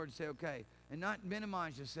to the Lord and say, okay, and not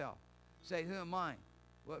minimize yourself. Say, who am I?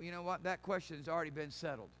 Well, you know what? That question has already been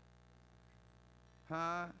settled.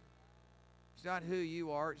 Huh? It's not who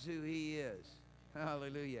you are, it's who He is.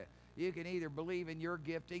 Hallelujah. You can either believe in your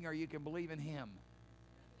gifting or you can believe in Him.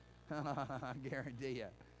 I guarantee you.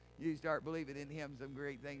 You start believing in Him, some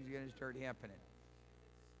great things are going to start happening.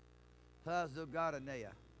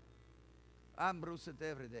 Hazogaranea. Ambrusat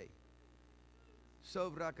every day.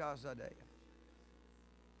 Sobrakasadea.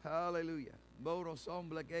 Hallelujah. Bodo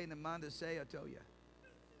somblake namanda say I tell you.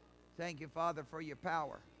 Thank you, Father, for your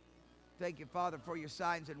power. Thank you, Father, for your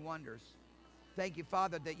signs and wonders. Thank you,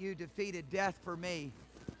 Father, that you defeated death for me.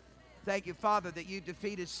 Thank you, Father, that you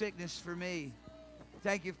defeated sickness for me.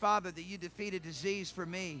 Thank you, Father, that you defeated disease for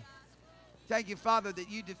me. Thank you, Father, that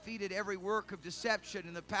you defeated every work of deception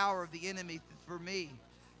and the power of the enemy for me.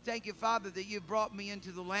 Thank you, Father, that you brought me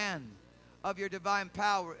into the land of your divine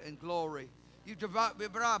power and glory. You brought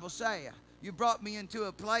me into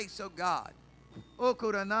a place, oh God, of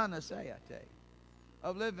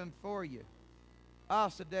living for you.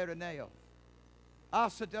 Of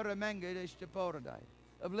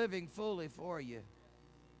living fully for you.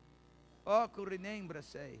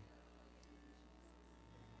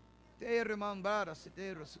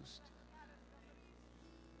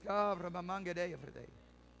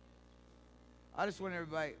 I just want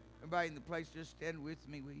everybody in the place, just stand with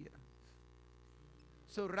me, will you?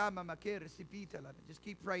 So just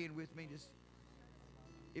keep praying with me. Just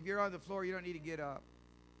if you're on the floor, you don't need to get up.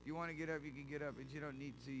 If you want to get up, you can get up, but you don't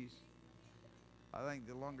need to. I think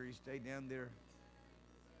the longer you stay down there.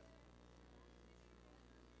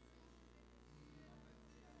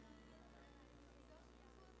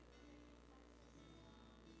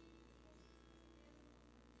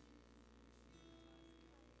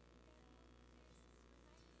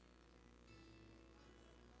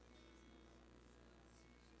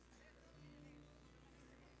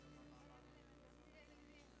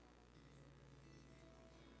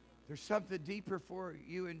 There's something deeper for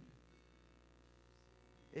you and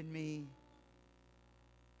me.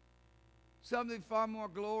 Something far more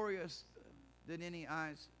glorious than any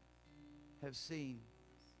eyes have seen.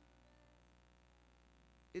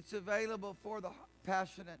 It's available for the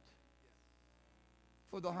passionate,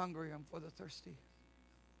 for the hungry, and for the thirsty.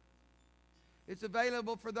 It's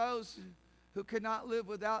available for those who cannot live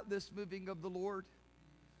without this moving of the Lord,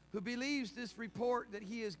 who believes this report that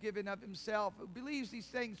He has given of Himself, who believes these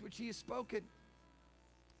things which He has spoken,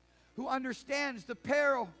 who understands the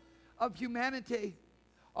peril of humanity,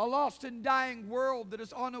 a lost and dying world that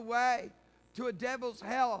is on the way to a devil's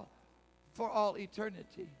hell for all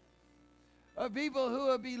eternity. Of people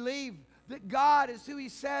who believe that God is who He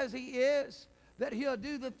says He is, that He'll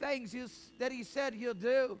do the things that He said He'll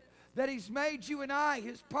do, that He's made you and I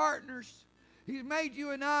His partners. He's made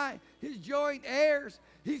you and I His joint heirs.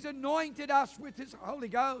 He's anointed us with His Holy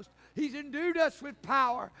Ghost. He's endued us with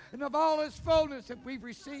power, and of all His fullness that we've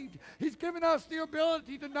received. He's given us the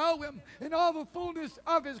ability to know Him in all the fullness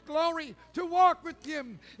of His glory, to walk with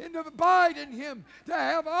Him and to abide in Him, to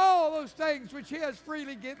have all those things which He has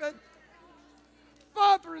freely given.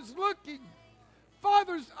 Father is looking.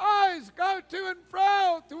 Father's eyes go to and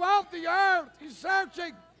fro throughout the earth. He's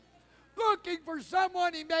searching, looking for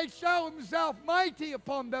someone He may show Himself mighty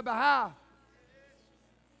upon their behalf.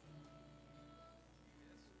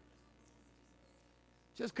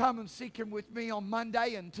 Just come and seek Him with me on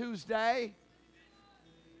Monday and Tuesday.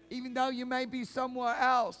 Even though you may be somewhere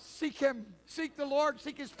else, seek Him. Seek the Lord.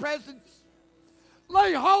 Seek His presence.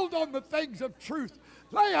 Lay hold on the things of truth.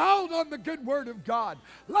 Lay hold on the good word of God.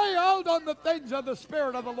 Lay hold on the things of the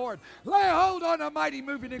Spirit of the Lord. Lay hold on a mighty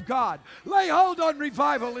moving of God. Lay hold on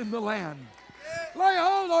revival in the land. Lay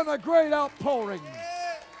hold on a great outpouring.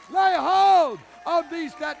 Lay hold on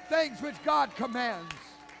these things which God commands.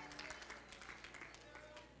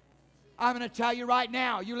 I'm going to tell you right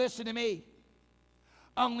now, you listen to me.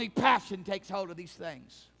 Only passion takes hold of these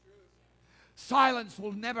things. Silence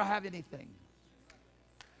will never have anything.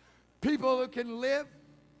 People who can live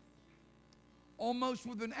almost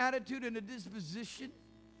with an attitude and a disposition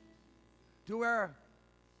to where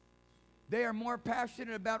they are more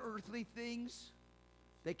passionate about earthly things,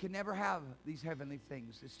 they can never have these heavenly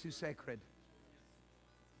things. It's too sacred.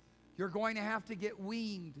 You're going to have to get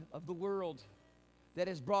weaned of the world that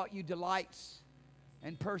has brought you delights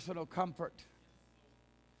and personal comfort,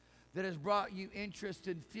 that has brought you interest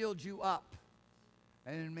and filled you up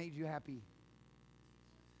and made you happy.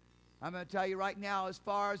 I'm going to tell you right now, as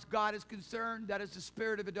far as God is concerned, that is the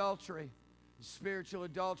spirit of adultery. Spiritual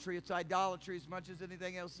adultery, it's idolatry as much as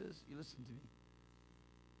anything else is. You listen to me.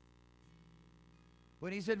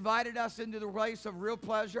 When He's invited us into the place of real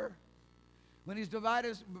pleasure, when He's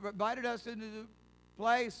invited us into the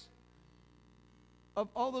place of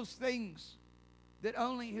all those things that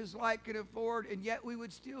only His light could afford, and yet we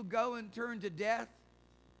would still go and turn to death.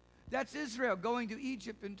 That's Israel going to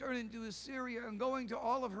Egypt and turning to Assyria and going to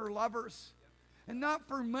all of her lovers. And not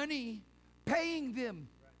for money, paying them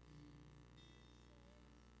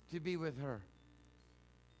to be with her.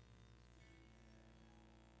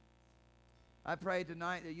 I pray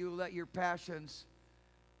tonight that you will let your passions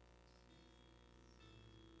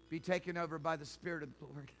be taken over by the Spirit of the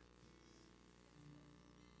Lord.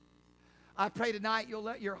 I pray tonight you'll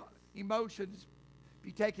let your emotions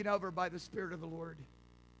be taken over by the Spirit of the Lord.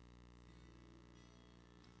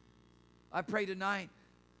 I pray tonight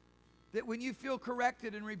that when you feel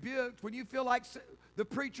corrected and rebuked, when you feel like the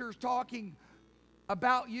preacher's talking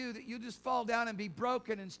about you, that you just fall down and be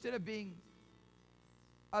broken instead of being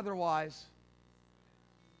otherwise.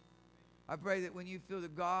 I pray that when you feel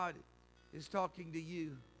that God is talking to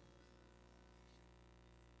you,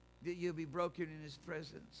 that you'll be broken in His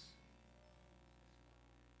presence.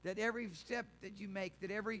 That every step that you make, that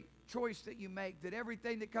every choice that you make, that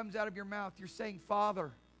everything that comes out of your mouth, you're saying,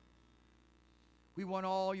 Father, we want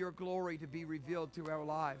all your glory to be revealed through our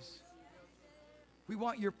lives. We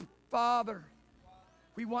want your Father.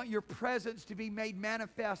 We want your presence to be made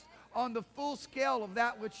manifest on the full scale of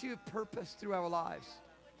that which you have purposed through our lives.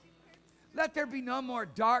 Let there be no more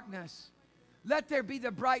darkness. Let there be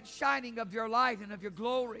the bright shining of your light and of your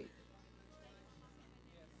glory.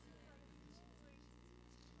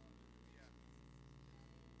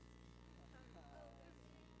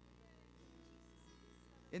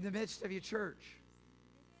 In the midst of your church,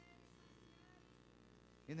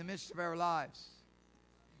 in the midst of our lives.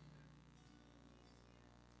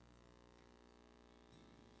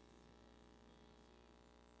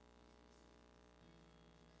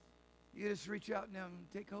 You just reach out now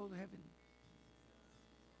and take hold of heaven.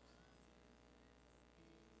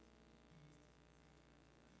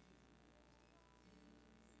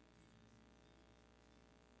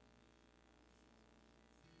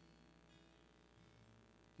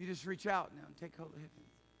 You just reach out now and take hold of heaven.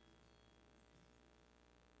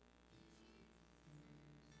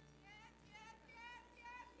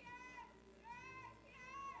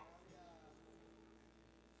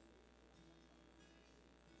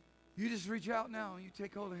 You just reach out now and you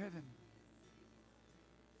take hold of heaven.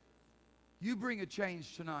 You bring a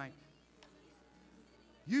change tonight.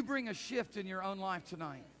 You bring a shift in your own life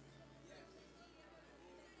tonight.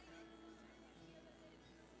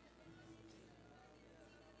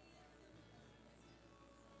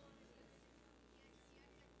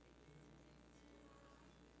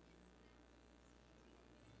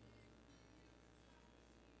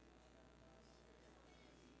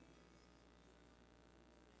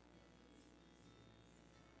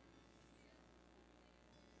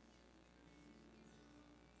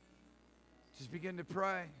 Just begin to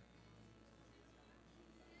pray.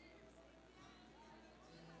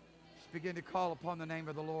 Just begin to call upon the name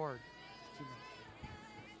of the Lord.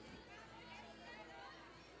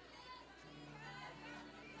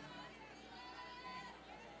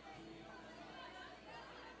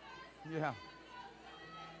 Yeah.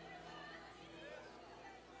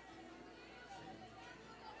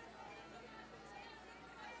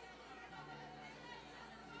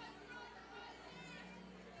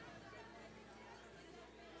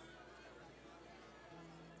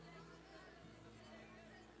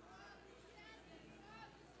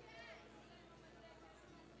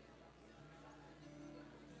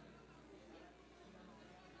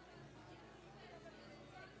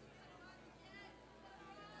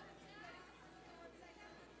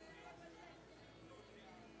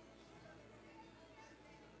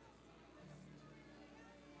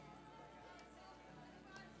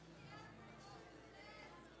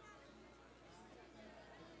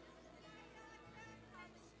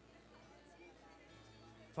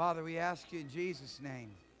 Father, we ask you in Jesus' name,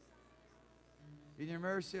 in your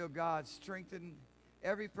mercy, O God, strengthen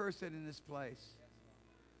every person in this place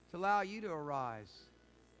to allow you to arise,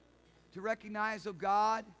 to recognize, O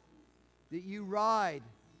God, that you ride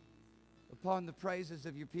upon the praises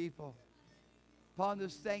of your people, upon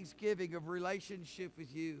this thanksgiving of relationship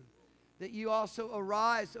with you, that you also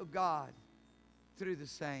arise, O God, through the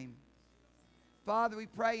same. Father, we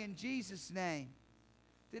pray in Jesus' name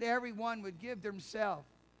that everyone would give themselves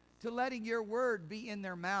to letting your word be in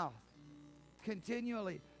their mouth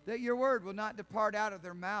continually, that your word will not depart out of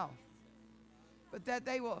their mouth, but that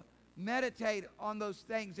they will meditate on those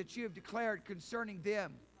things that you have declared concerning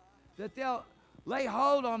them, that they'll lay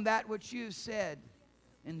hold on that which you've said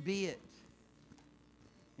and be it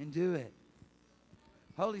and do it.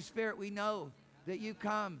 Holy Spirit, we know that you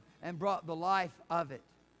come and brought the life of it,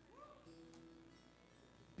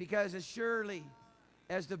 because as surely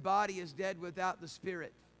as the body is dead without the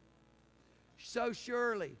spirit, so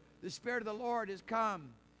surely the Spirit of the Lord has come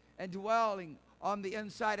and dwelling on the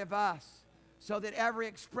inside of us, so that every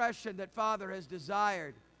expression that Father has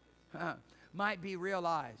desired might be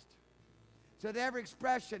realized. So that every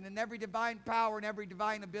expression and every divine power and every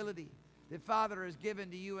divine ability that Father has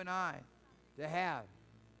given to you and I to have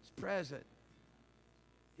is present.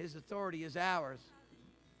 His authority is ours.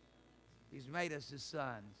 He's made us his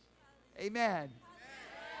sons. Amen.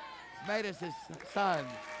 He's made us his sons.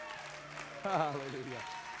 Hallelujah.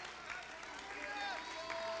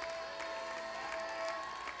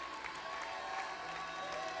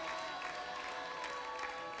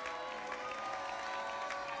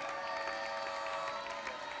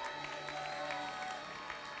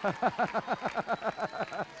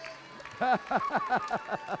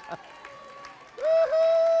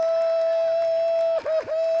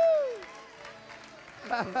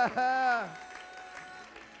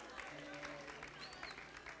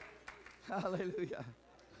 Hallelujah.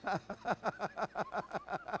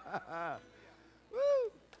 Woo.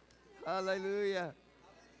 Hallelujah.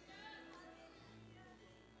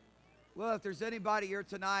 Well, if there's anybody here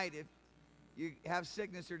tonight, if you have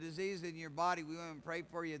sickness or disease in your body, we want to pray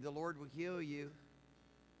for you. The Lord will heal you.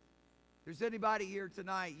 If there's anybody here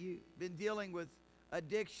tonight, you've been dealing with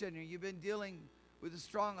addiction, or you've been dealing with a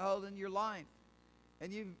stronghold in your life,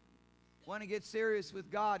 and you want to get serious with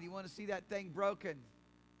God, you want to see that thing broken.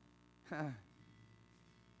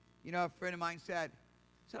 You know, a friend of mine said,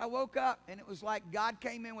 I woke up and it was like God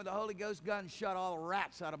came in with a Holy Ghost gun and shot all the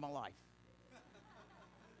rats out of my life.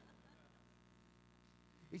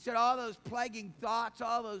 He said all those plaguing thoughts,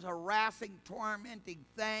 all those harassing, tormenting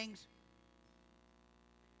things,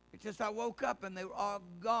 it's just I woke up and they were all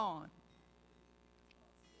gone.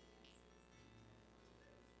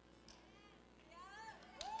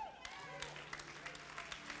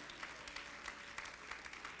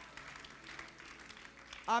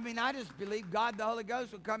 I mean, I just believe God, the Holy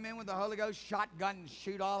Ghost, will come in with the Holy Ghost shotgun and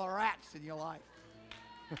shoot all the rats in your life.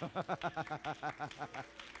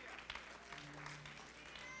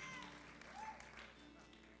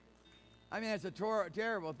 I mean, it's a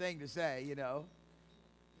terrible thing to say, you know.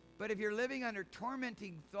 But if you're living under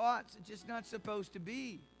tormenting thoughts, it's just not supposed to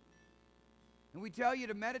be. And we tell you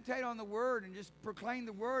to meditate on the Word and just proclaim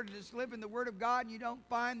the Word and just live in the Word of God, and you don't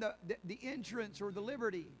find the entrance or the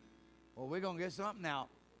liberty. Well, we're going to get something out.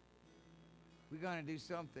 We're going to do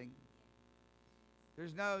something.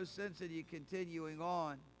 There's no sense in you continuing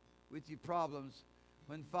on with your problems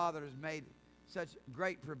when Father has made such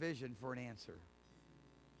great provision for an answer.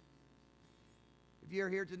 If you're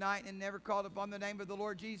here tonight and never called upon the name of the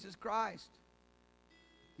Lord Jesus Christ,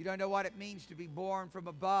 you don't know what it means to be born from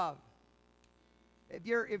above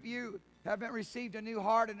If you haven't received a new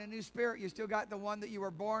heart and a new spirit, you still got the one that you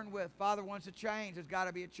were born with. Father wants a change. There's got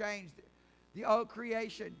to be a change. The old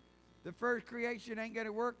creation, the first creation ain't going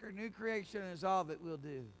to work. Or new creation is all that will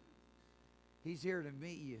do. He's here to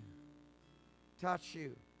meet you, touch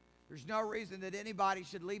you. There's no reason that anybody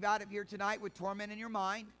should leave out of here tonight with torment in your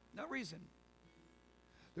mind. No reason.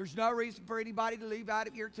 There's no reason for anybody to leave out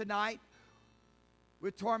of here tonight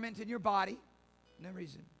with torment in your body. No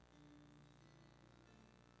reason.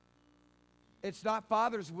 It's not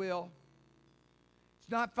Father's will.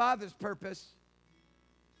 It's not Father's purpose.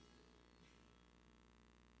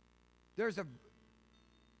 There's a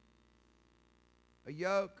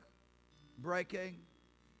yoke breaking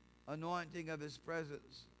anointing of His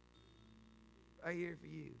presence right here for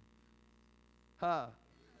you.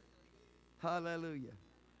 Hallelujah.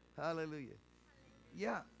 Hallelujah.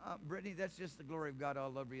 Yeah, Brittany, that's just the glory of God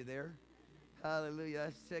all over you there.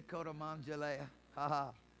 Hallelujah.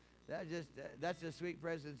 That's the sweet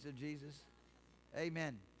presence of Jesus.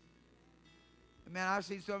 Amen. Man, I've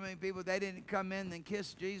seen so many people, they didn't come in and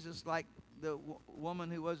kiss Jesus like the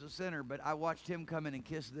woman who was a sinner, but I watched Him come in and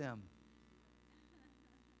kiss them.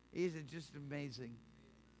 He's just amazing.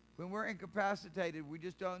 When we're incapacitated, we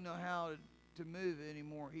just don't know how to move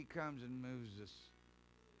anymore. He comes and moves us.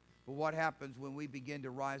 But what happens when we begin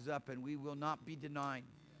to rise up and we will not be denied?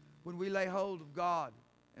 When we lay hold of God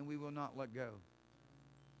and we will not let go.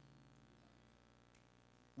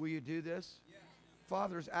 Will you do this? Yes.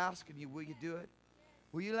 Father's asking you, will you do it?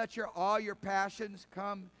 Will you let all your passions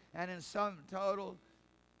come and in sum total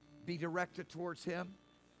be directed towards Him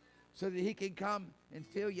so that He can come and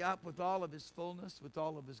fill you up with all of His fullness, with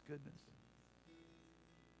all of His goodness?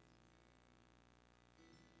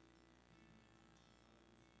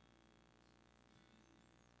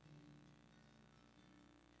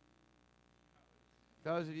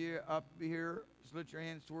 Those of you up here, just lift your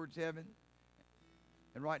hands towards heaven.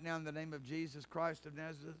 And right now, in the name of Jesus Christ of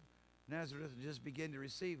Nazareth, just begin to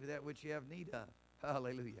receive that which you have need of.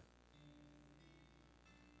 Hallelujah.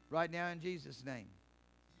 Right now, in Jesus' name.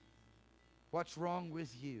 What's wrong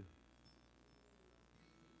with you?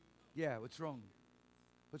 Yeah, what's wrong?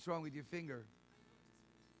 What's wrong with your finger?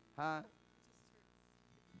 Huh?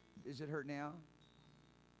 Is it hurt now?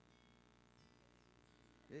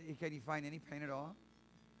 Can you find any pain at all?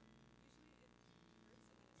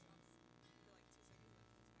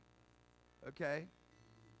 Okay.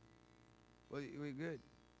 Well, we're good.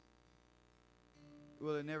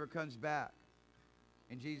 Well, it never comes back.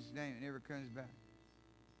 In Jesus' name, it never comes back.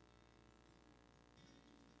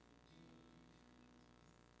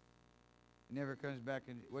 It never comes back.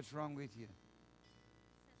 And what's wrong with you?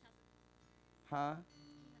 Huh?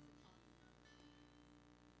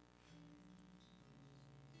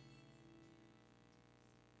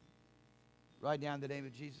 Right now, in the name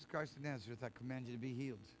of Jesus Christ of Nazareth, I command you to be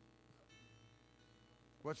healed.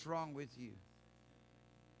 What's wrong with you?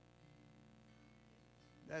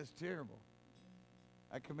 That's terrible.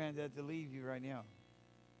 I command that to leave you right now.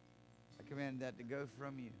 I command that to go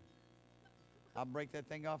from you. I'll break that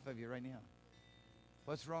thing off of you right now.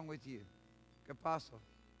 What's wrong with you? ¿Qué pasó?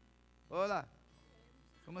 Hola.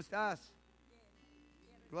 ¿Cómo estás?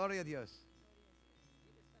 Gloria a Dios.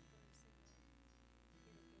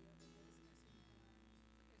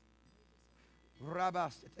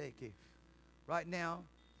 Rabasteteki. Right now,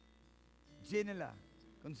 llénela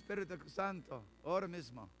con Espíritu Santo ahora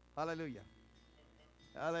mismo. Aleluya.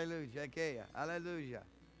 Aleluya. Aquella. Aleluya.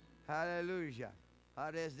 Aleluya.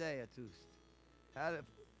 Aresdea tus.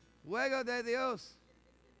 Fuego de Dios.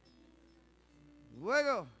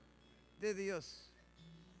 Fuego de Dios.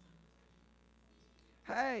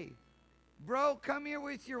 Hey, bro, come here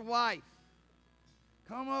with your wife.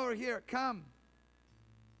 Come over here. Come.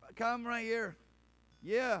 Come right here.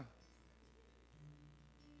 Yeah.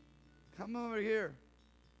 Come over here.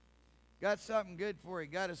 Got something good for you.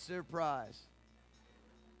 Got a surprise.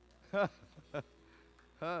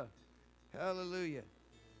 Hallelujah.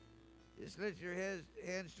 Just lift your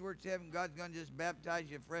hands towards heaven. God's going to just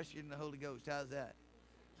baptize you fresh in the Holy Ghost. How's that?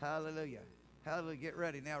 Hallelujah. Hallelujah. Get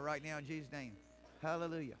ready now, right now, in Jesus' name.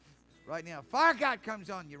 Hallelujah. Right now. Fire God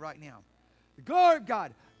comes on you right now. The glory of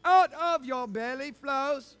God. Out of your belly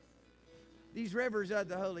flows these rivers of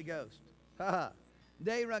the Holy Ghost.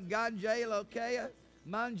 De ranganje lokea,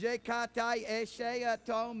 manje katai eshea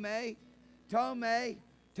tome,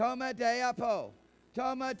 tome deapo,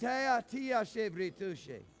 tome tea tia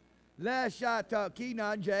shibritushe. Leshato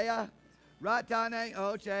kinanjea, ratane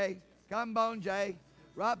oche, kambonje,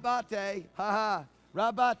 rabate,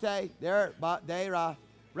 rabate, there, dera,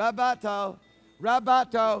 rabato,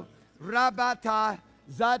 rabata,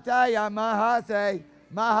 Zataya mahase.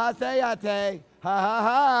 Mahaseyate. Ha ha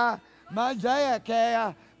ha. Manjaya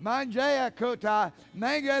kea. Manjaya kuta.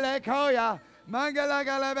 Mangele koya. Mangala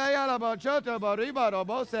galabeya la bochoto boriba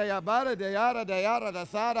robose ya bara de yara da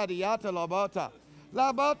sada de yata lobota.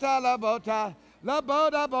 La bota la bota. La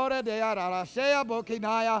boda boda de yara la shea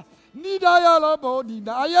bokinaya. Nidaya la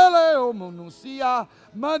bodinaya le omunusia.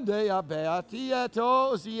 Mandeya beatia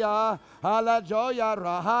tosia. Hala joya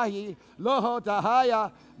rahahi. Loho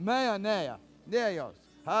tahaya. Meanea. There you go.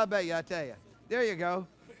 Habeyatea. There you go.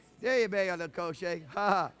 There you be la koshe. Ha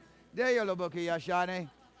ha. There you lo boki yashane.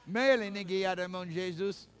 Mele nigiyada mon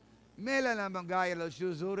Jesus. Mele na mangaya lo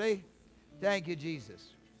shuzuri. Thank you,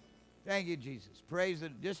 Jesus. Thank you, Jesus. Praise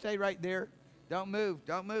it. Just stay right there. Don't move.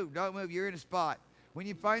 Don't move. Don't move. You're in a spot. When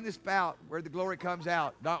you find the spout where the glory comes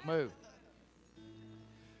out, don't move.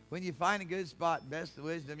 When you find a good spot, best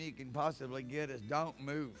wisdom you can possibly get is don't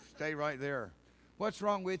move. Stay right there. What's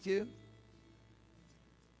wrong with you?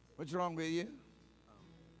 What's wrong with you? I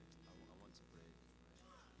want to break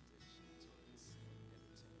my addiction towards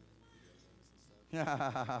entertainment, video games and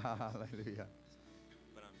stuff. Hallelujah.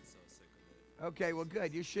 But I'm so sick of it. Okay, well,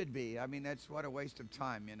 good. You should be. I mean, that's what a waste of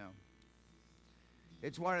time, you know.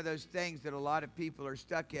 It's one of those things that a lot of people are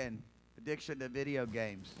stuck in, addiction to video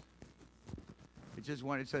games. It's just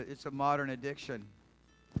one. It's a modern addiction.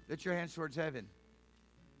 Lift your hands towards heaven.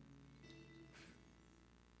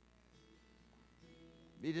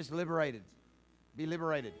 Be just liberated. Be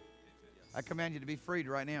liberated. I command you to be freed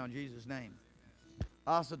right now in Jesus' name.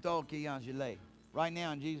 Right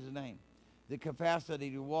now in Jesus' name. The capacity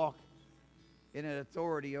to walk in an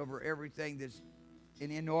authority over everything that's an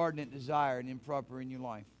inordinate desire and improper in your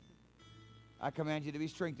life. I command you to be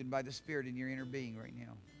strengthened by the Spirit in your inner being right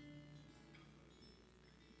now.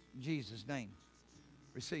 In Jesus' name.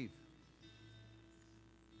 Receive.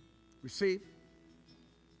 Receive.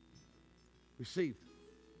 Receive.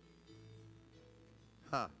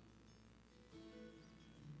 Ha.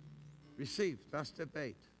 Receive. That's step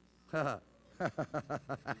 8. Ha.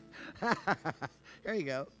 There you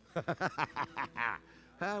go.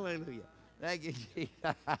 Hallelujah. Thank you,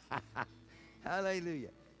 Jesus. Hallelujah.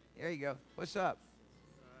 There you go. What's up?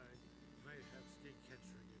 I might have skin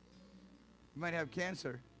cancer again. You might have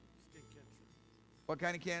cancer. Skin cancer. What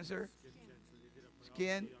kind of cancer? Skin cancer. They did a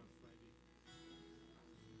Skin? biopsy on Friday.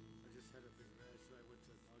 I just had a big rash, so I went to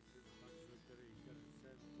the doctor. The doctor looked at it. He got it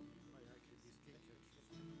said it might actually be skin cancer.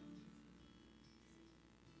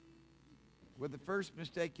 Well, the first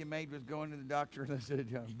mistake you made was going to the doctor and listening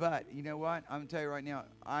to him. But you know what? I'm going to tell you right now,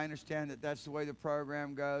 I understand that that's the way the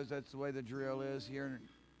program goes. That's the way the drill is here.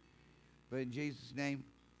 But in Jesus' name,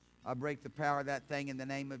 I break the power of that thing in the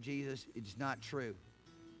name of Jesus. It's not true.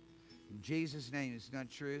 In Jesus' name, it's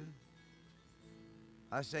not true.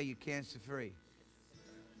 I say you cancer free.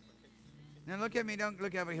 Now look at me. Don't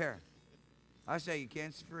look over here. I say you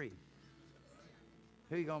cancer free.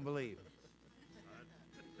 Who you going to believe?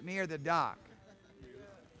 Me or the doc?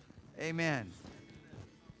 Amen.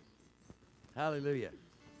 Hallelujah.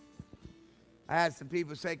 I had some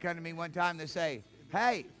people come to me one time, they say,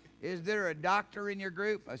 hey, is there a doctor in your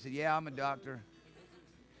group? I said, yeah, I'm a doctor.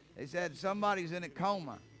 They said, somebody's in a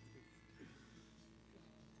coma.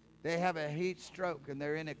 They have a heat stroke and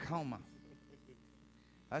they're in a coma.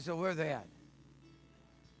 I said, where are they at?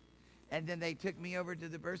 And then they took me over to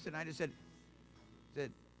the person. I just said,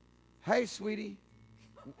 hey, sweetie,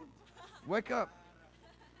 wake up.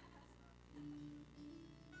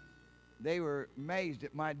 They were amazed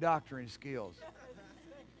at my doctoring skills.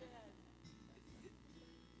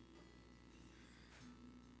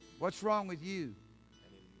 What's wrong with you?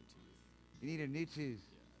 I need a new tooth. You need a new tooth.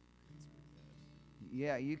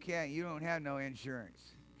 Yeah, it's pretty bad. Yeah, you can't. You don't have no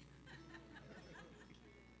insurance.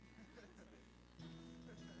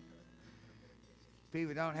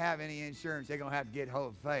 People don't have any insurance. They're going to have to get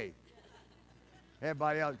hold of faith.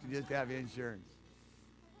 Everybody else can just have insurance.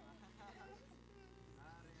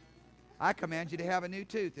 I command you to have a new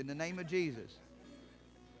tooth in the name of Jesus.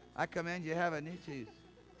 I command you to have a new tooth.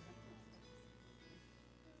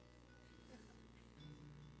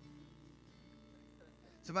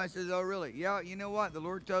 Somebody says, oh, really? Yeah, you know what? The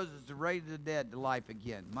Lord tells us to raise the dead to life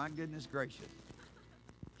again. My goodness gracious.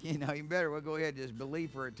 You know, you better well go ahead and just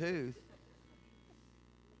believe for a tooth.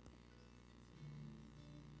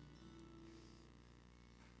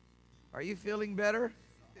 Are you feeling better?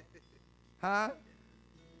 Huh?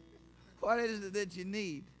 What is it that you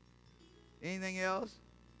need? Anything else?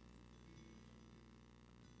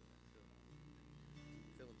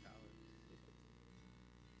 Feel the power.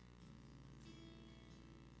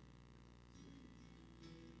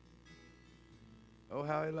 Oh,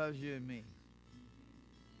 how he loves you and me.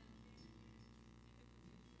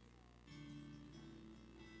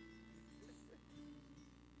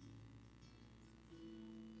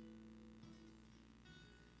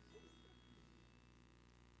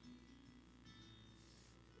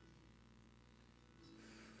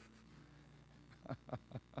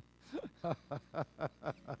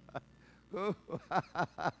 Oh,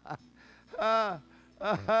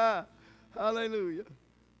 hallelujah.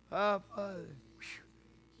 Ah, Father,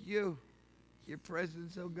 your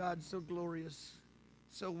presence, oh God, so glorious,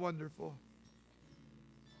 so wonderful.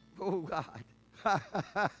 Oh God.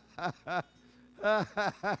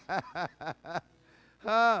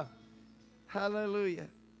 Ah, hallelujah.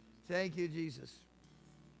 Thank you, Jesus.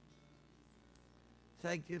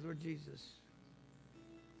 Thank you, Lord Jesus.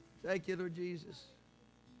 Thank you, Lord Jesus.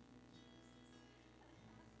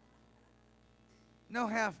 No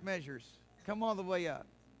half measures. Come all the way up.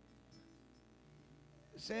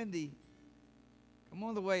 Sandy, come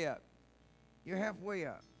all the way up. You're halfway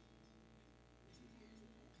up.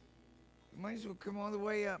 You might as well come all the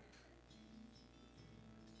way up.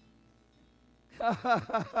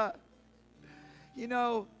 You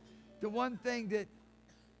know, the one thing that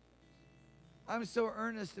I'm so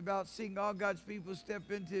earnest about seeing all God's people step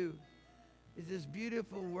into is this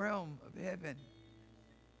beautiful realm of heaven.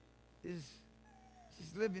 Is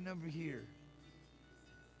just living over here.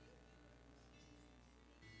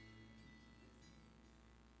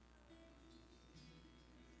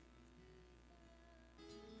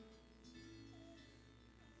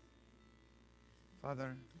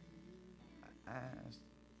 Father, I ask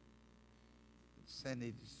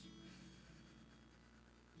Sandy to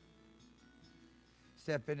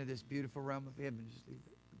step into this beautiful realm of heaven.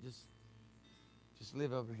 Just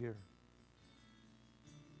live over here.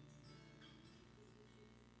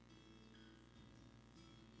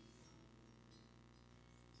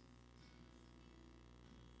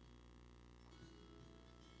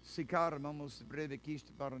 Sikar mamos breve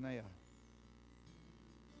kiste baranea.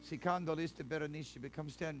 Sikando liste berenishi. Come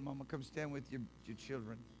stand, Mama. Come stand with your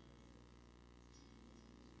children.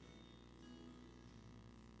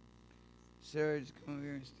 Sarah, just come over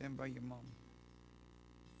here and stand by your mom.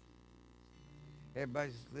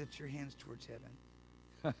 Everybody just lift your hands towards heaven.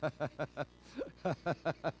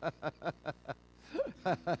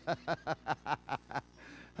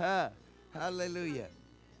 Hallelujah.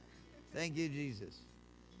 Thank you, Jesus.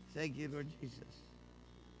 Thank you, Lord Jesus.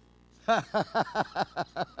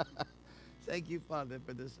 Thank you, Father,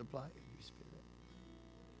 for the supply of your Spirit.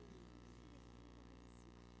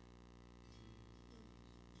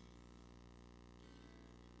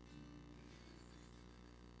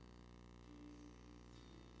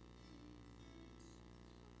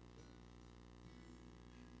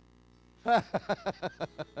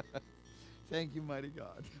 Thank you, mighty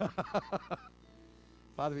God.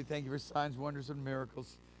 Father, we thank you for signs, wonders, and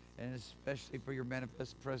miracles, and especially for your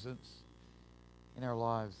manifest presence in our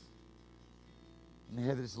lives. In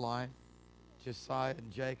Heather's life, Josiah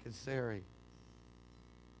and Jake and Sarah. Thank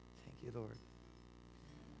you, Lord.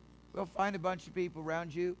 We'll find a bunch of people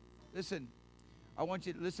around you. Listen, I want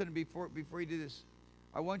you to listen before you do this.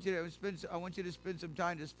 I want you to spend some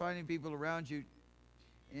time just finding people around you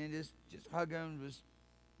and just hug them, just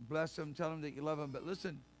bless them, tell them that you love them. But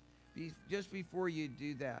listen, just before you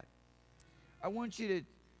do that, I want you to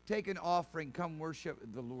take an offering, come worship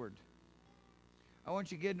the Lord. I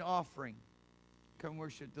want you to get an offering, come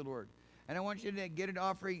worship the Lord. And I want you to get an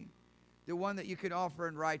offering, the one that you can offer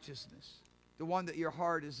in righteousness, the one that your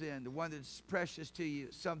heart is in, the one that's precious to you,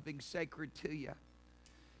 something sacred to you.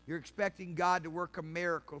 You're expecting God to work a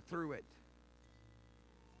miracle through it.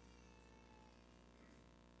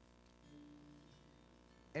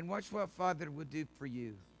 And watch what Father will do for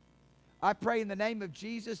you. I pray in the name of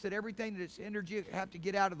Jesus that everything that's hindered you have to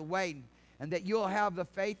get out of the way, and that you'll have the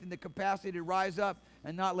faith and the capacity to rise up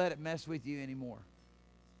and not let it mess with you anymore.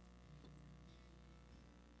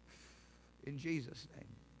 In Jesus' name.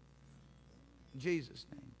 In Jesus'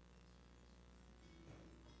 name.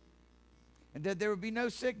 And that there will be no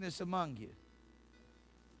sickness among you.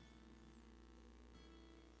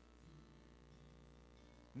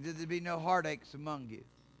 And that there be no heartaches among you.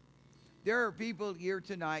 There are people here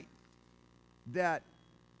tonight that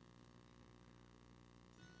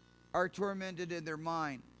are tormented in their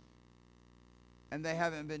mind, and they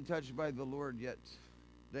haven't been touched by the Lord yet.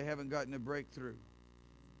 They haven't gotten a breakthrough.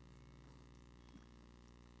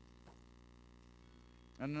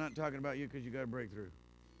 And I'm not talking about you because you got a breakthrough,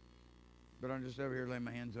 but I'm just over here laying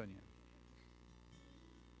my hands on you.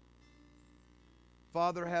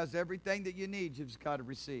 Father has everything that you need. You've just got to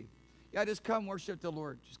receive. Yeah, just come worship the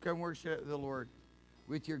Lord. Just come worship the Lord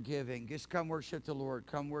with your giving. Just come worship the Lord.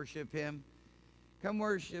 Come worship Him. Come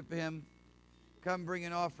worship Him. Come bring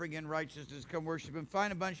an offering in righteousness. Come worship Him.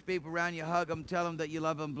 Find a bunch of people around you. Hug them. Tell them that you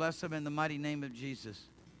love them. Bless them in the mighty name of Jesus.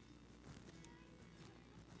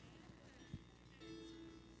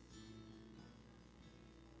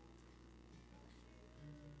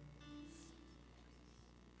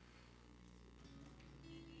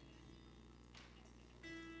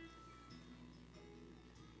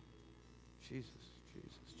 Jesus,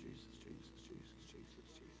 Jesus, Jesus, Jesus, Jesus, Jesus,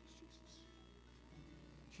 Jesus, Jesus.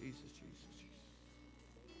 Jesus, Jesus, Jesus.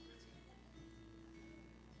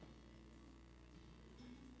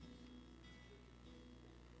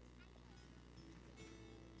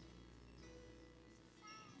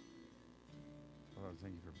 Lord,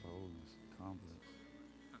 thank you for boldness, confidence.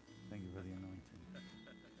 Thank you for the anointing.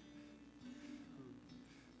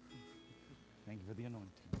 Thank you for the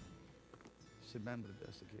anointing. Remember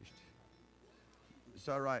this occasion. It's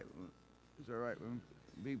all right. It's all right. When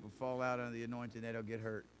people fall out under the anointing, they don't get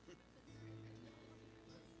hurt.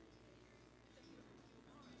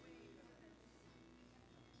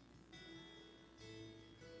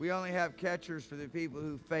 We only have catchers for the people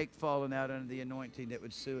who fake falling out under the anointing that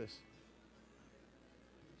would sue us.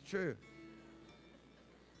 It's true.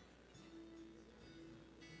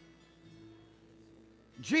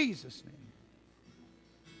 Jesus' name.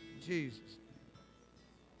 Jesus' name.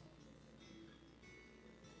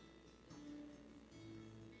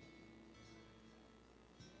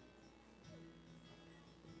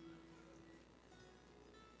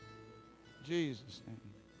 Jesus' name.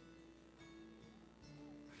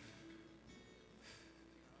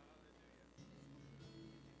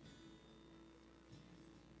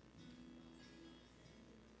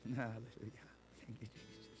 Hallelujah. Thank you,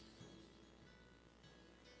 Jesus.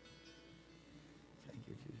 Thank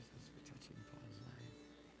you, Jesus, for touching Paul's life.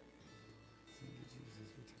 Thank you,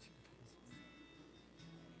 Jesus, for touching Paul's life.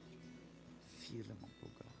 Feel him up,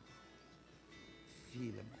 oh God.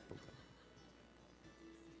 Feel him up, oh God.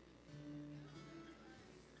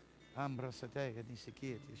 Ambra satega ni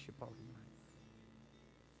sekieti shipalma.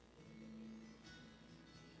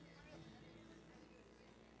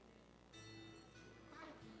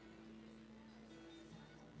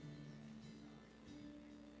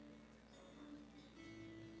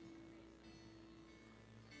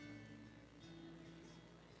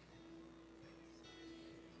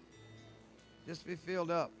 Just be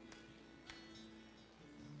filled up.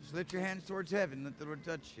 Just lift your hands towards heaven. Let the Lord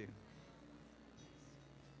touch you.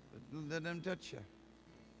 Let Him touch you.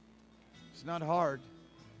 It's not hard.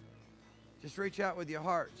 Just reach out with your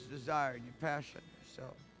heart's desire and your passion,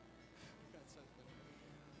 yourself.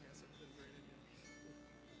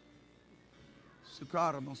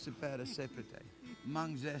 Sukara mosipera sepete.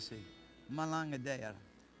 Mangzesi. Malangadea.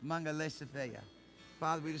 Mangalesefeya.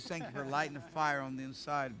 Father, we just thank you for lighting a fire on the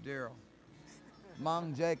inside of Daryl.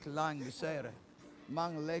 Mangjek langasera.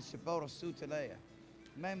 Mangalesha pora sutelea.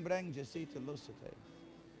 Membrangja sita lusate.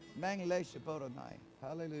 Mangalesha pora nai.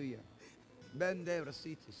 Hallelujah. Ben devra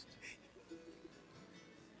sitist.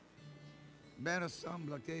 Ben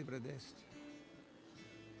assembla quebra dest.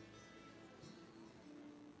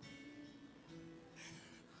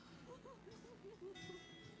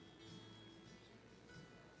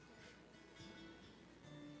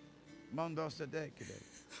 Mondo sedekide.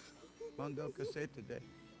 Mondo cassette.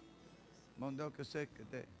 Mondo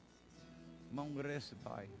cassette.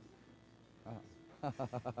 Mongresipai. Ha.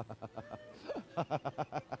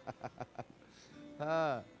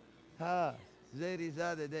 Ha.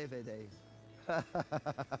 Zerizade DVD.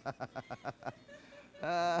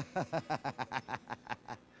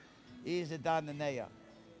 Is het aan de nea?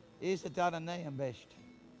 Is het aan de nea best?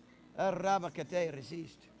 Rabakate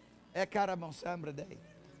resist. Ekaramon sambre day.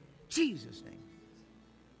 Jesus' name.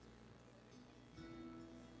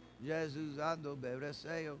 Jesus ando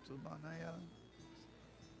bevreseo tu manaya.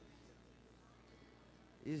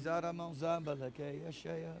 Izara monzamba leke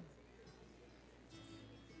yashaya.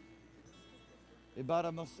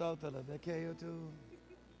 Ibara mosota la vekeo tu.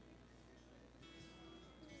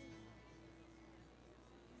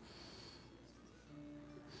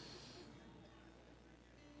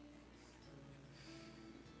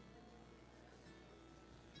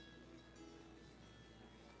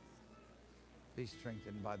 Be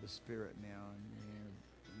strengthened by the Spirit now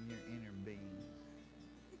in your inner being.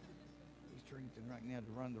 Be strengthened right now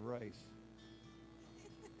to run the race.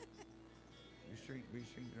 Be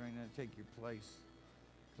strengthened right now to take your place.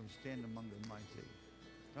 Come stand among the mighty.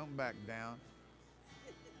 Don't back down.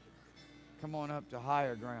 Come on up to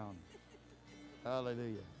higher ground.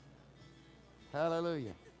 Hallelujah.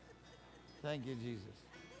 Hallelujah. Thank you, Jesus.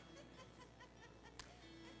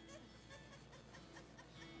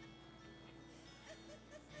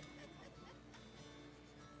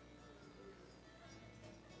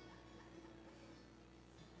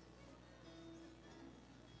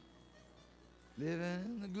 Living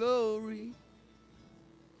in the glory,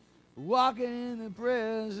 walking in the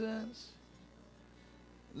presence,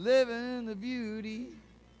 living in the beauty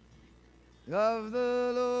of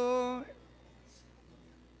the Lord,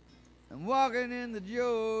 and walking in the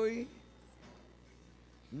joy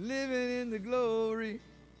living in the glory.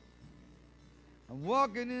 I'm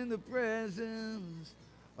walking in the presence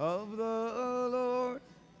of the Lord.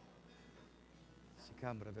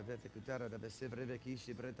 Father,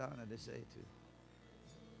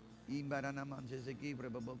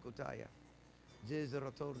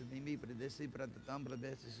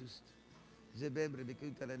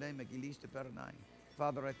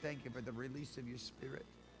 I thank you for the release of your Spirit.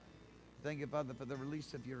 Thank you, Father, for the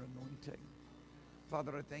release of your anointing.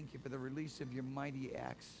 Father, I thank you for the release of your mighty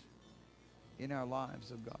acts in our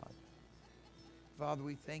lives, oh God. Father,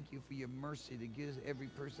 we thank you for your mercy that gives every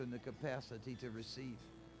person the capacity to receive.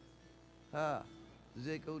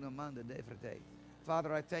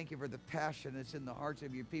 Father, I thank you for the passion that's in the hearts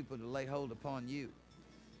of your people to lay hold upon you.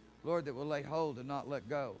 Lord, that will lay hold and not let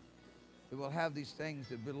go. That will have these things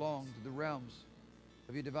that belong to the realms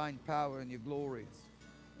of your divine power and your glory.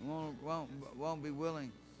 And won't be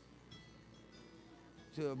willing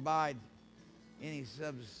to abide any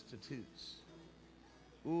substitutes.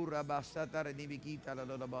 Lorama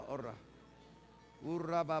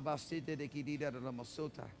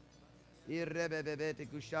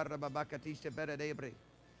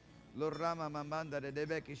mamanda de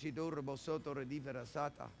debeki shidur bosoto redivera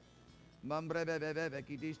sata. Mambrebe bebe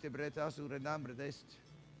kidiste bretasu renambre dest.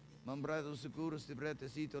 Mambrado securus de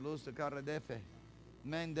bretesito los de caradefe.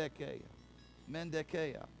 Mendekea.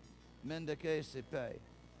 Mendekea. Mendeke se pay.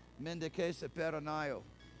 Mendeke se peranayo.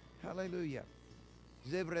 Hallelujah.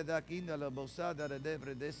 Zebre da kinda la bosada de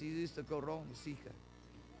devre desidista coron sika.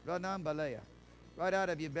 Ranambalea. Right out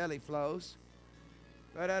of your belly flows.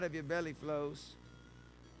 Right out of your belly flows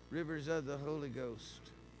rivers of the Holy Ghost.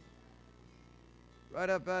 Right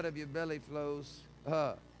up out of your belly flows,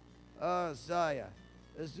 Zion,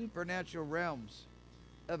 the supernatural realms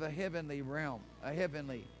of a heavenly realm, a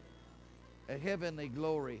heavenly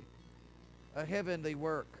glory, a heavenly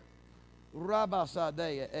work.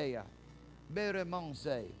 Rabasadeya eya,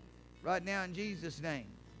 beremonse. Right now in Jesus' name,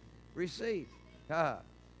 receive,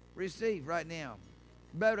 receive right now.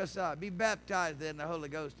 Berasa, be baptized in the Holy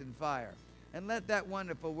Ghost and fire. And let that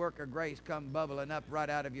wonderful work of grace come bubbling up right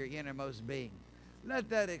out of your innermost being. Let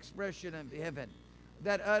that expression of heaven,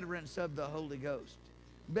 that utterance of the Holy Ghost,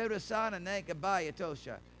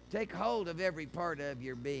 take hold of every part of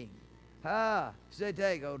your being.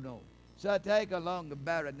 Take along the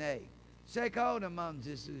barane. Take hold among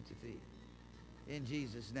Zisutifi. In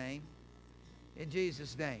Jesus' name. In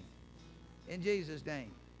Jesus' name. In Jesus'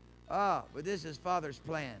 name. But this is Father's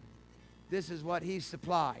plan. This is what He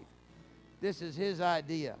supplied. This is His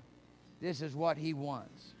idea. This is what He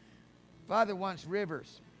wants. Father wants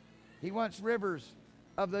rivers. He wants rivers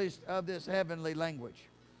of this heavenly language.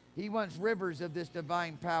 He wants rivers of this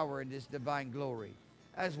divine power and this divine glory.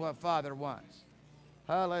 That's what Father wants.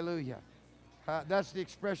 Hallelujah. That's the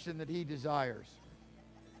expression that He desires.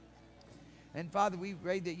 And Father, we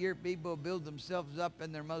pray that your people build themselves up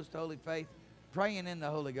in their most holy faith, praying in the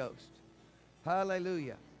Holy Ghost.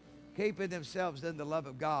 Hallelujah. Keeping themselves in the love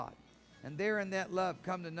of God. And there in that love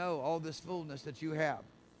come to know all this fullness that you have.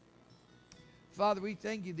 Father, we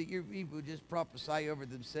thank you that your people just prophesy over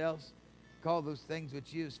themselves. Call those things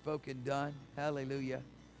which you have spoken done. Hallelujah.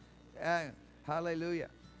 Hallelujah.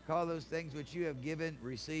 Call those things which you have given,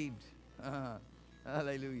 received.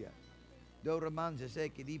 Hallelujah.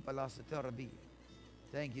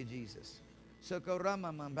 Thank you, Jesus.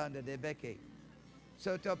 Socorama mambanda de beke.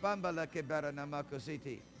 Sotopambala kebara namako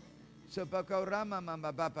city. Sopokorama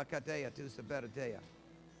mambaba katea tu saberatea.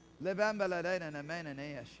 Lebamba la lena na mena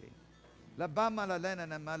neashi. La bamba la lena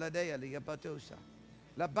na maladea liapatosa.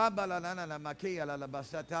 La bamba la lana la makia la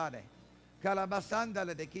basatane. Calabasanda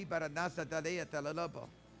la de kipara nasa talea talalopo.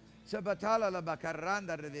 Sabatala la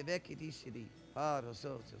bacaranda reviveki disidi.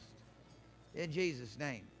 In Jesus'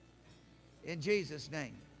 name. In Jesus'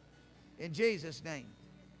 name. In Jesus' name.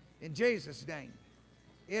 In Jesus' name.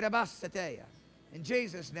 Irabasatea. In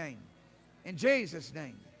Jesus' name. In Jesus'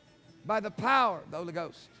 name. By the power of the Holy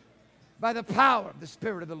Ghost. By the power of the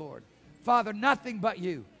Spirit of the Lord. Father, nothing but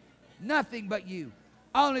you. Nothing but you.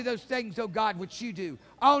 Only those things, oh God, which you do.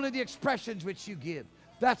 Only the expressions which you give.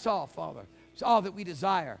 That's all, Father. It's all that we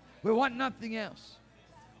desire. We want nothing else.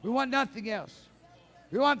 We want nothing else.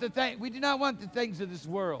 We do not want the things of this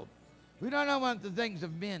world. We do not want the things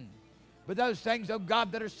of men. But those things, oh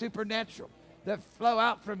God, that are supernatural, that flow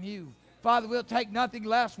out from you. Father, we'll take nothing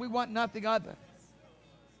less. We want nothing other.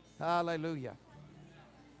 Hallelujah.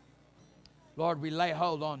 Lord, we lay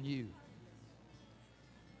hold on you.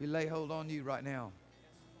 We lay hold on you right now.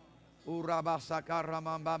 Lord,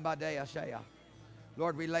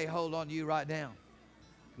 we lay hold on you right now.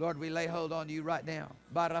 Lord, we lay hold on you right now.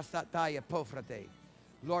 Barasataya pofrate.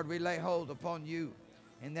 Lord, we lay hold upon you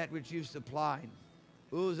in that which you supplied.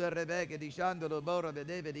 Usa Rebecca dicendo lo bora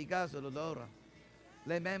vedeva di casa lo lora.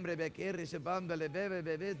 Le membre beccheri se banda le beve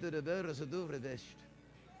bevette de beurre se dure vest.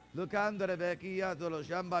 Lucando Rebecca lo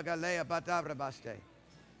jamba galea patavra baste.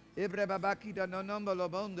 Ibre babaki da non nombo lo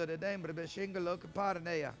bonde de dembre bescingelo che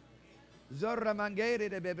parnea. Zorra mangheri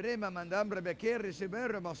de bebrema mandambre beccheri se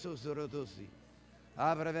berre mosusorotusi.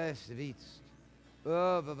 Avre vest vitst.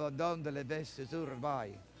 Ove vadonde le veste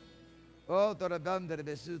surbai. Otro bandere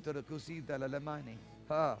besuto de cusita la mani.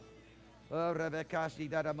 Ha. Ora becasti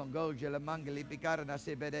da Mongolia la mangeli picare na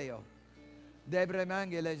sebedeo. Debre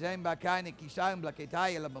mangi le zemba cani chi sembla che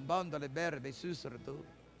taglia la bombonda le berbe susro tu.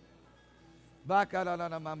 Bacala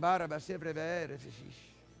la mambara ba sempre vere fishish.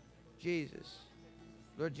 Jesus.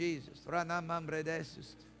 Lord Jesus. Rana mambre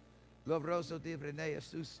desust. Lobroso ti prenea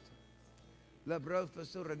sust. Lobroso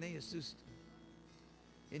surenea sust.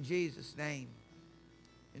 In Jesus' name.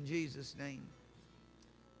 In Jesus' name.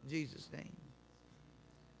 In Jesus' name.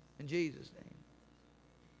 In Jesus' name.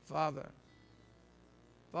 Father,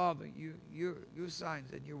 your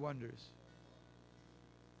signs and your wonders.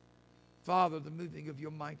 Father, the moving of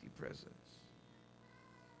your mighty presence.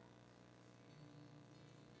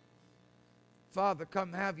 Father,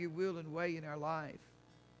 come have your will and way in our life.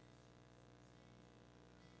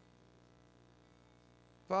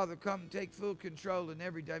 Father, come take full control in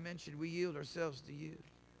every dimension. We yield ourselves to you.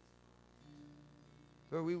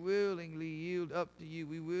 For we willingly yield up to you.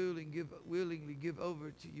 We willingly give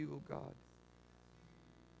over to you, O God.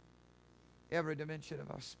 Every dimension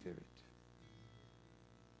of our spirit.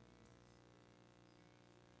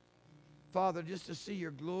 Father, just to see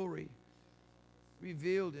your glory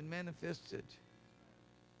revealed and manifested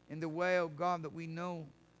in the way, O God, that we know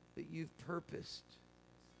that you've purposed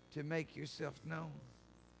to make yourself known.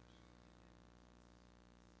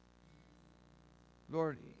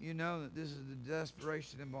 Lord, you know that this is the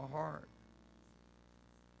desperation in my heart.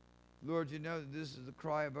 Lord, you know that this is the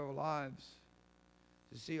cry of our lives,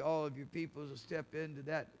 to see all of your people to step into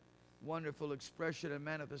that wonderful expression and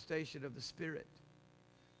manifestation of the Spirit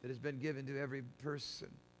that has been given to every person.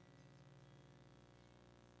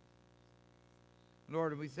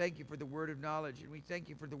 Lord, we thank you for the word of knowledge, and we thank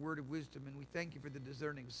you for the word of wisdom, and we thank you for the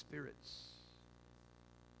discerning of spirits.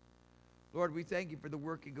 Lord, we thank you for the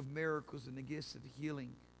working of miracles and the gifts of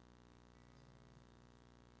healing.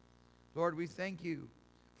 Lord, we thank you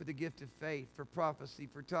for the gift of faith, for prophecy,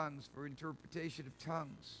 for tongues, for interpretation of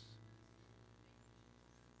tongues.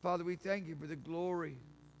 Father, we thank you for the glory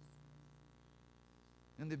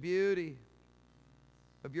and the beauty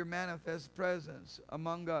of your manifest presence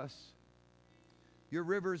among us. Your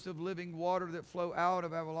rivers of living water that flow out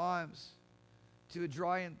of our lives to a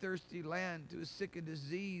dry and thirsty land, to a sick and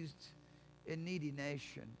diseased and needy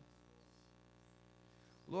nation.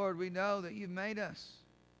 Lord, we know that you've made us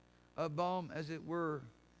a balm, as it were,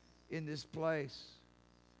 in this place.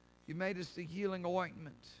 You made us the healing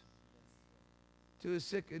ointment to a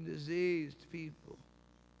sick and diseased people.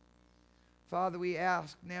 Father, we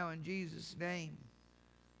ask now in Jesus' name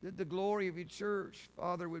that the glory of your church,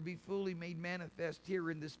 Father, would be fully made manifest here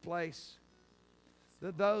in this place.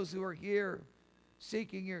 That those who are here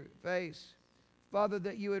seeking your face, Father,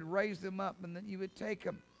 that you would raise them up and that you would take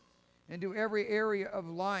them into every area of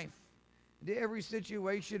life, into every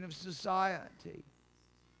situation of society.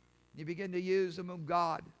 You begin to use them, oh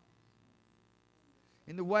God,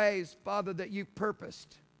 in the ways, Father, that you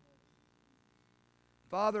purposed.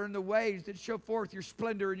 Father, in the ways that show forth your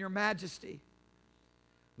splendor and your majesty.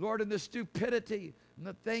 Lord, in the stupidity and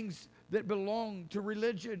the things that belong to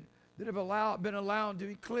religion that have been allowed to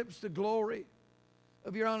eclipse the glory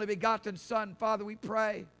of your only begotten Son, Father, we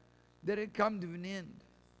pray that it come to an end.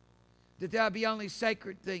 That there be only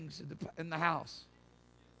sacred things in the house.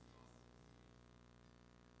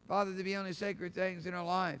 Father, there be only sacred things in our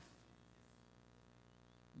life.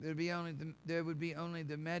 There would be only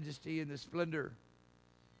the majesty and the splendor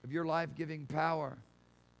of your life-giving power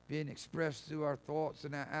being expressed through our thoughts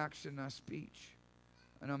and our action, our speech,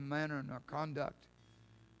 and our manner and our conduct.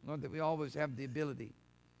 Lord, that we always have the ability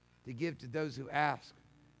to give to those who ask,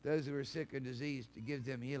 those who are sick and diseased, to give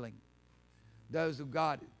them healing. Those of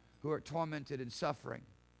God who are tormented and suffering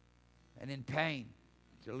and in pain,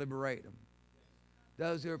 to liberate them.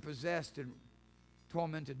 Those who are possessed and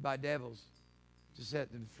tormented by devils, to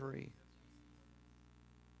set them free.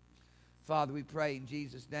 Father, we pray in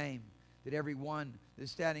Jesus' name that everyone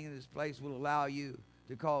that's standing in this place will allow you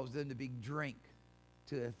to cause them to be drink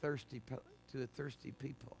to a thirsty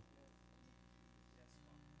people.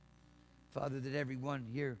 Father, that everyone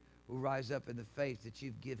here will rise up in the faith that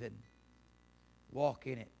you've given. Walk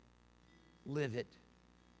in it. Live it.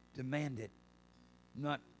 Demand it.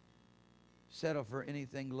 Not settle for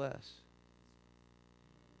anything less.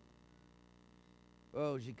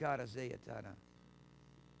 Oh, jikara zeyatana.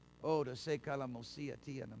 Oh, to say kalamosia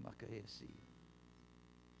tia na makahesi.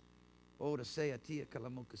 Oh, to say atia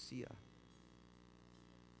kalamokasia.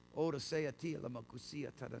 Oh, to say atia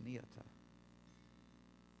lamakusia tadaniata.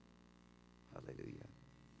 Hallelujah.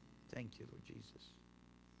 Thank you, Lord Jesus.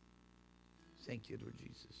 Thank you, Lord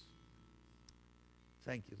Jesus.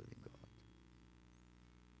 Thank you, living God.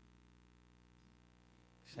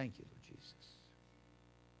 Thank you, Lord Jesus.